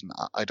PlayStation,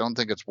 I don't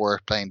think it's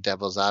worth playing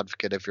devil's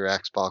advocate if you're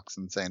Xbox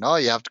and saying, oh,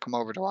 you have to come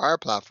over to our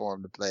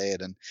platform to play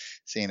it, and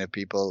seeing if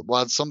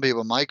while some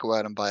people might go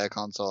out and buy a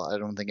console, I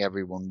don't think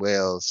everyone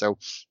will. So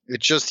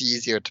it's just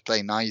easier to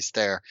play nice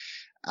there.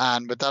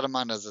 And with that in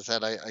mind, as I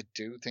said, I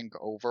do think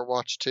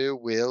Overwatch 2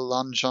 will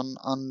launch on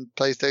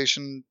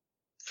PlayStation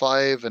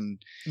 5.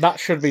 And that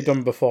should be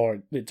done before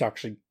it's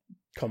actually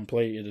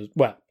completed as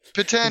well.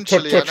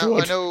 Potentially. I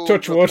know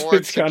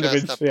reports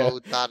suggest that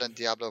both that and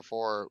Diablo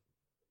 4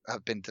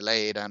 have been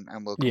delayed and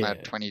will come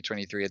out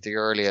 2023 at the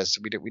earliest.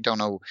 We don't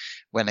know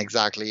when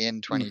exactly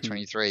in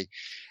 2023.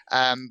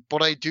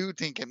 But I do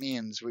think it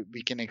means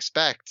we can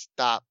expect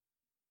that,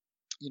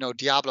 you know,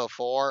 Diablo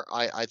 4,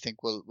 I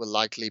think will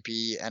likely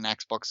be an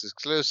Xbox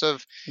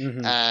exclusive.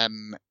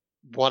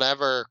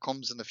 Whatever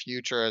comes in the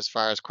future as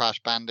far as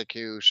Crash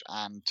Bandicoot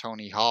and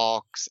Tony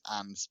Hawk's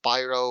and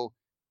Spyro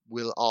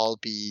will all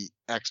be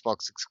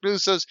Xbox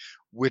exclusives,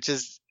 which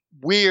is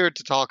weird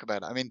to talk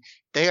about. I mean,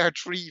 they are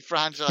three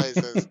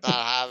franchises that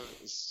have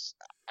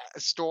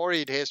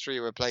storied history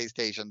with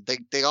PlayStation.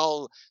 They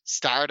all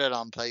started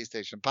on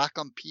PlayStation. Back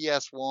on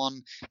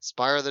PS1,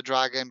 Spyro the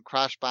Dragon,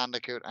 Crash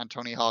Bandicoot, and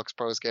Tony Hawk's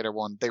Pro Skater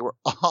 1. They were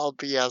all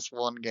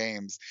PS1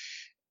 games.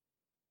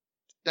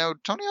 Now,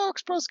 Tony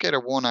Hawk's Pro Skater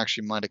 1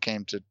 actually might have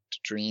came to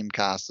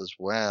Dreamcast as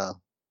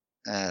well,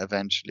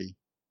 eventually.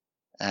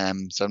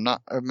 So I'm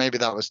not, or maybe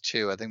that was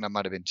 2. I think that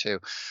might have been 2.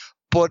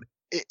 But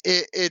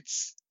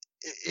it's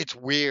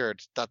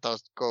weird that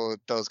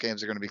those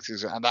games are going to be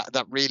exclusive, and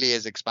that really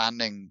is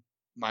expanding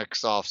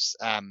Microsoft's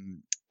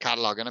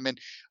catalog. And I mean,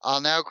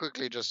 I'll now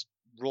quickly just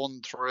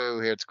run through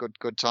here. It's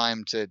good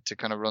time to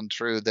kind of run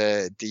through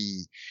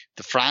the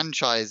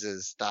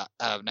franchises that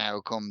have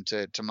now come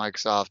to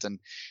Microsoft. And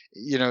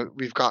you know,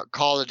 we've got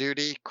Call of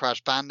Duty,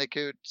 Crash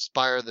Bandicoot,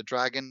 Spyro the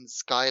Dragon,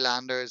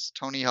 Skylanders,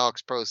 Tony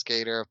Hawk's Pro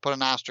Skater. Put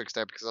an asterisk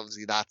there because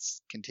obviously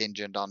that's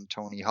contingent on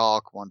Tony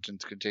Hawk wanting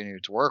to continue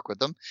to work with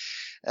them.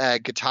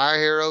 Guitar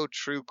Hero,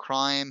 True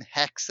Crime,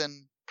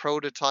 Hexen,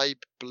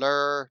 Prototype,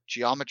 Blur,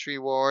 Geometry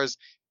Wars,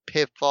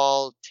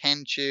 Pitfall,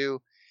 Tenchu,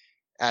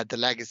 the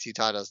legacy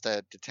titles.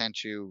 The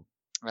Tenchu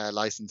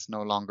license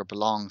no longer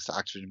belongs to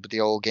Activision, but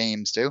the old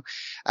games do.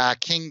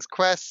 King's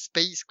Quest,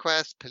 Space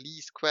Quest,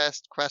 Police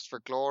Quest, Quest for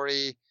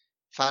Glory,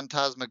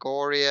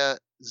 Phantasmagoria,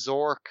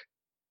 Zork,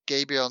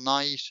 Gabriel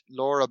Knight,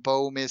 Laura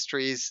Bow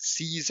Mysteries,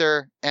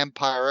 Caesar,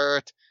 Empire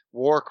Earth,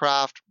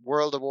 Warcraft,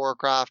 World of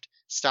Warcraft,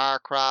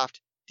 Starcraft,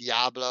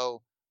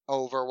 Diablo,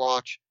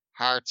 Overwatch,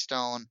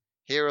 Hearthstone,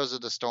 Heroes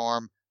of the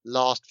Storm,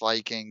 Lost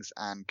Vikings,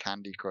 and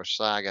Candy Crush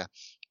Saga.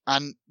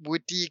 And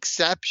with the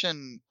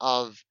exception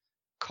of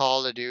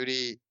Call of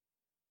Duty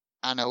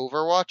and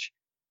Overwatch,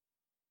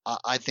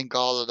 I think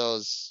all of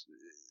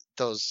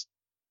those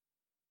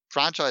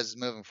franchises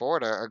moving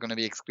forward are going to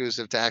be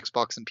exclusive to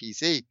Xbox and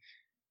PC,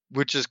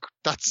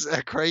 that's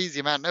a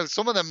crazy amount. Now,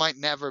 some of them might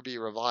never be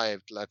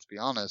revived, let's be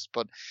honest,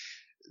 but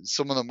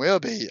some of them will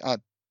be.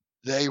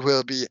 They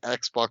will be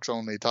Xbox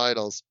only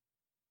titles.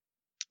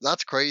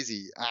 That's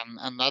crazy,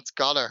 and that's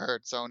gotta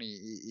hurt Sony,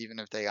 even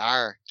if they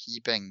are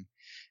keeping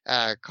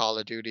Call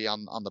of Duty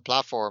on the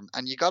platform,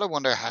 and you got to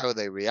wonder how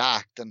they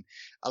react. And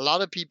a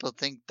lot of people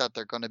think that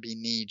they're going to be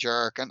knee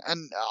jerk,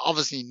 and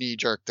obviously knee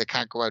jerk. They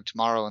can't go out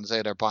tomorrow and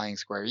say they're buying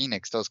Square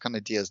Enix. Those kind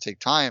of deals take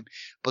time,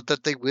 but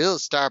that they will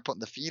start putting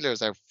the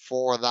feelers out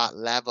for that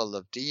level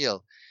of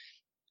deal,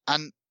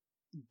 and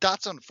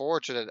that's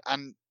unfortunate.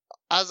 And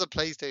as a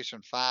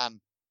PlayStation fan,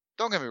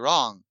 don't get me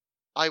wrong,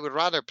 I would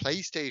rather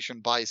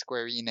PlayStation buy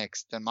Square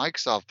Enix than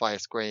Microsoft buy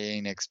Square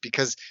Enix,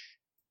 because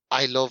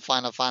I love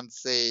Final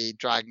Fantasy,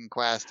 Dragon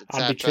Quest,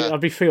 etc.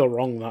 I'd be feel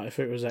wrong that if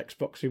it was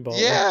Xbox who bought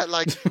Yeah, that.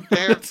 like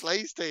they're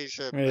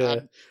PlayStation. Yeah.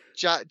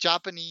 And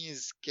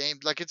Japanese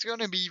games, like it's going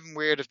to be even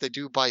weird if they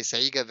do buy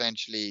Sega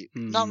eventually.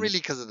 Not really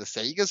because of the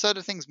Sega side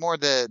of things, more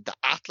the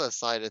Atlas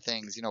side of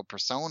things. You know,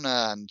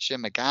 Persona and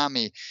Shin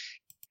Megami.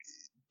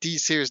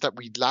 These series that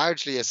we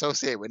largely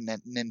associate with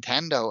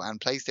Nintendo and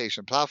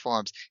PlayStation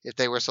platforms, if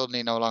they were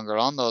suddenly no longer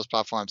on those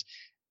platforms,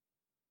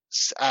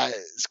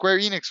 Square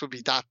Enix would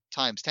be that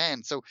times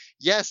 10. So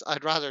yes,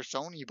 I'd rather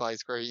Sony buy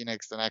Square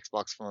Enix than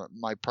Xbox from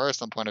my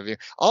personal point of view.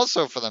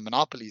 Also for the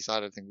monopoly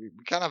side of things,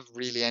 we can't have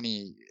really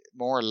any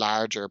more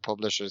larger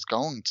publishers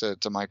going to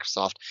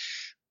Microsoft.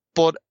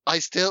 But I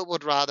still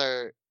would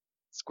rather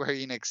Square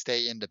Enix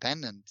stay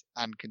independent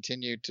and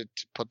continue to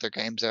put their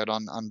games out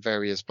on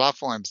various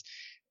platforms.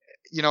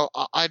 You know,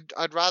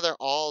 I'd rather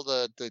all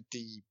the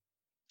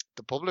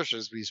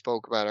publishers we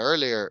spoke about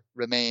earlier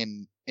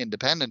remain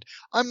independent.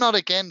 I'm not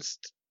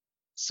against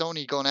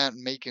Sony going out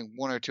and making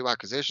one or two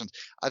acquisitions.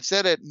 I've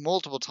said it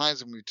multiple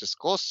times when we've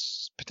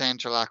discussed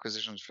potential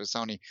acquisitions for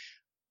Sony.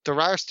 There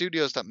are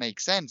studios that make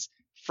sense.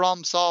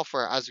 From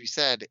Software, as we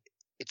said,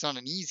 it's not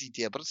an easy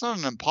deal, but it's not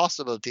an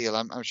impossible deal.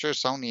 I'm sure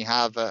Sony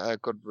have a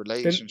good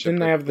relationship. Didn't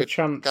they have the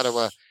chance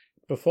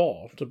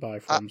before to buy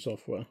From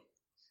Software?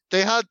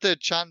 They had the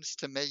chance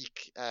to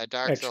make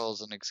Dark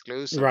Souls an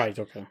exclusive. Right,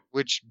 okay.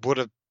 Which would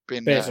have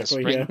been a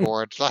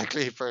springboard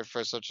likely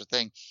for such a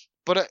thing.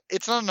 But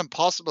it's not an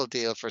impossible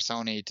deal for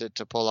Sony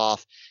to pull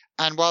off.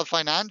 And while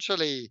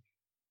financially,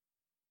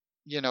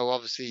 you know,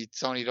 obviously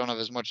Sony don't have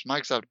as much as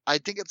Microsoft, I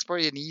think it's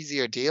probably an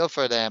easier deal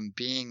for them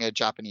being a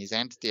Japanese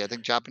entity. I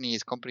think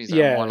Japanese companies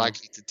are more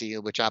likely to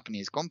deal with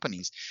Japanese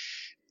companies.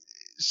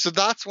 So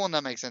that's one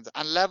that makes sense.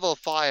 And Level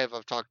 5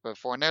 I've talked about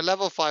before. Now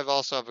Level 5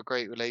 also have a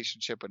great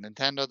relationship with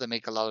Nintendo. They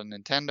make a lot of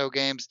Nintendo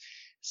games.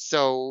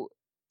 So,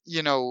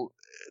 you know,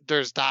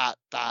 there's that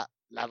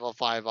Level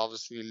 5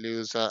 obviously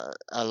lose a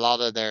lot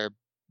of their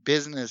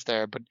business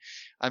there, but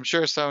I'm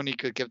sure Sony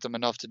could give them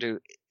enough to do.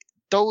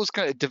 Those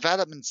kind of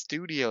development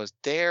studios,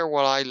 they're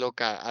what I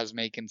look at as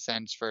making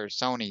sense for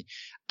Sony.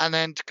 And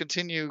then to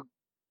continue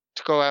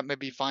to go out,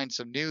 maybe find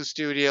some new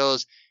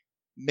studios,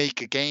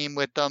 make a game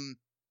with them.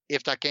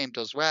 If that game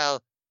does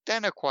well,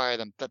 then acquire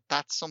them.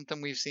 That's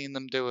something we've seen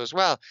them do as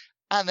well.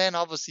 And then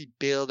obviously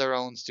build their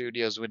own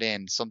studios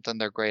within, something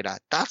they're great at.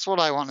 That's what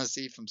I want to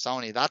see from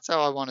Sony. That's how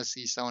I want to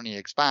see Sony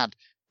expand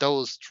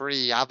those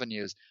three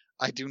avenues.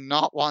 I do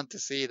not want to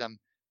see them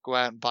go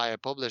out and buy a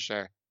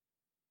publisher.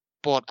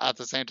 But at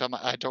the same time,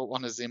 I don't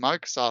want to see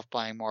Microsoft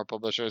buying more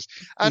publishers.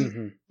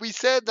 And we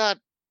said that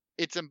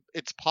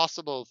it's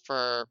possible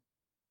for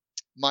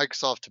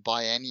Microsoft to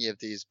buy any of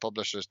these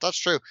publishers. That's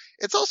true.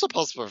 It's also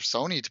possible for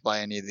Sony to buy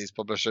any of these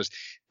publishers.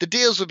 The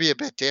deals would be a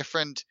bit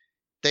different.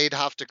 They'd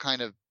have to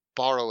kind of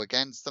borrow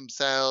against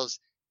themselves.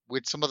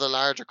 With some of the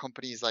larger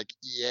companies like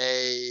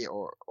EA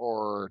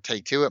or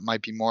Take-Two, it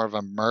might be more of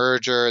a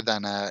merger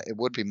than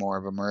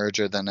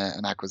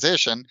an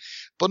acquisition.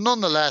 But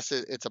nonetheless,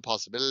 it's a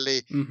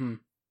possibility.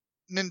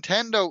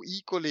 Nintendo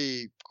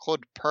equally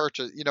could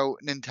purchase, you know,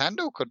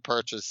 Nintendo could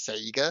purchase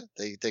Sega.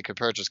 They could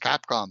purchase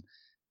Capcom.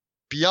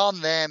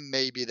 Beyond them,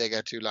 maybe they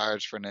get too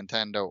large for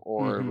Nintendo,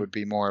 or it would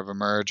be more of a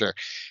merger.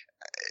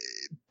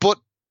 But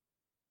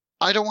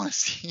I don't want to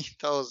see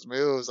those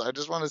moves. I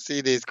just want to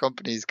see these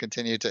companies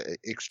continue to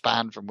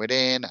expand from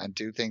within and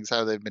do things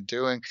how they've been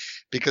doing.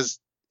 Because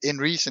in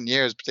recent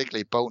years,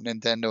 particularly both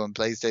Nintendo and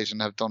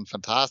PlayStation have done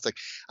fantastic.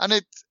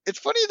 And it's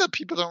funny that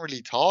people don't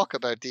really talk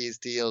about these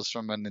deals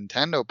from a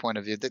Nintendo point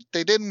of view.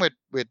 They didn't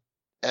with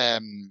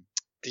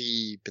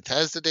the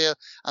Bethesda deal,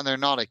 and they're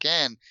not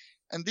again.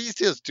 And these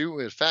deals do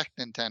affect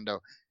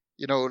Nintendo.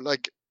 You know,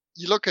 like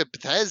you look at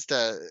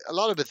Bethesda, a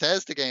lot of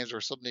Bethesda games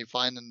were suddenly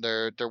finding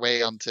their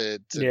way onto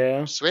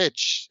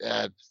Switch.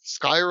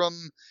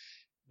 Skyrim,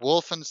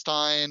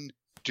 Wolfenstein,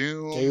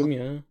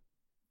 Doom.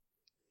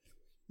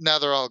 Now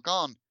they're all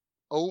gone.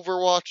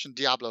 Overwatch and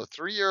Diablo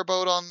 3 are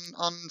both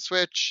on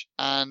Switch,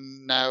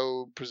 and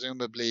now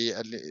presumably,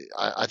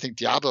 I think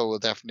Diablo will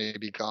definitely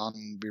be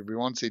gone. We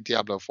won't see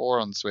Diablo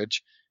 4 on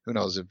Switch. Who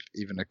knows if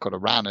even it could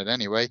have ran it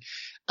anyway.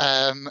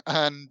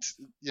 And,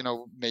 you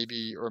know,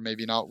 maybe or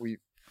maybe not, we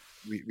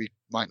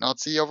might not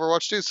see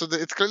Overwatch 2. So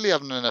it's clearly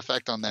having an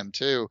effect on them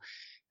too.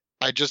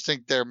 I just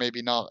think they're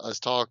maybe not as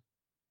talked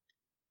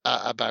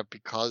about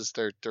because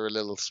they're a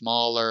little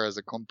smaller as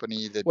a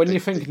company. When you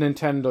think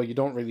Nintendo, you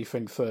don't really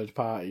think third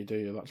party, do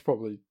you? That's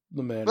probably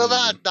the main. Well,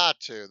 that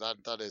too.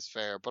 That is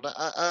fair. But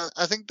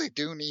I think they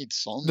do need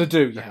some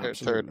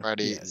third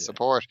party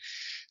support.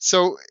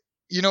 So,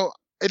 you know,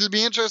 it'll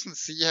be interesting to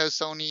see how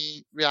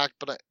Sony react,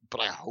 but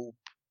I hope.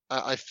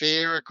 I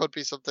fear it could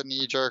be something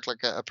knee-jerk,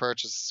 like a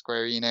purchase of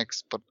Square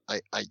Enix, but I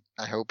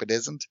hope it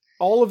isn't.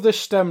 All of this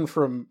stemmed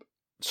from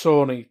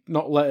Sony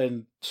not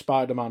letting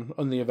Spider-Man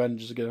and the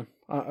Avengers game.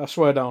 I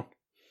swear down.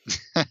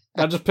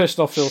 I just pissed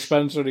off Phil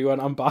Spencer and he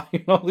went, I'm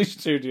buying all these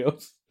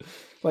studios.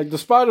 Like, the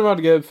Spider-Man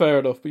game, fair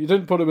enough, but you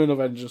didn't put him in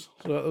Avengers.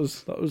 So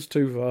that was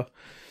too far.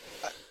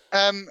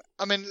 I mean,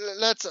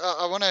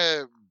 I want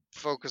to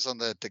focus on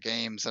the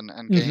games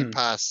and Game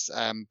Pass.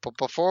 But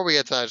before we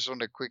get to that, I just want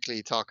to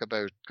quickly talk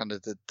about kind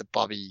of the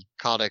Bobby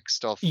Kotick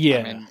stuff. Yeah.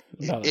 I mean,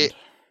 the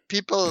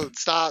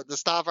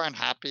staff aren't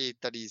happy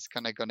that he's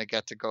kind of going to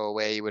get to go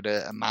away with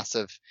a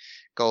massive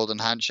golden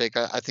handshake.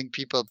 I think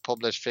people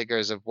publish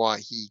figures of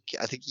what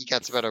I think he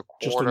gets about a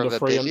quarter of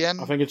 $1 billion.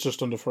 I think it's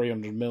just under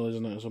 300 mil,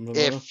 isn't it? Or something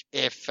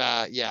if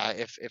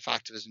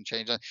Activision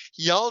changed that.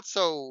 He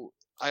also,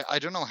 I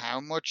don't know how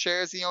much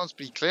shares he owns,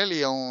 but he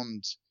clearly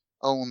owns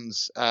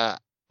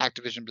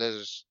Activision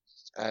Blizzard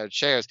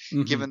shares,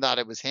 given that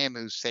it was him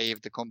who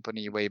saved the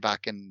company way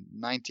back in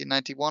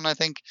 1991, I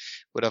think,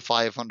 with a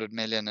 $500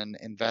 million in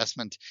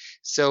investment.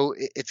 So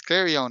it's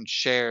clearly on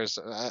shares.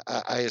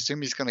 I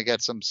assume he's going to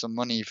get some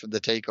money from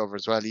the takeover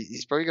as well.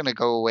 He's probably going to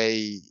go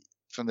away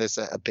from this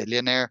a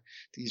billionaire.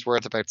 He's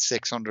worth about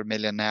 600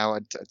 million now.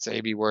 I'd say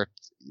he'd be worth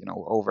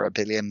over $1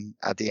 billion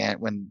at the end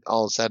when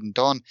all's said and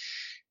done.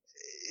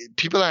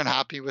 People aren't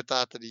happy with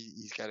that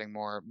he's getting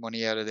more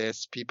money out of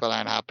this. People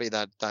aren't happy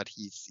that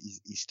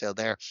he's still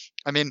there.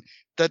 I mean,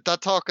 that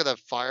talk of the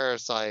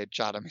fireside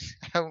chat, I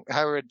mean,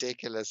 how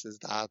ridiculous is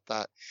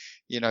that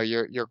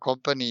your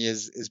company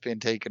is being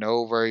taken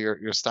over,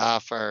 your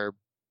staff are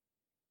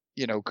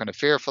kind of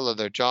fearful of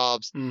their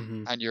jobs,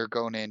 and you're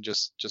going in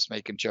just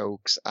making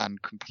jokes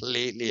and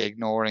completely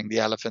ignoring the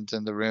elephant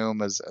in the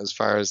room as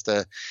far as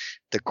the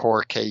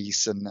court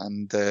case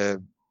and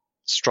the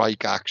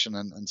strike action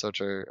and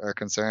such are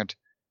concerned.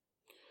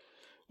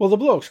 Well, the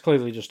bloke's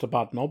clearly just a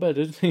bad knobhead,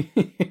 isn't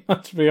he?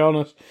 Let's be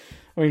honest.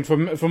 I mean,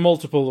 for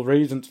multiple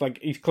reasons. Like,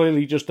 he's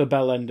clearly just a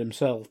bell end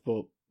himself,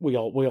 but we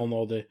all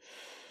know the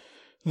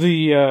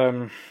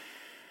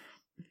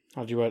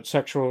how do you word,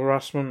 sexual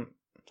harassment?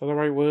 Is that the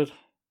right word?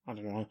 I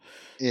don't know.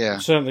 Yeah.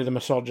 Certainly the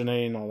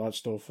misogyny and all that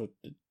stuff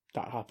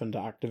that happened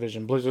at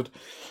Activision Blizzard.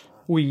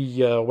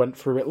 We went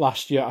through it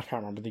last year. I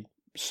can't remember the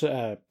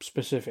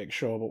specific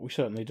show, but we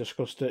certainly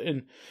discussed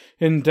it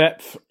in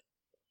depth.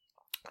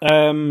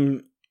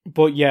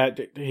 But yeah,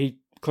 he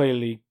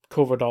clearly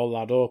covered all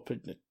that up.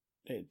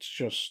 It's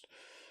just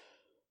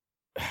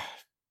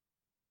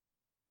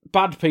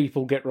bad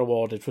people get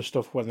rewarded for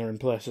stuff when they're in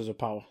places of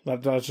power.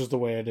 That's just the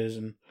way it is,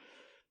 and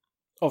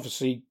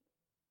obviously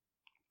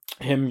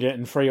him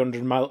getting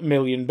 300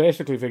 million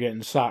basically for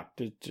getting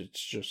sacked.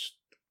 It's just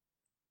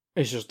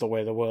the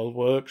way the world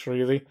works,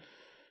 really.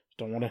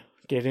 Don't want to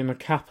get into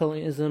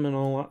capitalism and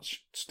all that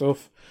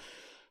stuff,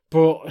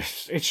 but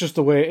it's just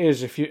the way it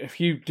is. If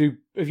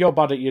you're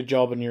bad at your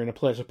job and you're in a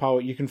place of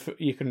power, you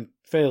can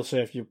fail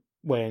safe your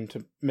way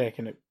into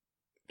making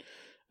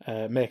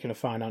a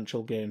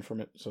financial gain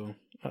from it. So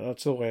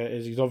that's the way it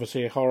is. He's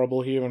obviously a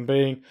horrible human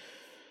being.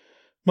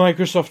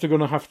 Microsoft are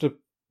going to have to,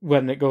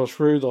 when it goes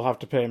through, they'll have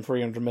to pay him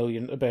 300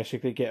 million to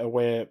basically get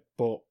away.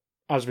 But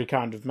as we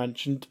kind of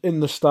mentioned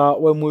in the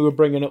start when we were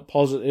bringing up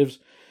positives,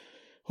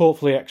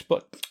 hopefully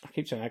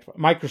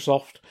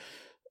Microsoft,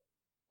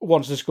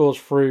 once this goes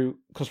through,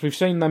 because we've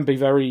seen them be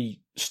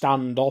very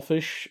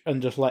standoffish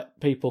and just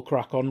let people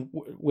crack on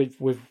with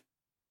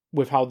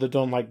how they're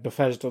done. Like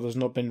Bethesda, there's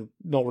not been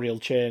no real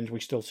change. We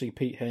still see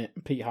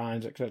Pete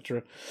Hines,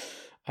 etc.,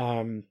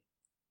 in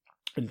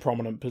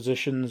prominent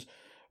positions.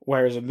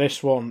 Whereas in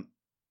this one,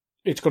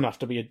 it's going to have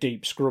to be a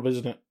deep scrub,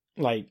 isn't it?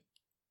 Like,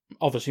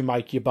 obviously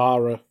Mike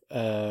Ybarra,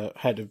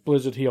 head of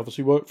Blizzard, he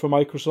obviously worked for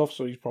Microsoft,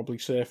 so he's probably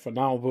safe for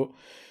now, but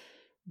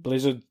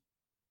Blizzard,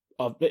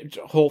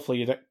 hopefully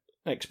you'd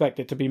expect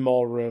it to be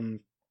more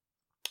the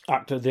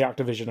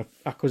Activision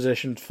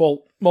acquisition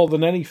fault more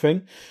than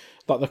anything,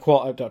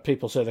 that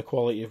people say the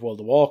quality of World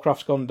of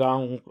Warcraft's gone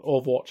down,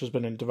 Overwatch has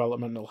been in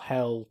developmental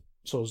hell,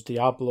 so's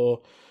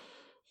Diablo,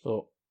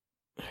 so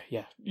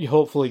yeah,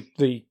 hopefully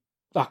the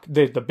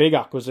big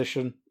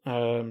acquisition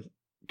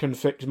can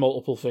fix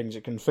multiple things.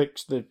 It can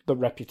fix the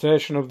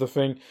reputation of the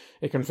thing.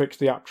 It can fix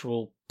the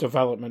actual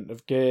development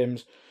of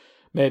games.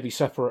 Maybe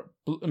separate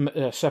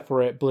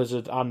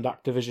Blizzard and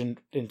Activision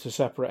into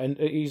separate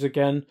entities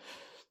again.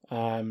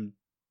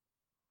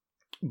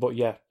 But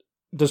yeah,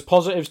 there's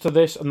positives to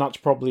this, and that's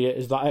probably it,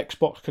 is that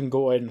Xbox can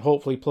go in and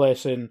hopefully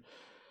place in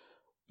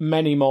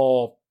many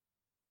more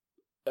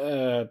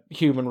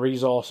human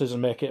resources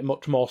and make it a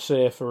much more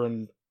safer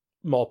and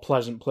more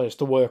pleasant place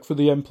to work for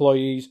the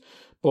employees.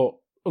 But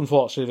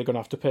unfortunately, they're going to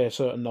have to pay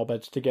certain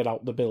knobheads to get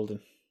out the building.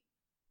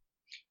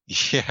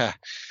 Yeah,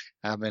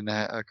 I mean,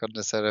 I couldn't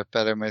have said it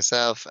better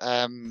myself.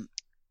 I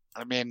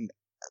mean,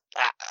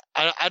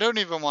 I don't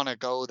even want to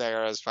go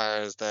there as far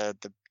as the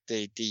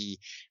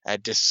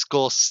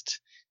disgust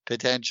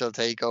potential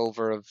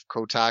takeover of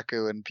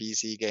Kotaku and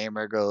PC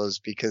Gamer goes,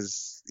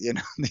 because, you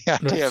know, the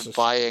idea of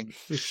buying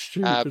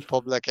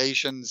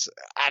publications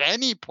at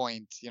any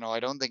point, you know, I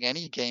don't think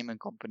any gaming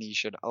company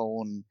should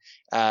own,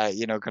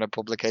 you know, kind of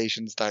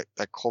publications that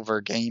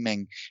cover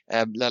gaming,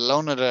 let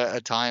alone at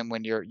a time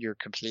when you're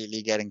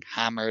completely getting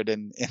hammered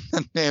in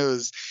the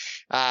news.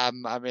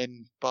 I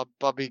mean,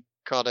 Bobby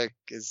Kotick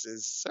is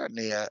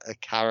certainly a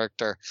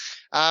character.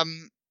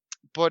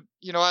 But,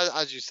 you know,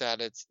 as you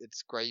said, it's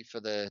great for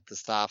the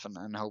staff,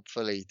 and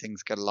hopefully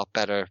things get a lot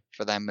better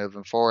for them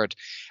moving forward.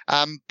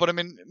 But I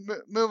mean,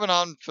 moving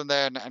on from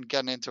there and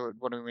getting into it,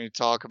 what are we going to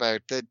talk about?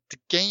 The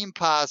Game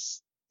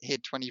Pass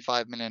hit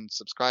 25 million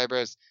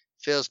subscribers.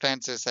 Phil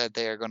Spencer said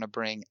they are going to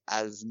bring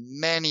as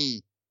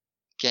many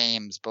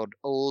games, both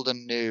old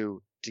and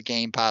new, to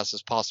Game Pass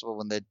as possible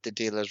when the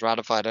deal is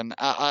ratified. And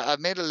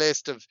I've made a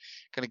list of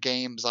kind of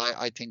games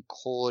I think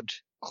could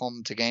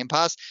come to Game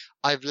Pass.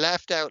 I've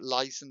left out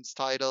licensed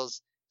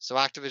titles. So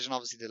Activision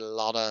obviously did a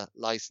lot of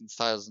licensed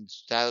titles in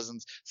the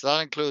 2000s. So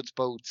that includes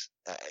both,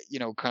 you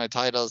know, kind of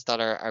titles that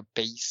are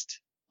based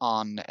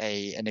on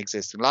an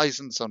existing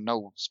license. So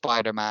no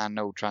Spider-Man,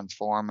 no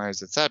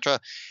Transformers, etc.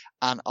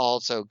 And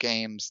also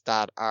games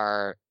that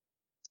are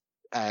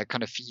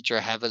kind of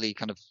feature heavily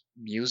kind of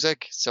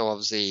music. So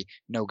obviously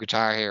no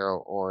Guitar Hero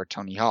or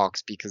Tony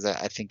Hawk's, because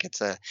I think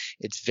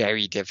it's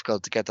very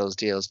difficult to get those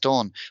deals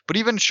done. But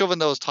even shoving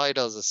those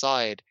titles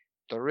aside,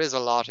 there is a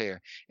lot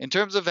here. In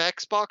terms of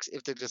Xbox,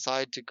 if they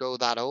decide to go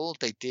that old,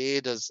 they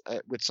did as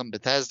with some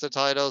Bethesda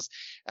titles.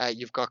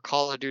 You've got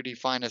Call of Duty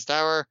Finest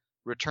Hour,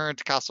 Return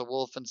to Castle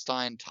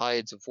Wolfenstein,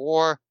 Tides of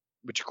War,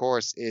 which of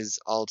course is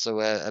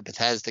also a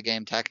Bethesda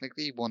game,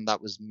 technically, one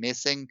that was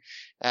missing,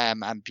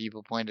 and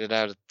people pointed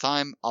out at the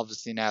time.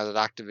 Obviously now that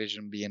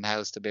Activision will be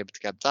in-house to be able to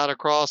get that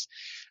across.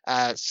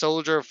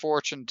 Soldier of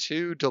Fortune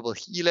 2, Double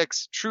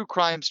Helix, True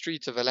Crime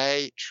Streets of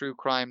LA, True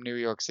Crime New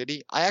York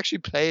City. I actually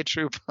played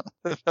through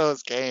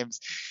those games.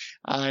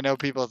 I know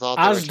people thought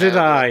they As did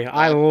I.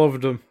 I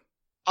loved them.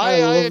 I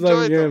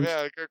enjoyed them.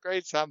 Yeah,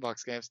 great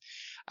sandbox games.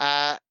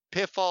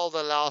 Pitfall: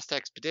 The Lost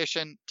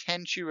Expedition,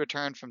 Tenchu: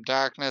 Return from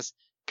Darkness,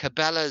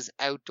 Cabela's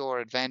Outdoor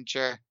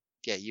Adventure,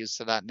 get used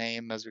to that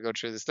name as we go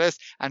through this list,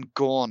 and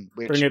Gun,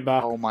 which, bring it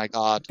back. Oh my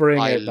god,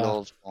 I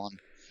love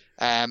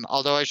Gun.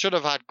 Although I should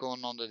have had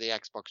Gun under the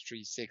Xbox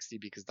 360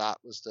 because that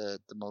was the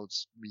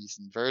most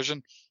recent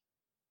version.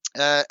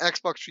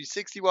 Xbox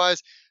 360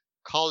 wise,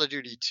 Call of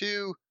Duty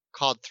 2,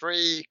 COD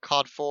 3,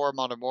 COD 4,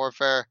 Modern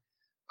Warfare,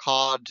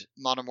 COD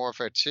Modern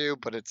Warfare 2,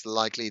 but it's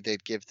likely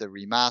they'd give the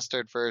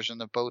remastered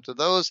version of both of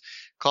those.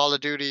 Call of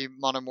Duty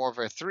Modern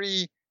Warfare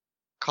 3,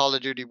 Call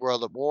of Duty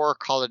World at War,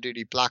 Call of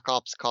Duty Black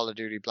Ops, Call of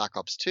Duty Black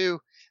Ops 2,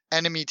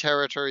 Enemy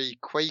Territory,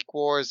 Quake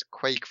Wars,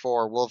 Quake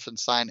 4,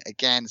 Wolfenstein.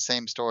 Again,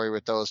 same story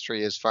with those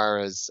three as far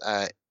as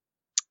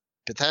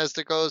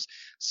Bethesda goes.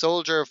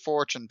 Soldier of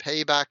Fortune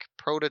Payback,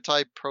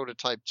 Prototype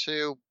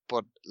 2,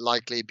 but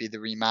likely be the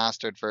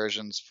remastered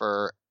versions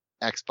for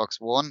Xbox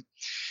One.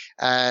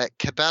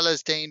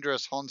 Cabela's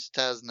Dangerous Hunt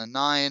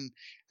 2009.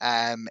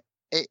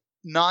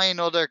 9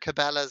 other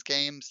Cabela's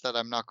games that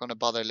I'm not going to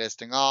bother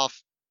listing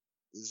off.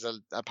 There's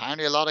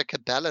apparently a lot of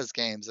Cabela's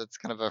games. It's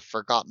kind of a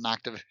forgotten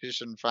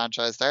Activision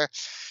franchise there.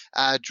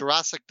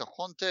 Jurassic the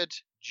Hunted,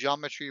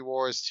 Geometry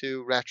Wars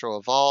 2 Retro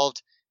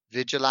Evolved,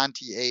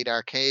 Vigilante 8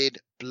 Arcade,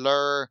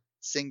 Blur,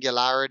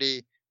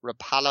 Singularity,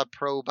 Rapala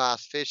Pro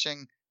Bass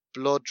Fishing,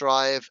 Blood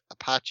Drive,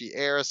 Apache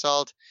Air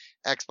Assault,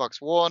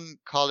 Xbox One,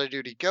 Call of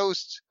Duty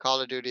Ghosts,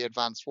 Call of Duty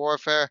Advanced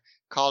Warfare,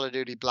 Call of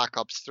Duty Black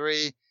Ops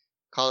 3,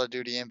 Call of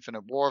Duty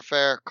Infinite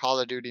Warfare, Call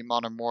of Duty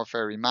Modern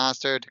Warfare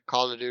Remastered,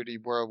 Call of Duty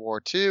World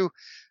War II,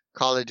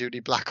 Call of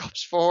Duty Black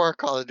Ops 4,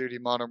 Call of Duty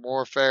Modern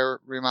Warfare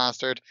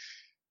Remastered,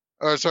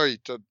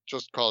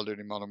 just Call of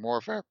Duty Modern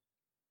Warfare,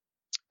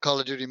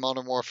 Call of Duty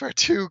Modern Warfare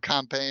 2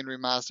 Campaign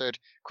Remastered,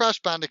 Crash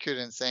Bandicoot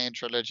Insane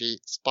Trilogy,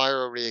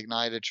 Spyro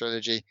Reignited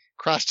Trilogy,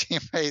 Crash Team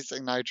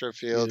Racing Nitro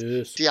Fueled,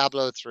 yes,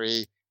 Diablo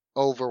 3,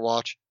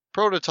 Overwatch,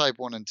 Prototype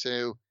 1 and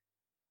 2,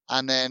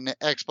 and then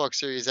Xbox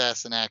Series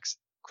S and X,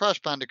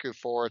 Crash Bandicoot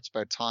 4, It's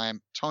About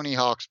Time, Tony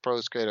Hawk's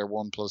Pro Skater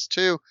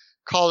 1+2,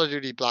 Call of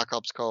Duty Black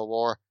Ops Cold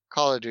War,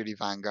 Call of Duty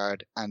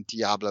Vanguard, and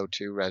Diablo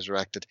 2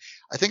 Resurrected.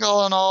 I think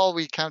all in all,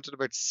 we counted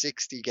about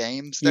 60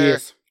 games there.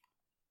 Yes.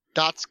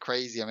 That's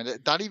crazy. I mean,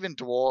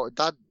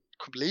 that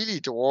completely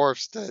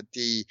dwarfs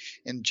the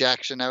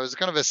injection. Now, it was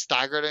kind of a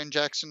staggered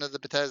injection of the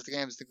Bethesda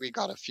games. I think we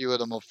got a few of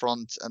them up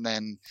front, and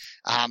then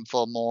a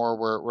handful more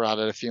were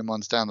added a few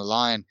months down the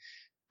line.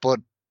 But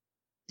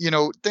you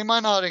know, they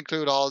might not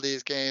include all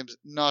these games.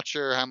 Not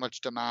sure how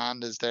much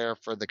demand is there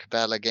for the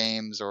Cabela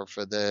games or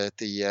for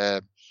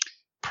the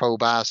Pro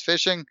Bass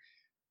Fishing.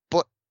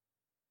 But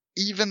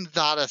even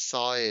that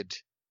aside,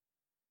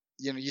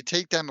 you know, you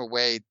take them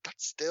away,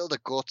 that's still the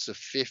guts of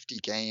 50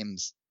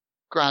 games.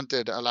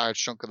 Granted, a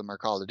large chunk of them are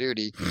Call of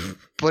Duty,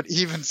 but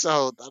even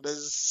so, that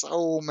is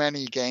so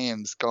many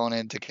games going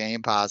into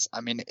Game Pass. I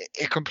mean,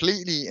 it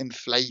completely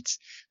inflates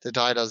the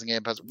titles in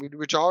Game Pass,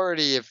 which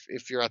already,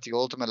 if you're at the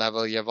ultimate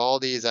level, you have all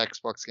these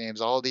Xbox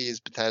games, all these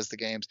Bethesda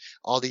games,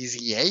 all these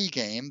EA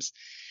games.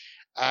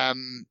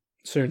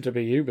 Soon to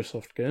be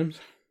Ubisoft games.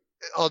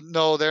 Oh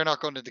no, they're not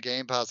going to the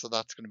Game Pass, so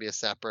that's going to be a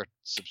separate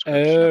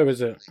subscription. Oh,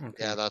 is it? Okay.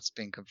 Yeah, that's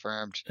been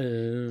confirmed.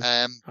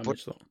 But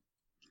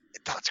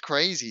that's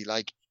crazy.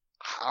 Like,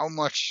 how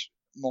much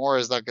more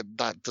is that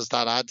does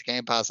that add to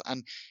Game Pass?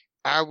 And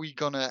are we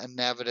going to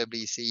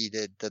inevitably see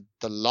the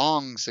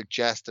long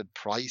suggested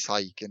price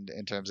hike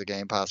in terms of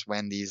Game Pass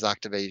when these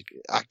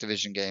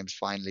Activision games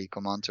finally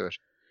come onto it?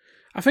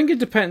 I think it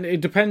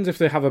depends if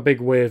they have a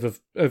big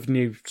wave of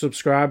new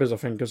subscribers. I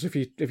think because if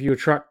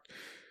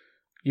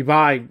you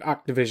buy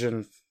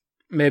Activision,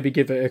 maybe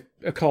give it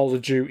a Call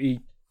of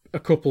Duty a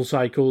couple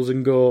cycles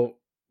and go,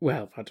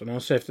 well, I don't know,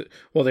 say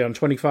what are they on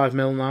 25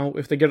 mil now?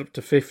 If they get up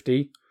to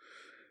 50,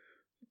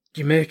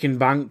 you're making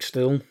bank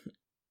still.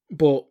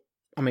 But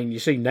I mean, you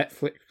see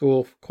Netflix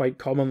go quite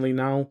commonly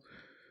now.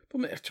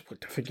 But I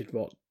think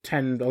it's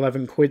 10,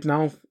 11 quid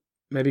now.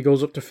 Maybe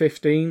goes up to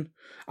 15.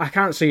 I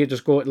can't see it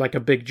just go like a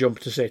big jump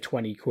to say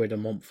 20 quid a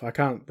month. I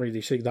can't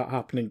really see that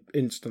happening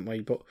instantly,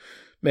 but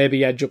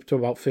maybe edge up to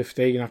about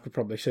 15. I could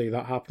probably see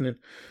that happening.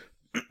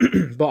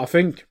 But I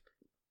think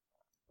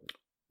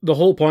the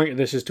whole point of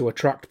this is to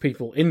attract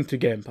people into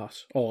Game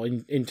Pass or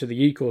into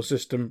the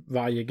ecosystem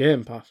via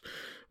Game Pass,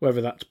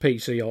 whether that's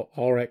PC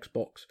or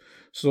Xbox.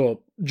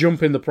 So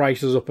jumping the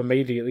prices up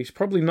immediately is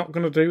probably not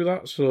going to do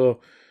that.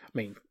 So, I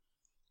mean,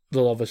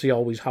 they'll obviously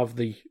always have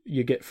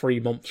you get 3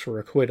 months for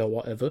a quid or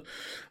whatever,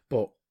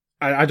 but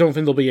I don't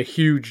think there'll be a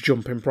huge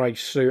jump in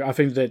price. So I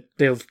think that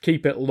they'll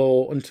keep it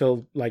low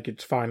until like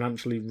it's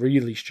financially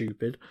really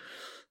stupid,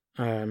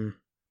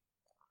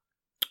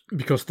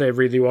 because they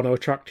really want to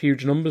attract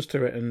huge numbers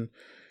to it. And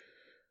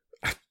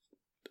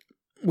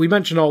we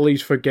mentioned all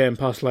these for Game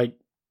Pass, like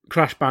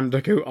Crash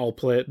Bandicoot. I'll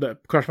play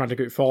Crash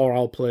Bandicoot 4.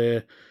 I'll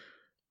play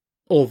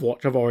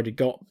Overwatch. I've already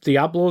got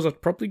Diablos.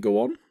 I'd probably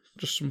go on,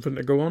 just something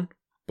to go on.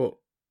 But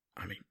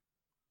I mean,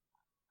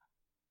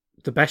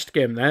 the best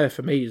game there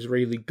for me is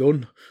really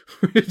Gun,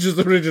 which is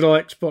the original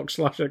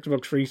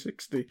Xbox/Xbox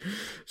 360.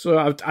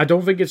 So I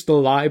don't think it's the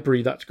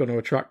library that's going to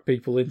attract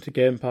people into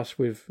Game Pass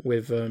with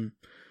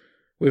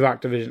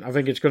Activision. I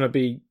think it's going to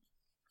be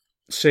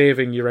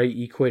saving your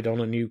 80 quid on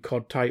a new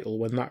COD title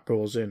when that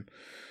goes in.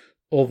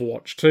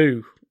 Overwatch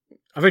 2.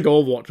 I think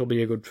Overwatch will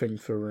be a good thing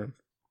for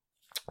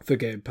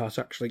Game Pass,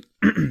 actually.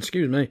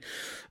 Excuse me.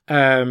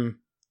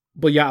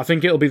 But yeah, I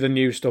think it'll be the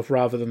new stuff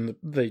rather than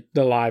the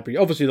library.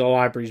 Obviously, the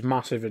library's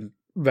massive and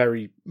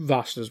very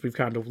vast, as we've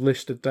kind of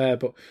listed there,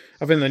 but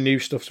I think the new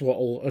stuff's what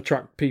will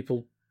attract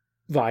people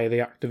via the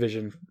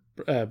Activision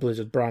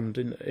Blizzard brand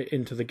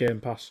into the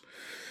Game Pass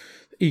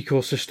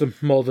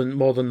ecosystem more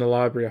than the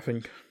library, I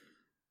think.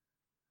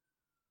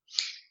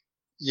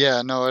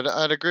 Yeah, no,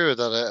 I'd agree with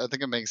that. I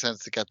think it makes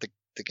sense to get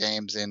the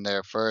games in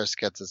there first,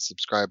 get the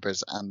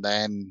subscribers, and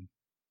then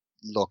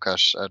look at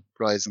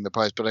rising the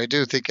price. But I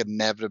do think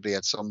inevitably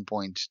at some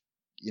point,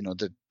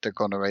 they're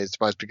going to raise the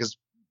price, because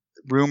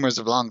rumors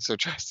have long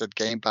suggested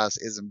Game Pass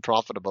isn't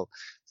profitable.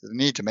 So they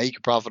need to make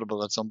it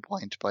profitable at some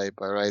point by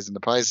raising the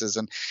prices.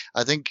 And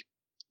I think,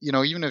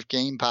 even if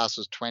Game Pass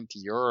was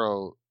 €20,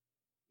 or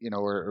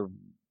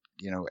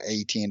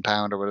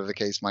 £18 or whatever the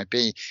case might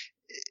be,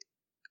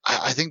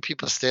 I think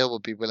people still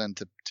would be willing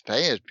to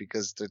pay it,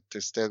 because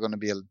there's still going to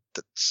be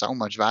so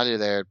much value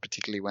there,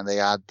 particularly when they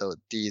add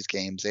these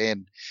games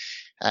in.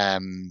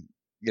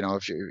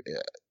 If you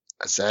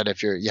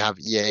have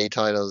EA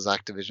titles,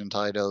 Activision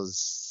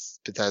titles,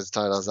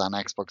 Bethesda titles, and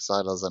Xbox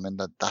titles, I mean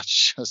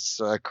that's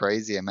just a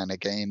crazy amount of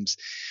games.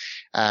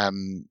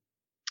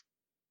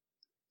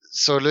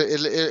 So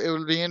it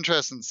will be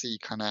interesting to see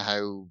kind of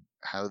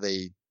how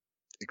they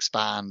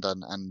expand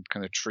and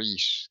kind of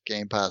treat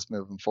Game Pass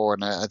moving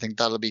forward. And I think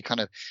that'll be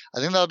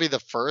the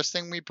first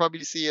thing we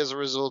probably see as a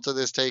result of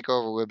this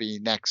takeover will be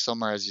next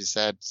summer, as you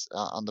said,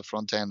 on the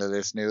front end of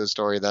this news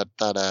story,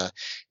 that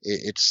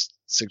it's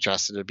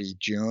suggested to be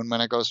June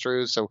when it goes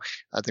through. So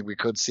I think we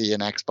could see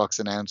an Xbox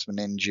announcement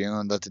in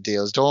June that the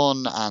deal's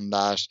done, and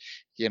that,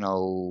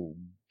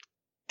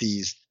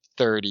 these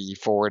 30,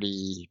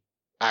 40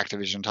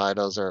 Activision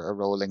titles are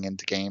rolling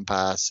into Game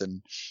Pass,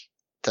 and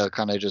they'll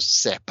kind of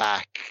just sit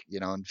back,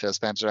 and Phil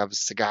Spencer have a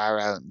cigar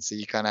out and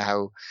see kind of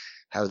how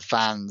the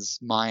fans'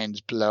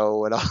 minds blow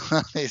with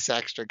all these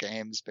extra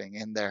games being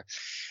in there.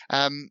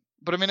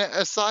 But I mean,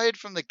 aside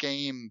from the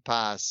Game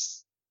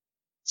Pass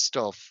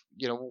stuff,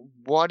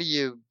 what do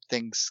you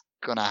think's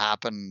going to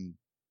happen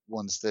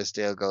once this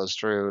deal goes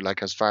through?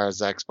 Like, as far as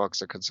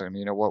Xbox are concerned,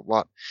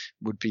 what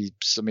would be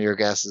some of your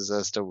guesses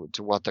as to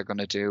what they're going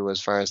to do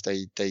as far as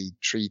they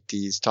treat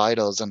these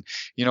titles? And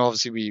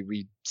obviously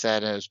we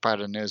said as part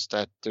of the news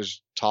that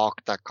there's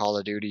talk that Call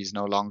of Duty is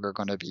no longer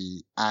going to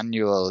be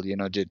annual. Do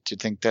you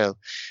think they'll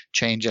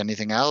change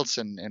anything else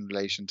in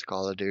relation to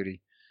Call of Duty?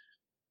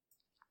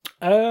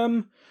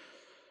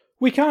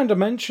 We kind of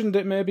mentioned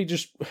it. Maybe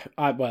just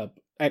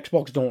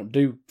Xbox don't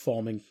do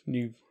forming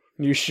new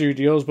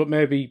studios, but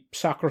maybe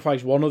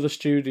sacrifice one of the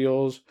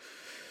studios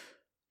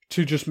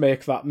to just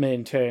make that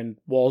maintain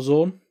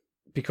Warzone,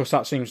 because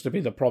that seems to be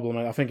the problem.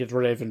 I think it's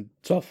Raven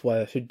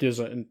Software who does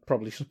it, and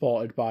probably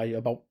supported by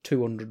about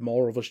 200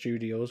 more other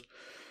studios.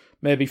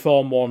 maybe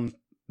form one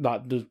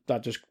that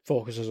just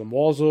focuses on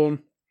Warzone.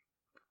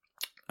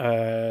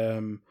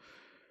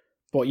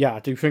 But yeah, I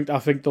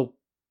think they'll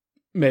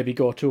maybe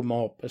go to a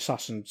more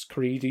Assassin's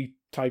Creed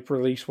type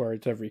release where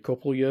it's every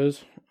couple of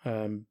years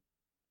to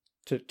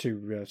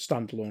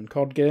standalone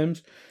COD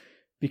games,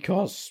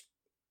 because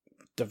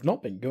they've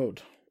not been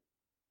good.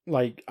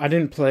 Like, I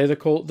didn't play the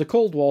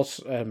Cold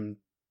War's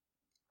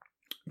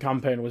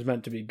campaign was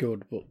meant to be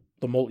good, but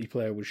the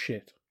multiplayer was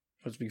shit,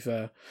 let's be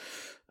fair.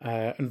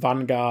 And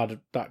Vanguard,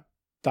 that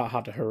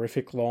had a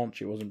horrific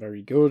launch. It wasn't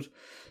very good.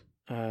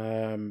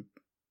 Multiplayer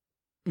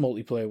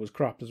was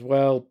crap as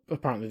well.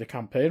 Apparently the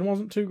campaign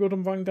wasn't too good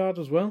on Vanguard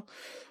as well.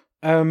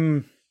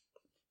 I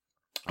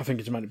think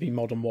it's meant to be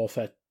Modern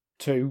Warfare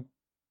 2,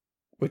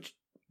 which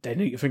they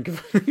need to think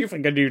of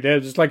new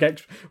names. It's like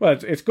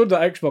it's good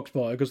that Xbox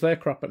bought it because they're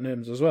crap at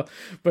names as well.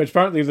 But it's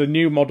apparently the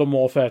new Modern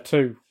Warfare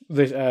 2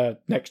 this year.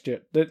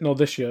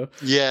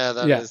 Yeah,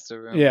 that is the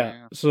rumor.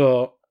 Yeah.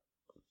 So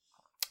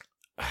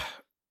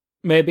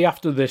maybe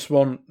after this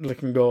one, they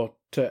can go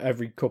to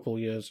every couple of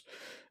years,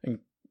 and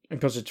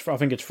because I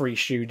think it's free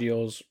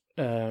studios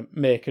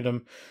making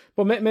them.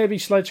 But maybe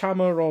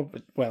Sledgehammer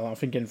I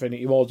think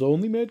Infinity Ward's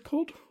only made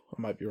COD.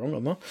 I might be wrong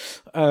on that.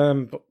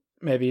 But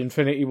maybe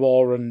Infinity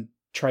War and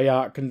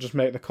Treyarch can just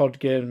make the COD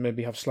game and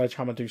maybe have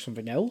Sledgehammer do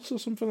something else or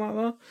something like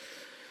that.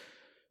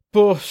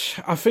 But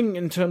I think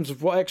in terms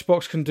of what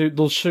Xbox can do,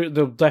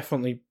 they'll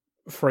definitely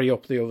free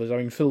up the others. I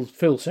mean,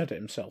 Phil said it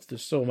himself.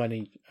 There's so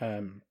many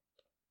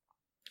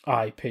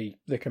IP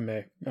they can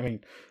make. I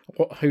mean,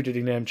 who did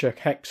he name check?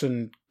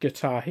 Hexen,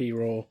 Guitar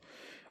Hero.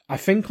 I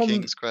think on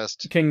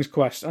King's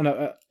Quest.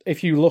 And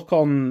if you look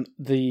on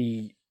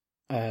the,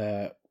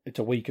 it's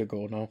a week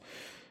ago now,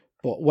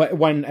 but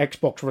when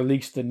Xbox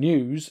released the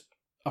news,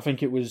 I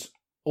think it was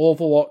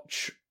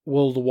Overwatch,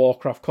 World of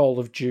Warcraft, Call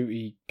of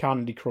Duty,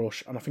 Candy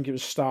Crush, and I think it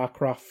was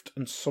StarCraft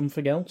and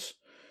something else.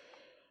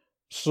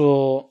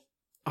 So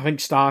I think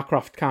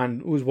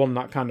StarCraft was one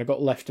that kind of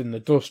got left in the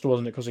dust,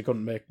 wasn't it? Because they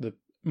couldn't make the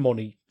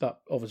money that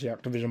obviously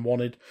Activision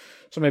wanted.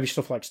 So maybe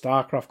stuff like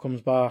StarCraft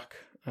comes back.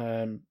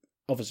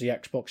 Obviously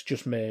Xbox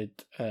just made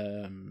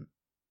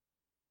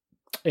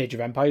Age of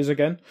Empires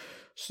again,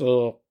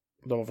 so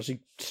they're obviously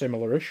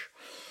similar-ish.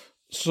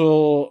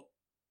 So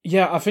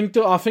yeah, I think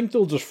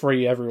they'll just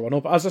free everyone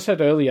up. As I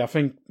said earlier, I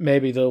think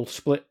maybe they'll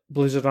split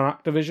Blizzard and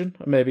Activision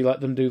and maybe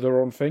let them do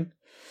their own thing,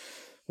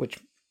 which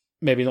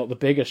maybe not the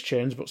biggest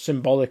change, but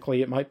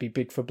symbolically it might be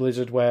big for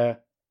Blizzard,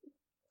 where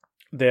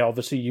they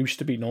obviously used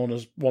to be known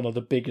as one of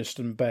the biggest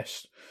and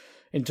best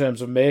in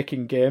terms of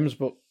making games,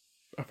 but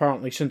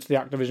apparently since the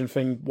Activision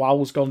thing,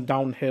 WoW's gone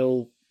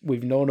downhill.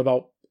 We've known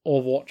about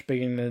Overwatch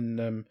being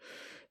in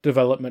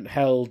development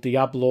hell,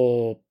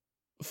 Diablo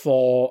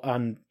 4,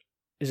 and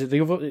is it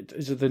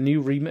the new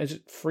remake? Is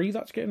it 3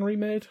 that's getting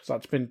remade?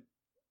 That's been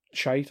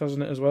shite,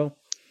 hasn't it, as well?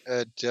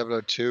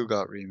 Diablo 2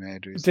 got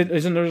remade recently.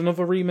 Isn't there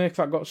another remake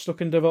that got stuck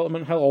in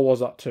development hell, or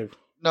was that 2?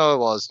 No, it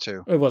was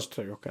 2. It was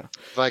 2, okay.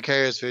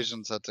 Vicarious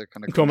Visions had to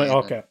kind of come in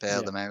and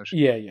bail them out.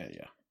 Yeah.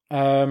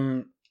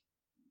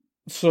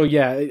 So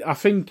yeah, I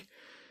think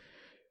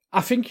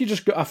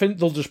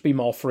they'll just be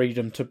more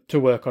freedom to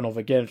work on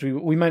other games.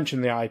 We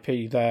mentioned the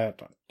IP there.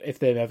 If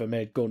they've ever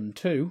made Gun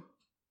 2,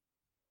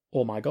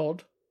 oh my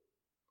god.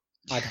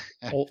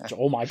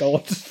 Oh my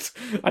god.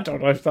 I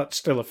don't know if that's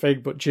still a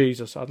thing, but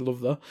Jesus, I'd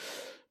love that.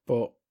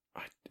 But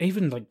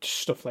even like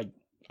stuff like,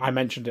 I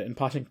mentioned it in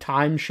passing,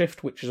 Time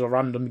Shift, which is a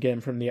random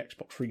game from the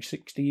Xbox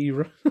 360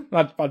 era.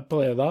 I'd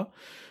play that.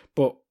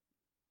 But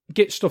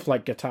get stuff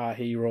like Guitar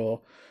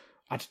Hero.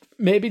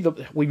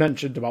 We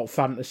mentioned about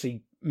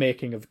fantasy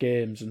making of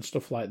games and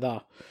stuff like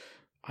that.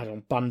 I don't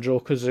know,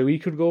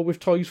 Banjo-Kazooie could go with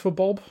Toys for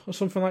Bob or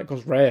something like that,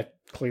 because Rare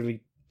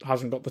clearly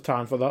hasn't got the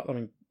time for that. I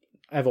mean,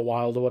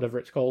 Everwild or whatever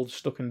it's called,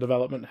 stuck in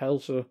development hell.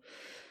 So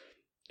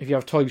if you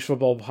have Toys for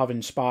Bob having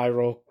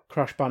Spyro,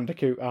 Crash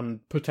Bandicoot,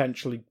 and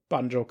potentially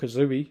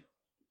Banjo-Kazooie,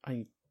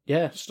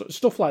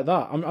 stuff like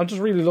that. I'm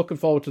just really looking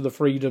forward to the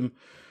freedom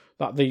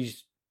that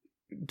these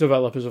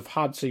developers have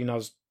had, seen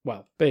as,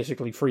 well,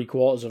 basically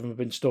 3/4 of them have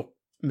been stuck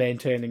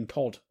maintaining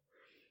COD.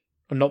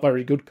 And not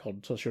very good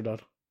COD, I should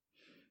add.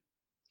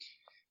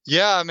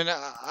 Yeah, I mean,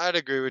 I'd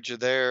agree with you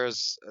there.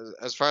 As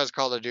far as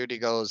Call of Duty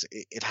goes,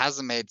 it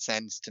hasn't made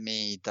sense to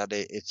me that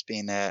it's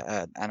been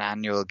an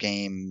annual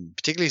game,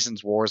 particularly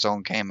since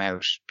Warzone came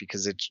out,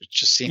 because it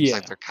just seems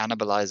like they're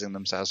cannibalizing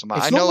themselves.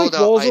 It's not like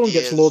Warzone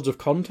gets loads of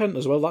content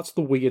as well. That's the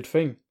weird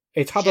thing.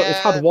 It's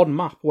had one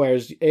map,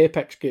 whereas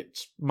Apex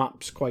gets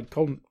maps quite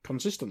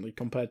consistently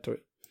compared to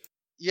it.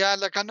 Yeah,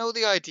 like I know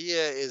the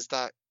idea is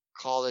that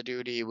Call of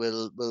Duty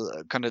will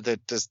kind of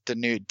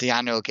the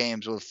annual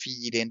games will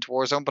feed into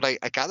Warzone, but I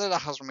gather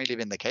that hasn't really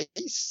been the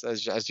case,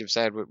 as you've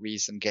said with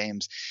recent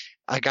games.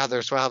 I gather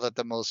as well that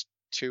the most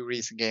 2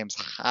 recent games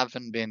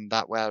haven't been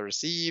that well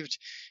received,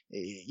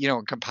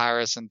 in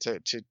comparison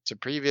to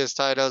previous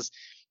titles.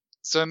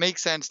 So it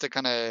makes sense to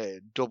kind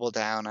of double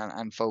down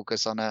and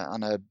focus on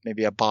a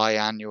maybe a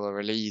biannual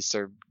release,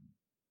 or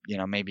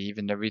maybe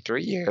even every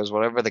 3 years,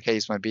 whatever the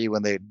case might be,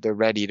 when they're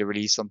ready to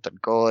release something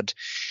good.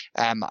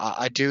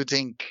 I do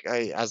think,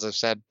 as I've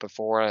said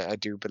before, I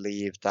do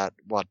believe that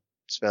what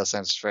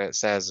SpellSense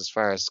says as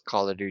far as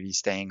Call of Duty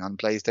staying on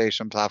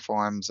PlayStation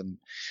platforms, and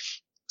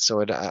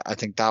so I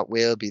think that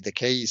will be the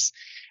case.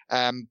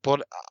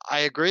 But I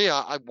agree.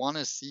 I want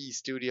to see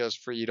studios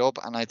freed up,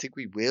 and I think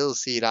we will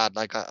see that.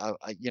 Like, I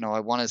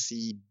want to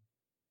see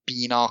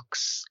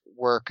Beenox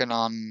working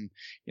on,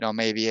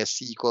 maybe a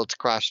sequel to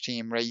Crash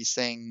Team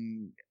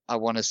Racing. I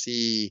want to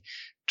see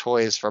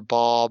Toys for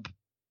Bob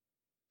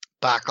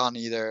back on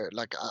either,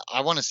 like,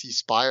 I want to see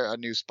a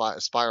new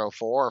Spyro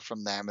 4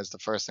 from them is the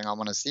first thing I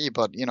want to see.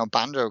 But,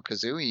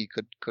 Banjo-Kazooie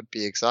could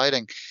be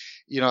exciting.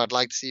 I'd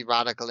like to see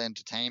Radical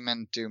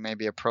Entertainment do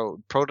maybe a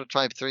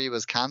Prototype 3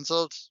 was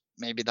cancelled.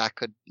 Maybe that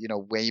could,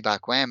 way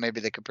back when,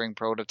 maybe they could bring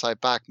Prototype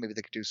back. Maybe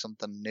they could do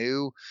something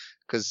new,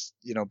 because,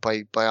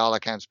 by all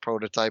accounts,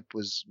 Prototype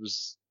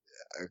was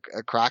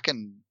a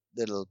cracking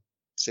little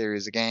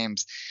series of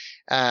games.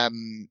 High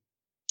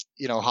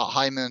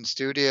Moon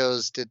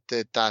Studios did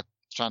that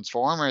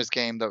Transformers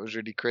game that was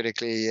really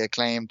critically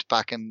acclaimed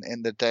back in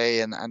the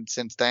day, and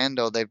since then,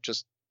 though, they've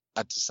just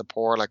had to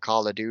support like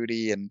Call of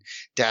Duty and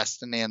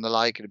Destiny and the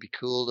like. It'd be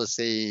cool to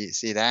see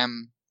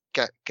them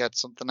get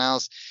something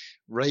else.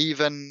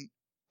 Raven,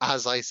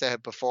 as I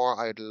said before,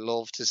 I'd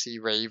love to see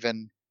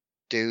Raven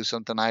do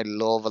something. I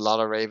love a lot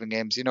of Raven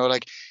games.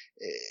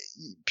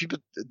 People,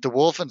 the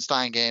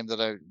Wolfenstein game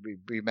that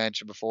we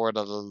mentioned before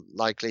that'll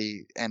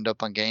likely end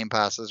up on Game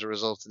Pass as a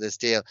result of this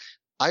deal.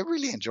 I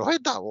really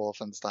enjoyed that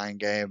Wolfenstein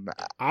game.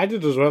 I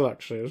did as well,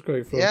 actually. It was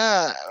great fun.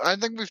 Yeah, I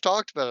think we've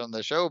talked about it on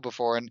the show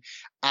before. And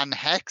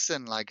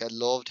Hexen, like, I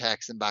loved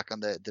Hexen back on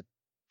the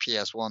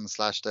PS1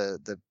 /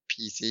 the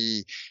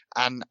PC.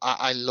 And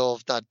I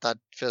love that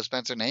Phil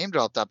Spencer name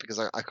dropped that, because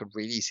I could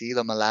really see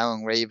them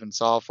allowing Raven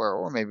Software,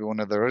 or maybe one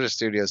of their other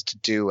studios, to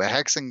do a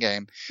Hexen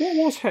game. What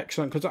was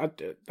Hexen? Because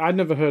I'd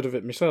never heard of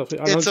it myself. I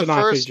know it's an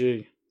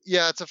RPG.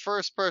 Yeah, it's a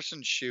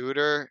first-person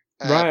shooter.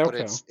 Right, but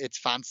okay. it's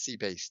fantasy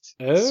based.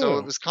 Oh. So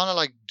it was kind of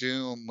like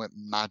Doom with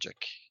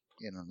magic.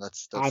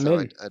 That's how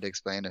I'd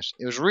explain it.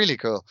 It was really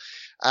cool.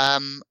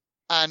 And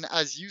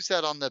as you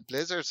said, on the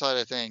Blizzard side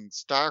of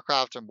things,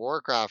 StarCraft and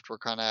Warcraft were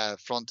kind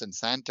of front and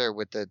center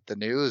with the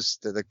news,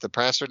 the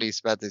press release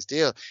about this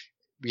deal.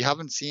 We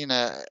haven't seen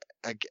a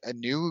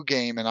new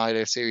game in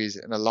either series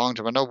in a long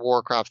time. I know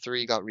Warcraft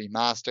 3 got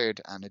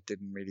remastered and it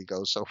didn't really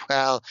go so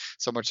well,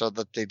 so much so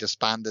that they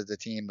disbanded the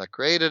team that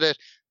created it.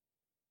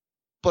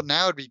 But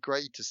now it'd be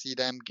great to see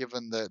them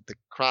given the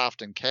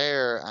craft and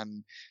care,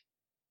 and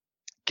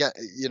get,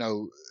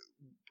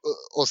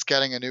 us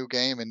getting a new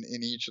game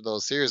in each of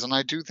those series. And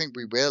I do think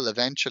we will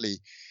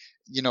eventually.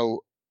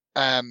 Diablo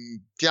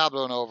and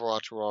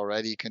Overwatch were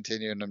already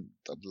continuing, and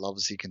they'll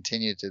obviously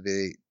continue to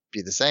be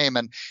the same.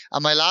 And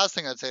my last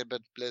thing I'd say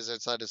about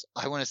Blizzard side is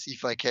I want to see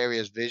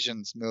Vicarious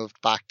Visions moved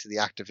back to the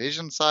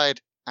Activision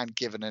side and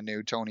given a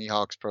new Tony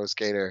Hawk's Pro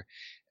Skater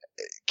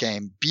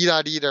game. Be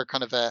that either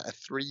kind of a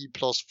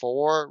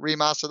 3+4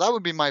 remaster. That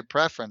would be my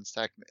preference,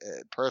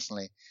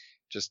 personally.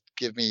 Just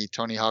give me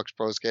Tony Hawk's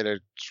Pro Skater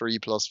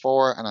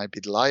 3+4 and I'd be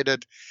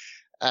delighted.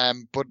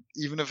 But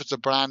even if it's a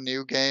brand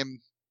new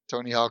game,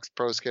 Tony Hawk's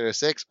Pro Skater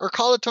 6, or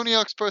call it Tony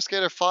Hawk's Pro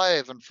Skater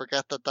 5 and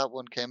forget that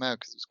one came out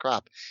because it was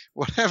crap.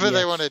 Whatever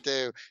they want to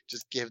do,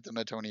 just give them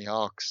a Tony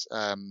Hawk's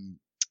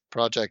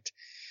project.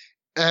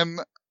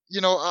 As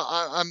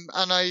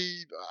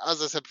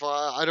I said before,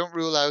 I don't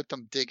rule out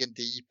them digging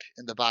deep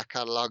in the back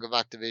catalogue of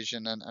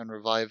Activision and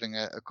reviving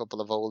a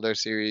couple of older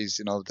series,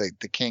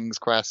 the King's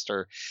Quest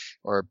or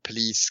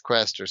Police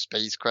Quest or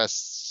Space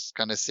Quest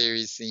kind of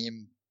series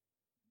seem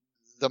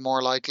the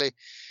more likely.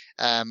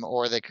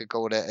 Or they could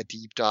go to a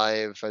deep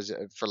dive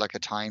for like a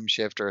Time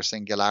Shift or a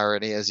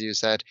Singularity, as you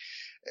said.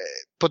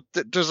 But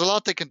there's a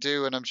lot they can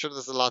do, and I'm sure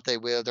there's a lot they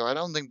will do. I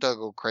don't think they'll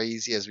go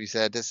crazy, as we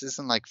said. This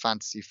isn't like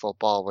fantasy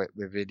football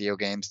with video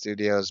game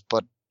studios,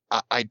 but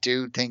I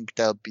do think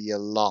they'll be a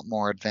lot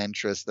more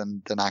adventurous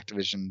than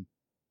Activision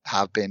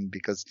have been,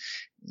 because,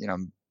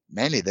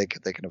 mainly they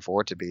can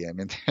afford to be. I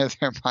mean,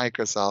 they're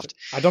Microsoft.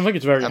 I don't think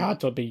it's very hard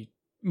to be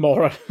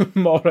more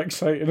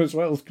exciting as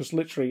well, because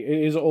literally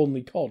it is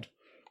only COD,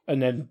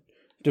 and then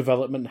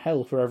development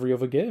hell for every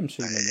other game,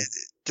 seemingly.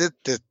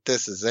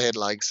 This is it.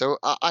 Like, so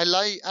I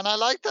like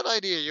that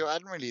idea. I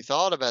hadn't really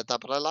thought about that,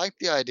 but I like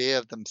the idea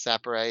of them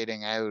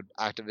separating out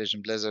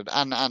Activision Blizzard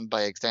and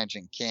by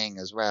extension King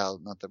as well.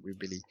 Not that we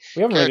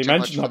haven't really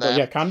mentioned that, but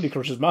yeah, Candy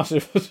Crush is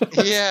massive.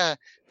 Yeah,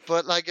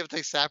 but like if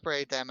they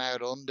separate them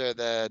out under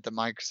the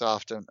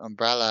Microsoft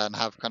umbrella and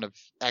have kind of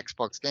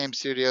Xbox Game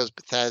Studios,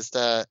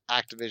 Bethesda,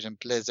 Activision,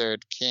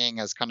 Blizzard, King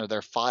as kind of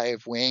their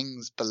 5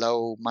 wings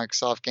below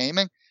Microsoft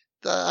Gaming,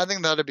 I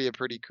think that'd be a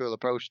pretty cool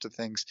approach to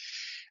things.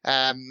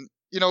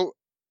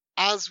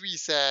 As we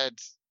said,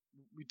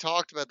 we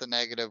talked about the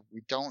negative.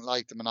 We don't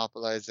like the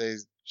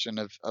monopolization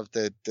of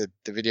the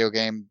video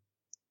game.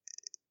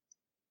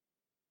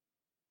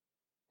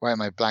 Why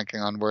am I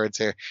blanking on words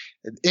here?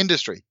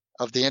 Industry.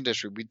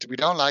 We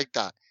don't like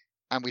that.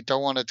 and we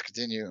don't want it to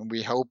continue, and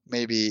we hope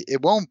maybe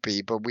it won't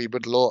be, but we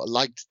would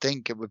like to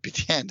think it would be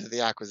the end of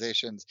the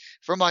acquisitions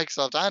for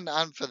Microsoft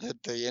and for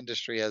the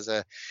industry as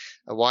a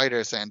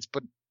wider sense.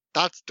 But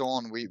that's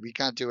done. We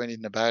can't do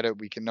anything about it.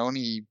 We can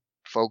only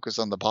focus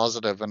on the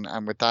positive,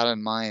 and with that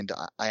in mind,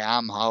 I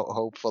am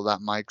hopeful that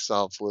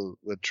Microsoft will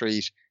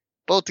treat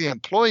both the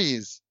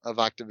employees of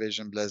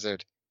Activision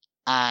Blizzard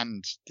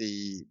and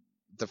the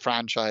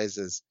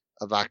franchises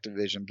of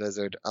Activision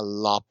Blizzard a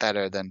lot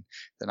better than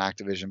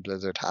Activision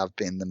Blizzard have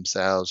been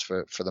themselves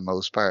for the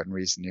most part in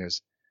recent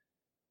years.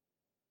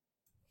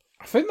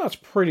 I think that's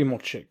pretty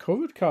much it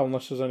covered, Carl,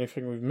 unless there's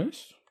anything we've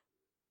missed.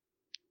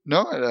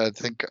 No, I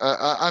think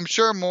I'm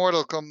sure more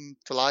will come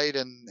to light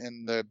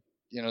in the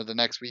the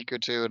next week or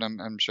two,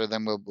 and I'm sure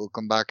then we'll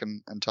come back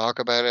and talk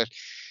about it.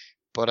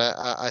 But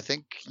I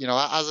think,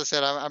 as I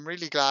said, I'm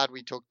really glad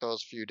we took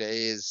those few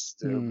days,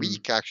 a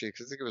week actually,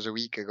 because I think it was a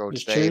week ago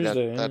today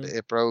that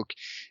it broke.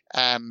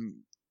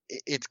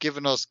 It's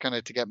given us kind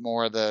of to get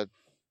more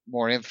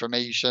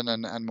information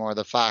and more of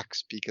the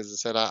facts, because I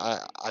said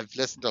I've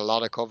listened to a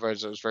lot of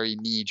coverage that was very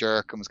knee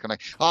jerk and was kind of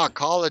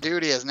Call of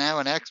Duty is now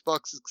an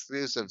Xbox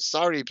exclusive.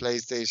 Sorry,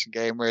 PlayStation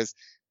gamers,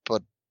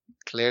 but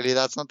clearly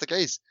that's not the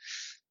case.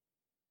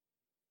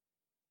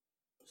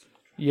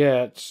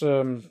 Yeah, it's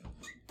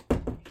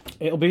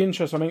it'll be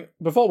interesting. I mean,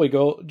 before we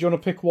go, do you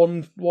want to pick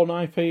one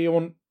IP you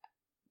want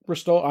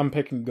restore? I'm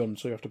picking Gun,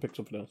 so you have to pick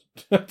something else.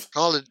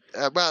 Call it,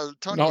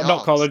 Tony Hawk's.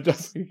 Not Call it.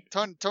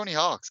 Tony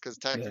Hawk's, because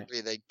technically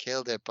they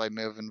killed it by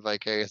moving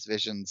Vicarious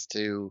Visions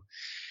to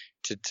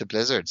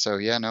Blizzard. So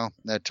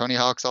Tony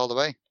Hawk's all the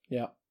way.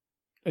 Yeah,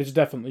 it's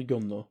definitely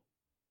Gun though,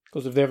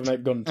 because if they ever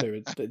make Gun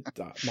 2,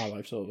 my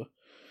life's over.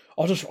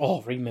 Or just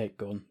remake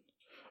Gun.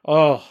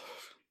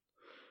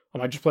 I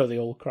might just play the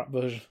old crap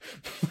version.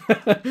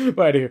 But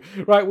anyway,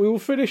 right, we will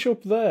finish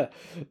up there.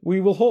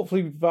 We will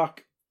hopefully be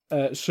back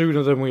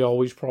sooner than we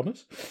always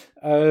promise.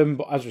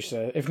 But as we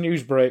say, if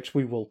news breaks,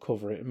 we will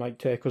cover it. It might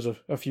take us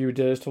a few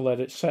days to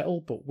let it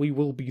settle, but we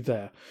will be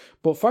there.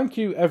 But thank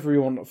you,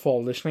 everyone,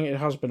 for listening. It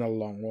has been a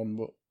long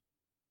one,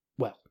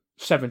 but,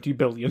 70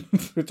 billion.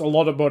 It's a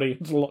lot of money.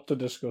 It's a lot to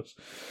discuss.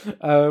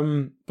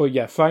 But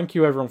yeah, thank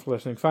you, everyone, for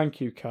listening.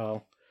 Thank you,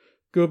 Carl.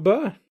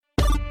 Goodbye.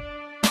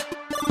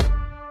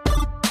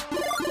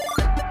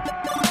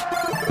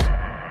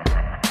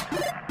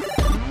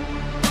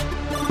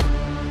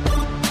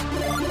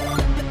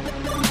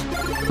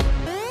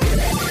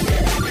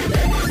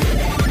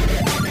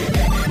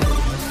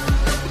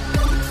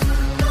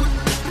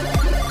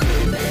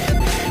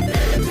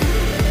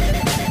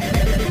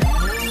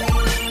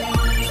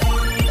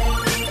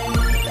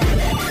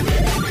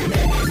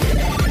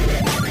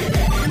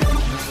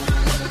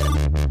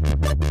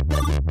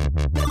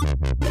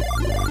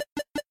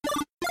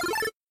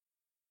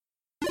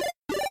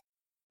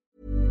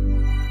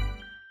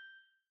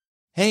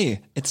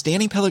 Hey, it's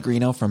Danny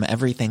Pellegrino from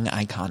Everything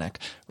Iconic.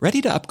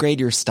 Ready to upgrade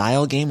your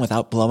style game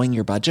without blowing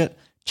your budget?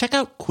 Check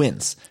out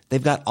Quince.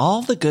 They've got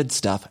all the good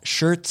stuff,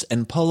 shirts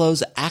and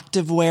polos,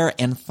 activewear,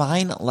 and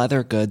fine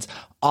leather goods,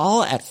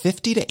 all at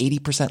 50 to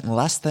 80%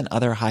 less than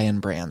other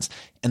high-end brands.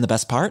 And the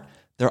best part?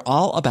 They're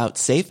all about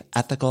safe,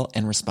 ethical,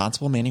 and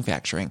responsible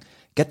manufacturing.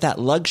 Get that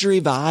luxury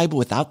vibe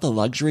without the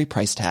luxury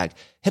price tag.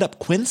 Hit up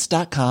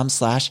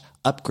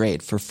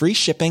quince.com/upgrade for free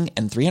shipping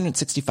and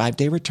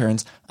 365-day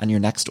returns on your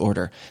next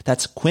order.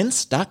 That's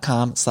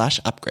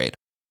quince.com/upgrade.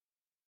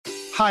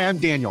 Hi, I'm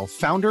Daniel,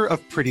 founder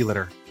of Pretty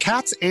Litter.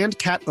 Cats and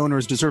cat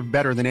owners deserve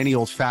better than any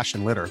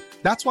old-fashioned litter.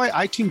 That's why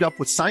I teamed up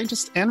with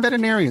scientists and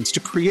veterinarians to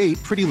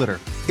create Pretty Litter.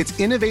 Its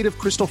innovative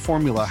crystal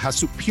formula has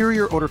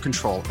superior odor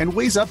control and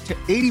weighs up to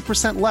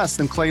 80% less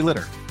than clay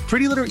litter.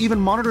 Pretty Litter even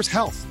monitors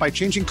health by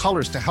changing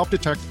colors to help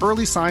detect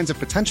early signs of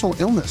potential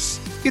illness.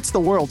 It's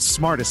the world's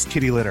smartest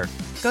kitty litter.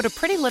 Go to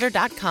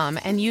prettylitter.com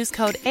and use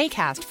code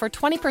ACAST for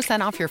 20%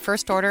 off your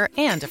first order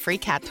and a free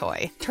cat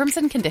toy. Terms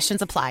and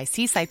conditions apply.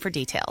 See site for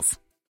details.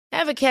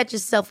 Ever catch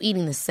yourself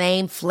eating the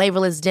same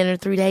flavorless dinner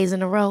 3 days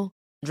in a row?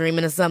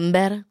 Dreaming of something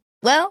better?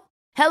 Well,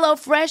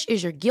 HelloFresh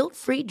is your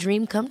guilt-free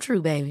dream come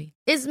true, baby.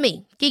 It's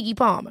me, Keke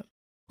Palmer.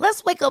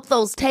 Let's wake up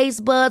those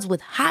taste buds with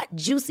hot,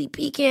 juicy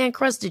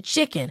pecan-crusted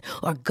chicken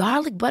or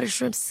garlic butter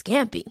shrimp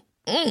scampi.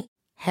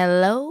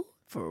 Hello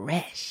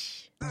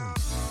Fresh.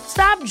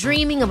 Stop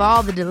dreaming of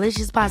all the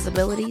delicious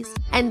possibilities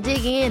and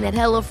dig in at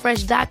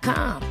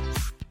HelloFresh.com.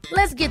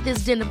 Let's get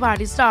this dinner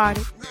party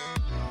started.